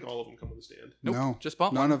cool. I think all of them come with a stand. Nope, no, just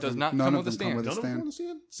bought none one. of Does them, not none come of with a them come stand. with a None of them stand.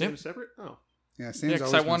 come with a stand? Same separate? Oh. Yeah, Yeah,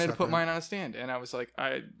 because I wanted to put mine on a stand, and I was like,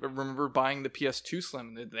 I remember buying the PS2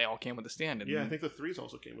 Slim, and they all came with a stand. And Yeah, I think the 3s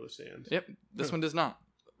also came with a stand. Yep, this one does not.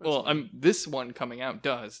 That's Well, this one coming out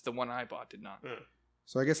does. The one I bought did not.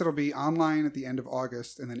 So I guess it'll be online at the end of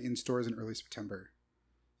August, and then in stores in early September.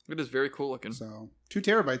 It is very cool looking. So 2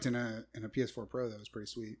 terabytes in a PS4 Pro, that was pretty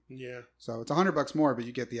sweet. Yeah. So it's $100 more, but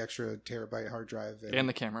you get the extra terabyte hard drive And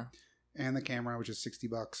the camera. and the camera, which is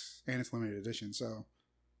 $60, and it's limited edition. So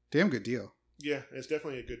damn good deal. Yeah, it's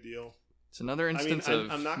definitely a good deal. It's another instance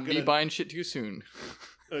I'm not me gonna- buying shit too soon.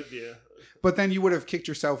 Yeah. But then you would have kicked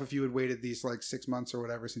yourself if you had waited these like 6 months or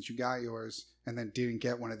whatever since you got yours, and then didn't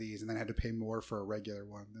get one of these, and then had to pay more for a regular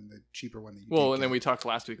one than the cheaper one that you Well, did and then get. we talked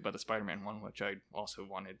last week about the Spider-Man one, which I also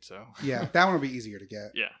wanted. So Yeah, that one will be easier to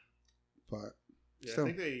get. yeah. But Yeah, still.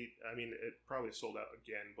 I think it probably sold out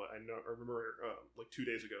again, but I remember like 2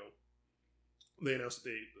 days ago, they announced that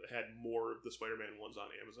they had more of the Spider-Man ones on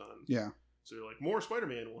Amazon. Yeah. So they're like, more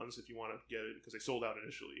Spider-Man ones if you want to get it, because they sold out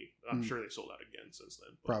initially. I'm sure they sold out again since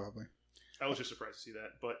then. But Probably. I was just surprised to see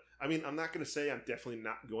that. But, I mean, I'm not going to say I'm definitely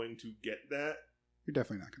not going to get that. You're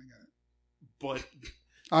definitely not going to get it.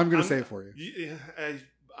 But I'm going to say it for you. Yeah,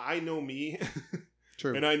 I know me.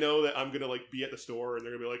 True. And I know that I'm going to like be at the store and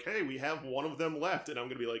they're going to be like, hey, we have one of them left. And I'm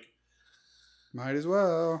going to be like, Might as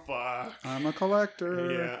well. fuck. I'm a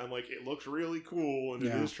collector. Yeah, I'm like, it looks really cool and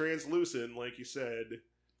Yeah. it is translucent, like you said.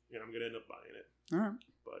 And I'm going to end up buying it. All right.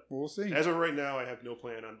 But We'll see. as of right now, I have no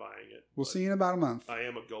plan on buying it. We'll but see in about a month. I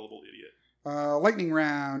am a gullible idiot. Lightning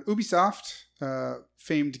round. Ubisoft,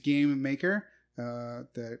 famed game maker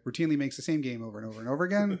that routinely makes the same game over and over and over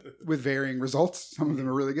again with varying results. Some of them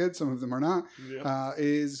are really good, some of them are not. Yeah.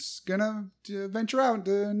 Is gonna venture out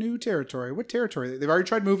into new territory. What territory? They've already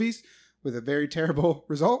tried movies with a very terrible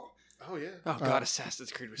result. Oh, yeah. Oh god,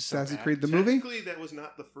 Assassin's Creed was so Assassin's bad. Creed the movie? Technically, that was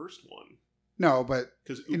not the first one. No, but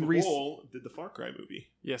Because In Uwe rec- Boll did the Far Cry movie.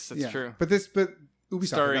 Yes, that's yeah. true. But Ubisoft had nothing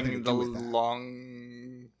Starring to the do with that.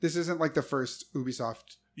 long. This isn't like the first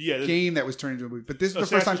Ubisoft Yeah. game that was turned into a movie, but this is the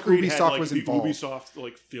first Assassin's time Creed had, Ubisoft like, was the involved. Ubisoft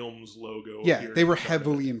like films logo. Yeah, appeared they were in front of it.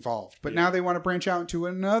 heavily involved, but Yeah. now they want to branch out into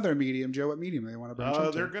another medium. Joe, what medium they want to branch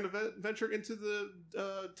into? They're going to venture into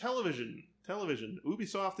the television.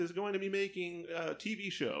 Ubisoft is going to be making a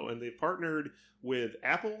TV show, and they've partnered with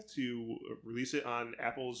Apple to release it on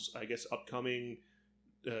Apple's, I guess, upcoming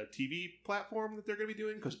TV platform that they're going to be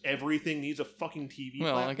doing, because everything needs a fucking TV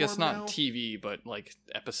Well, platform I guess not now. TV, but like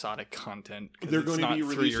episodic content. 'cause They're it's going to not be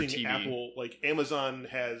through your releasing TV. Apple, like Amazon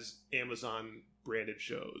has Amazon branded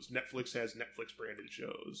shows. Netflix has Netflix branded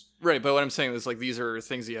shows. Right, but what I'm saying is like these are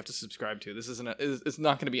things you have to subscribe to. This isn't. It's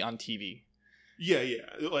not going to be on TV. Yeah.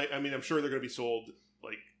 Like, I mean, I'm sure they're going to be sold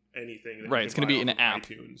like anything. That Right, you it's can gonna be buy an off app. of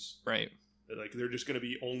iTunes. Right. Like they're just going to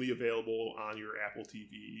be only available on your Apple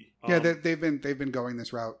TV. Yeah, they've been going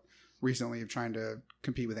this route recently of trying to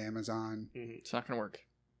compete with Amazon. It's not going to work.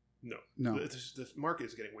 No. No. The market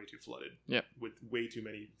is getting way too flooded. Yep. With way too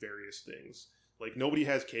many various things. Like nobody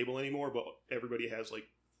has cable anymore, but everybody has like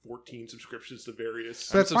 14 subscriptions to various.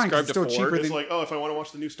 So that's fine. 'Cause it's still subscribed to cheaper It's than like, oh, if I want to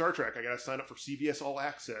watch the new Star Trek, I got to sign up for CBS All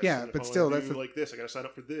Access. Yeah, And if but I still, wanna that's do like this. I got to sign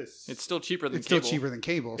up for this. It's still cheaper than it's cable. still cheaper than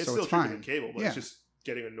cable, It's so still it's cheaper fine. than cable, but Yeah. it's just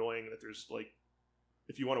getting annoying that there's like,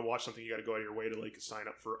 if you want to watch something, you got to go out of your way to like sign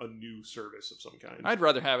up for a new service of some kind. I'd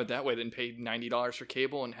rather have it that way than pay $90 for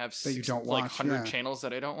cable and have That you don't like watch, 100 yeah. channels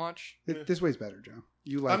that I don't watch. This way's better, Joe.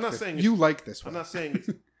 You like? I'm not this. saying you it's- like this way. I'm not saying it's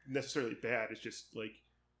necessarily bad. It's just like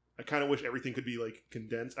I kind of wish everything could be like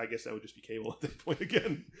condensed. I guess that would just be cable at that point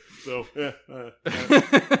again. So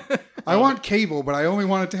I want cable, but I only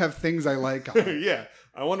want it to have things I like on it. yeah,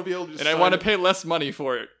 I want to be able to. Just and I sign want to up- pay less money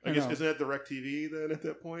for it. I guess know. isn't that DirecTV then at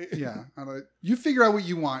that point? Yeah, you figure out what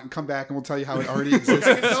you want and come back, and we'll tell you how it already Look, exists.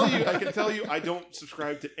 I can tell you, I don't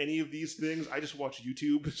subscribe to any of these things. I just watch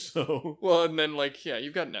YouTube. So, Well, and then like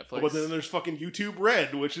you've got Netflix. but then there's fucking YouTube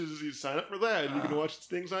Red, which is you sign up for that, and you can watch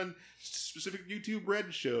things on specific YouTube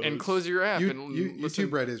Red shows. and close your app and listen.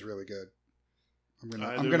 YouTube Red is really good. I'm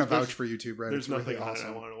gonna there's- vouch for YouTube Red. There's It's nothing really on it I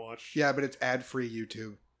awesome. want to watch. Yeah, but it's ad free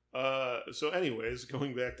YouTube. So, anyways,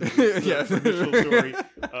 going back to the Yeah. initial story,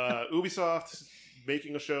 Ubisoft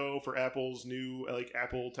making a show for Apple's new like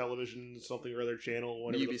Apple Television something or other channel,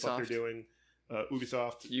 whatever the fuck Ubisoft. they're doing.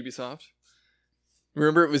 Ubisoft. Ubisoft.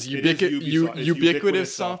 Remember, it was It is Ubisoft. It's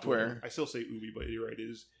ubiquitous software. I still say Ubi, but you're right. It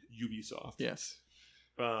is Ubisoft. Yes.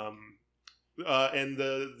 And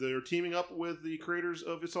they're teaming up with the creators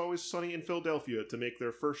of It's Always Sunny in Philadelphia to make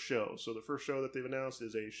their first show. So the first show that they've announced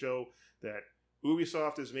is a show that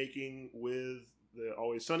Ubisoft is making with the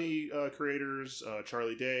Always Sunny creators,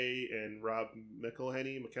 Charlie Day and Rob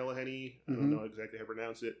McElhenney. I don't know exactly how to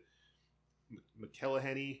pronounce it.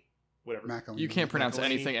 McElhenney, whatever. You can't pronounce McElhenney.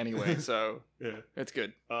 anything anyway, so Yeah. it's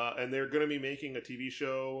good. And they're going to be making a TV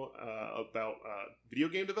show about video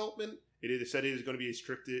game development. It said it is going to be a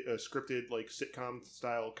scripted like sitcom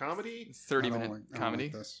style comedy. 30-minute comedy.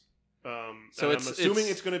 this. So And it's- I'm assuming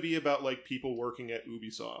it's- it's going to be about like people working at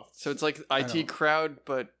Ubisoft. So it's like I IT don't- Crowd,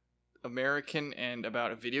 but American and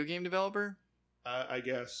about a video game developer. I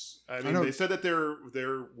guess. I know. mean, they said that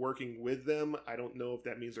they're working with them. I don't know if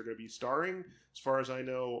that means they're going to be starring. As far as I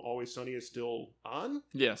know, Always Sunny is still on.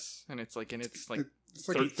 Yes, and it's like It's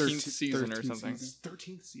 13th season or something.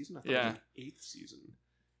 13th season. I thought Yeah. it was 8th season.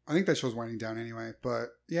 I think that show's winding down anyway, but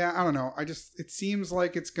yeah, I don't know. It seems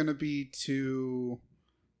like it's gonna be too.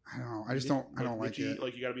 I don't know. I don't like Mickey, it.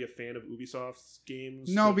 Like you got to be a fan of Ubisoft's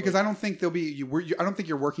games. No, to, because like, I don't think they'll be. I don't think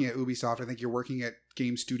you're working at Ubisoft. I think you're working at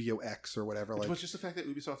Game Studio X or whatever. Like, it's just the fact that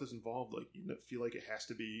Ubisoft is involved. Like you feel like it has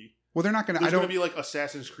to be. well, they're not gonna. There's I don't. going to be like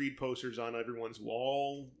Assassin's Creed posters on everyone's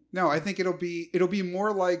wall. No, I think it'll be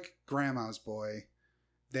more like Grandma's Boy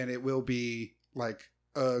than it will be like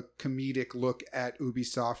a comedic look at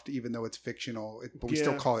Ubisoft, even though it's fictional. But we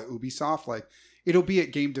still Yeah. call it Ubisoft. Like it'll be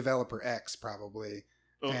at Game Developer X probably.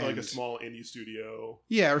 Like a And- small indie studio.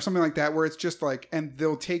 Yeah, or something like that, where it's just like, and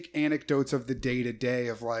they'll take anecdotes of the day to day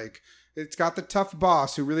of like, it's got the tough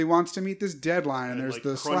boss who really wants to meet this deadline, and there's like,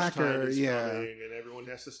 the crunch time slacker. is Yeah, coming and everyone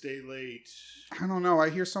has to stay late. I don't know.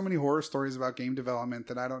 I hear so many horror stories about game development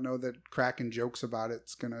that I don't know that cracking jokes about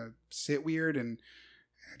it's gonna sit weird, and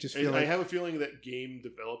I just feel And like I have a feeling that game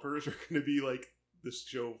developers are going to be like, this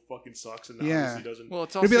show fucking sucks, and Yeah. obviously doesn't. Well,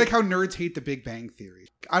 it's also it'd be like how nerds hate the Big Bang Theory.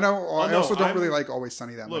 I don't. I no, also don't I'm- really like Always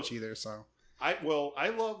Sunny that Look, much either. So I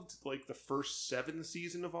loved like the first 7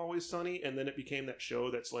 season of Always Sunny, and then it became that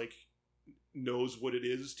show that's like knows what it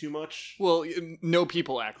is too much. well, no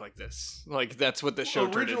people act like this. Like that's what the show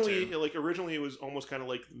turned into. Originally it was almost kind of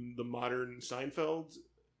like the modern Seinfeld,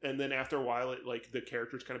 and then after a while, it like the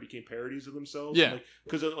characters kind of became parodies of themselves. Yeah.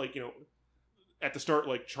 Because like at the start,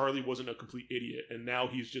 like Charlie wasn't a complete idiot, and now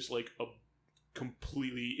he's just like a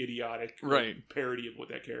completely idiotic Right. parody of what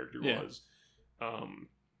that character Yeah. was.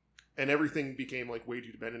 And everything became like way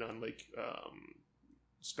too dependent on like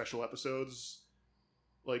special episodes.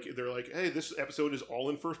 Like they're like, hey, this episode is all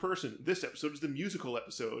in first person. This episode is the musical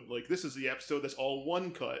episode. Like this is the episode that's all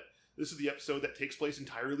one cut. This is the episode that takes place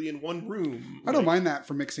entirely in one room. I don't Like, mind that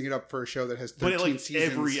for mixing it up for a show that has 13 but like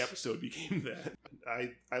seasons. every episode became that.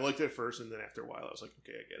 I liked it at first, and then after a while, I was like,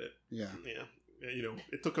 okay, I get it. Yeah. Yeah,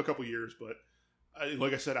 it took a couple years, but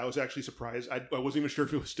like I said, I was actually surprised. I wasn't even sure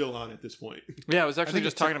if it was still on at this point. Yeah, I was actually think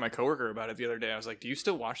just it's talking to my coworker about it the other day. I was like, "Do you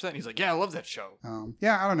still watch that?" And he's like, "Yeah, I love that show."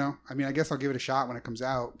 Yeah, I don't know. I mean, I guess I'll give it a shot when it comes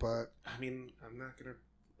out, but I mean, I'm not gonna.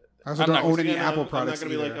 I also I'm don't not own gonna- any Apple I'm not products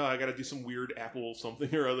gonna be like, either. oh, I gotta do some weird Apple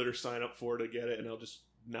something or other to sign up for to get it, and I'll just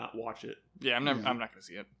not watch it. Yeah, I'm not Yeah. I'm not gonna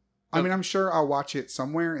see it. I mean, I'm sure I'll watch it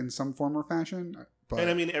somewhere in some form or fashion, But, and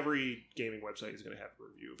I mean, every gaming website is going to have a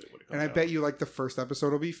review of it when it comes and I out. bet you like the first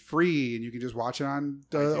episode will be free and you can just watch it on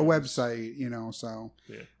a iTunes. website, you know, so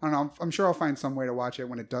Yeah. I don't know. I'm sure I'll find some way to watch it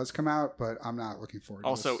when it does come out, but I'm not looking forward to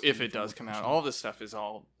Also, this if it does come out, information. all of this stuff is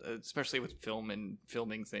all, especially with film and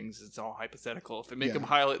filming things, it's all hypothetical. If they make Yeah. a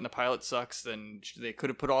pilot and the pilot sucks, then they could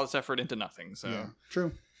have put all this effort into nothing. So Yeah,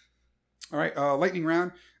 true. All right, lightning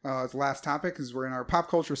round. The last topic is we're in our pop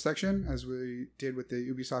culture section, as we did with the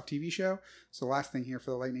Ubisoft TV show. So last thing here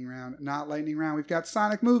for the lightning round, not lightning round, we've got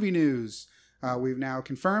Sonic movie news. We've now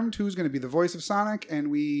confirmed who's going to be the voice of Sonic, and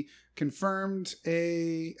we confirmed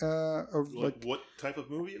Like what type of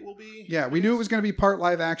movie it will be? yeah, we knew it was going to be part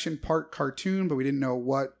live action, part cartoon, but we didn't know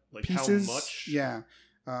what Like pieces. how much? Yeah.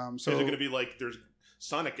 So is it going to be like there's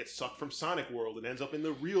Sonic gets sucked from Sonic World and ends up in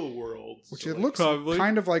the real world? which So, it like, looks Probably.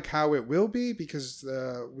 kind of like how it will be, because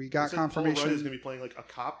we got they said Paul confirmation. Rudd is going to be playing like a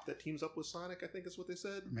cop that teams up with Sonic. I think is what they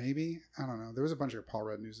said. Maybe, I don't know. There was a bunch of Paul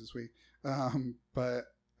Rudd news this week, but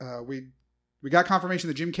we got confirmation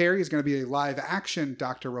that Jim Carrey is going to be a live action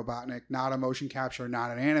Dr. Robotnik, not a motion capture,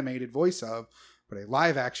 not an animated voice of, but a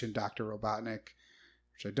live action Dr. Robotnik,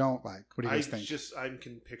 which I don't like. What do you guys think? I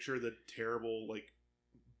can picture the terrible like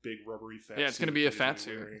big rubbery fat. Yeah, it's suit gonna be a that he's fat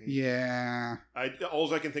gonna be suit. wearing. Yeah,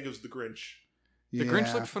 All I can think of is the Grinch. the yeah.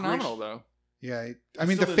 Grinch looked phenomenal, though. Yeah, I I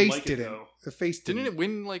mean the still didn't face like it, didn't. though. The face Didn't didn't. it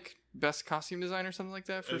win like best costume design or something like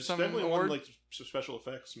that for It's some definitely award? won like special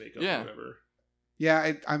effects makeup Yeah. or whatever.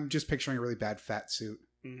 Yeah, I'm just picturing a really bad fat suit.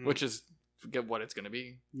 Mhm. Which is forget what it's gonna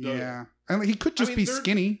be. No. Yeah, I mean, he could just I mean, be there-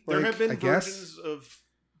 skinny. There like, have been I guess. versions of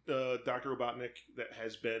Dr. Robotnik that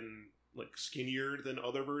has been like skinnier than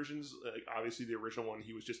other versions. Like, obviously, the original one,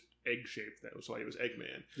 he was just egg shaped. That was why he was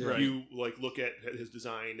Eggman. Yeah. Right. You like look at his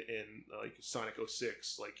design in like Sonic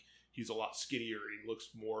 06, like he's a lot skinnier. He looks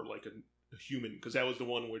more like a human, because that was the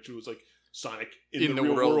one which was like Sonic in the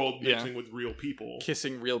real world yeah. mixing with real people.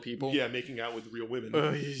 Kissing real people. Yeah, making out with real women.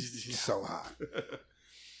 So hot.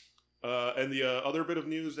 And the other bit of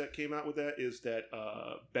news that came out with that is that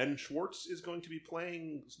Ben Schwartz is going to be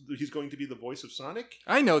playing. He's going to be the voice of Sonic.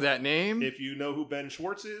 I know that name. If you know who Ben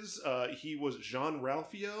Schwartz is, he was Jean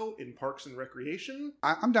Ralphio in Parks and Recreation.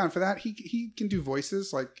 I'm down for that. He can do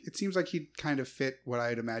voices. Like, it seems like he'd kind of fit what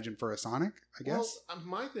I'd imagine for a Sonic, I guess. Well,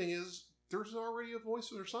 my thing is, there's already a voice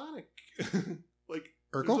for Sonic. Like,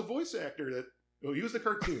 Urkel? there's a voice actor that. Oh, he was the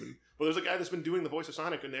cartoon. Well, there's a guy that's been doing the voice of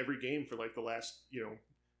Sonic in every game for like the last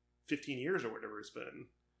 15 years or whatever it's been.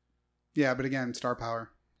 Yeah, but again, star power.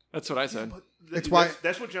 That's what I said. But It's why-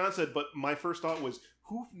 that's what John said. But my first thought was,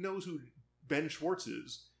 who knows who Ben Schwartz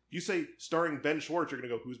is? You say starring Ben Schwartz, you're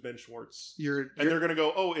gonna go, who's Ben Schwartz? And they're gonna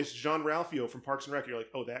go, oh, it's Jean Ralphio from Parks and Rec. You're like,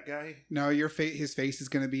 oh, that guy. No, his face is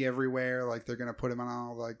going to be everywhere. Like, they're going to put him on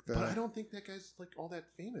all like the. But I don't think that guy's like all that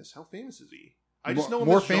famous. How famous is he? I just know him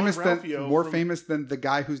more as Jean famous Ralphio from- famous than the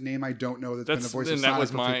guy whose name I don't know that's been the voice of and Sonic that was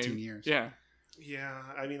for my 15 years. yeah. Yeah,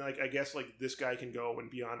 I mean, like, I guess like this guy can go and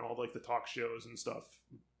be on all like the talk shows and stuff.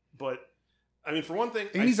 But I mean, for one thing,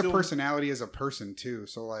 And he's a personality as a person too.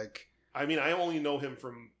 So like, I mean, I only know him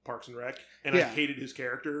from Parks and Rec, and Yeah. I hated his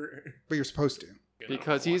character but you're supposed to.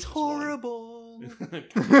 Because he's horrible. See,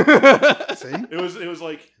 It was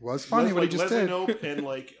like it was funny what he just Leslie did. Knope and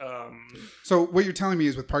like So what you're telling me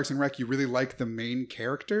is with Parks and Rec, you really like the main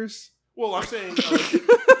characters. well, I'm saying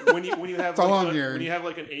when you have It's all like, on your- when you have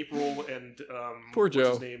like an April and Poor what's Joe.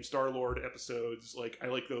 his name, Star-Lord episodes, like I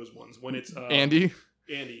like those ones when it's Andy.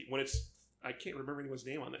 when it's I can't remember anyone's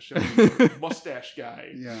name on that show. Mustache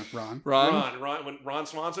guy. Yeah, Ron. Ron. When Ron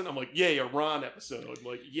Swanson, I'm like, yay, a Ron episode.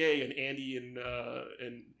 Like, yay, an Andy and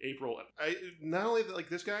April. I not only that, like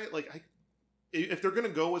this guy, like if they're gonna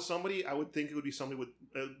go with somebody, I would think it would be somebody with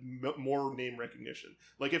more name recognition.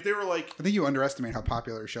 Like if they were like, I think you underestimate how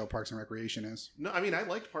popular a show Parks and Recreation is. no, I mean I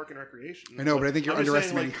liked Park and Recreation. I know, but I think you're I'm just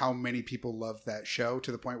saying, underestimating like, how many people love that show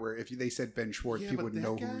to the point where if they said Ben Schwartz, Yeah, people but would that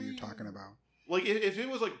know who guy- you're talking about. Like if it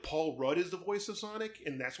was like Paul Rudd is the voice of Sonic,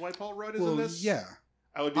 and that's why Paul Rudd is in Well, this. yeah.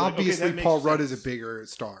 I would be Obviously, like, okay, that Paul makes Rudd is a sense. bigger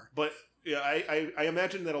star. But yeah, I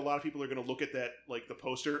imagine that a lot of people are going to look at that, like the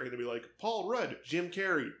poster, and they'll be like, Paul Rudd, Jim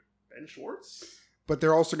Carrey, Ben Schwartz. But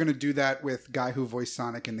they're also going to do that with guy who voiced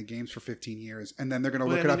Sonic in the games for 15 years, and then they're going to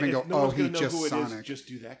look it up and go, "Oh, he just Sonic." Just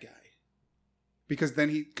do that guy. Because then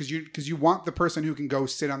because you want the person who can go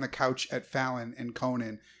sit on the couch at Fallon and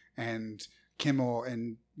Conan and Kimmel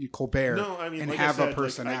and Colbert No, I mean, and like have I said, a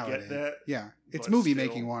personality. Like, I get that. Yeah, it's but movie still.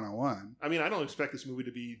 making 101. I mean, I don't expect this movie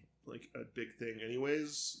to be like a big thing,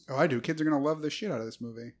 anyways. Oh, I do. Kids are going to love the shit out of this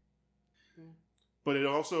movie. But it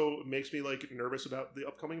also makes me like nervous about the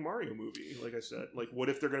upcoming Mario movie. Like I said, like what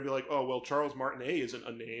if they're going to be like, oh well, Charles Martinet isn't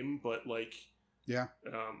a name, but like, Yeah.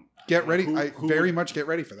 um, Get ready. who Very would- much get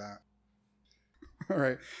ready for that. All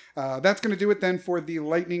right. That's going to do it then for the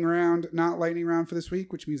lightning round, not lightning round for this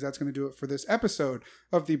week, which means that's going to do it for this episode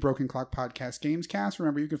of the Broken Clock Podcast Gamescast.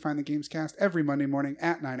 Remember, you can find the Gamescast every Monday morning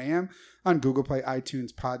at 9 a.m. on Google Play,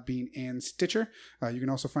 iTunes, Podbean, and Stitcher. You can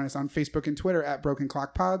also find us on Facebook and Twitter at Broken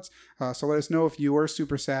Clock Pods. So let us know if you are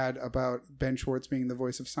super sad about Ben Schwartz being the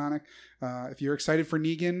voice of Sonic. If you're excited for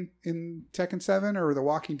Negan in Tekken 7 or The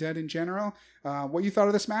Walking Dead in general, what you thought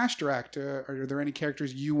of the Smash Direct. Are there any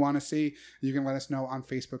characters you want to see? You can let us know on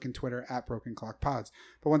Facebook and Twitter at Broken Clock Pods.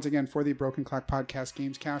 But once again, for the Broken Clock Podcast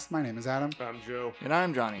Gamescast, my name is Adam. I'm Joe. And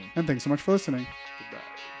I'm Johnny. And thanks so much for listening.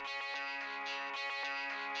 Goodbye.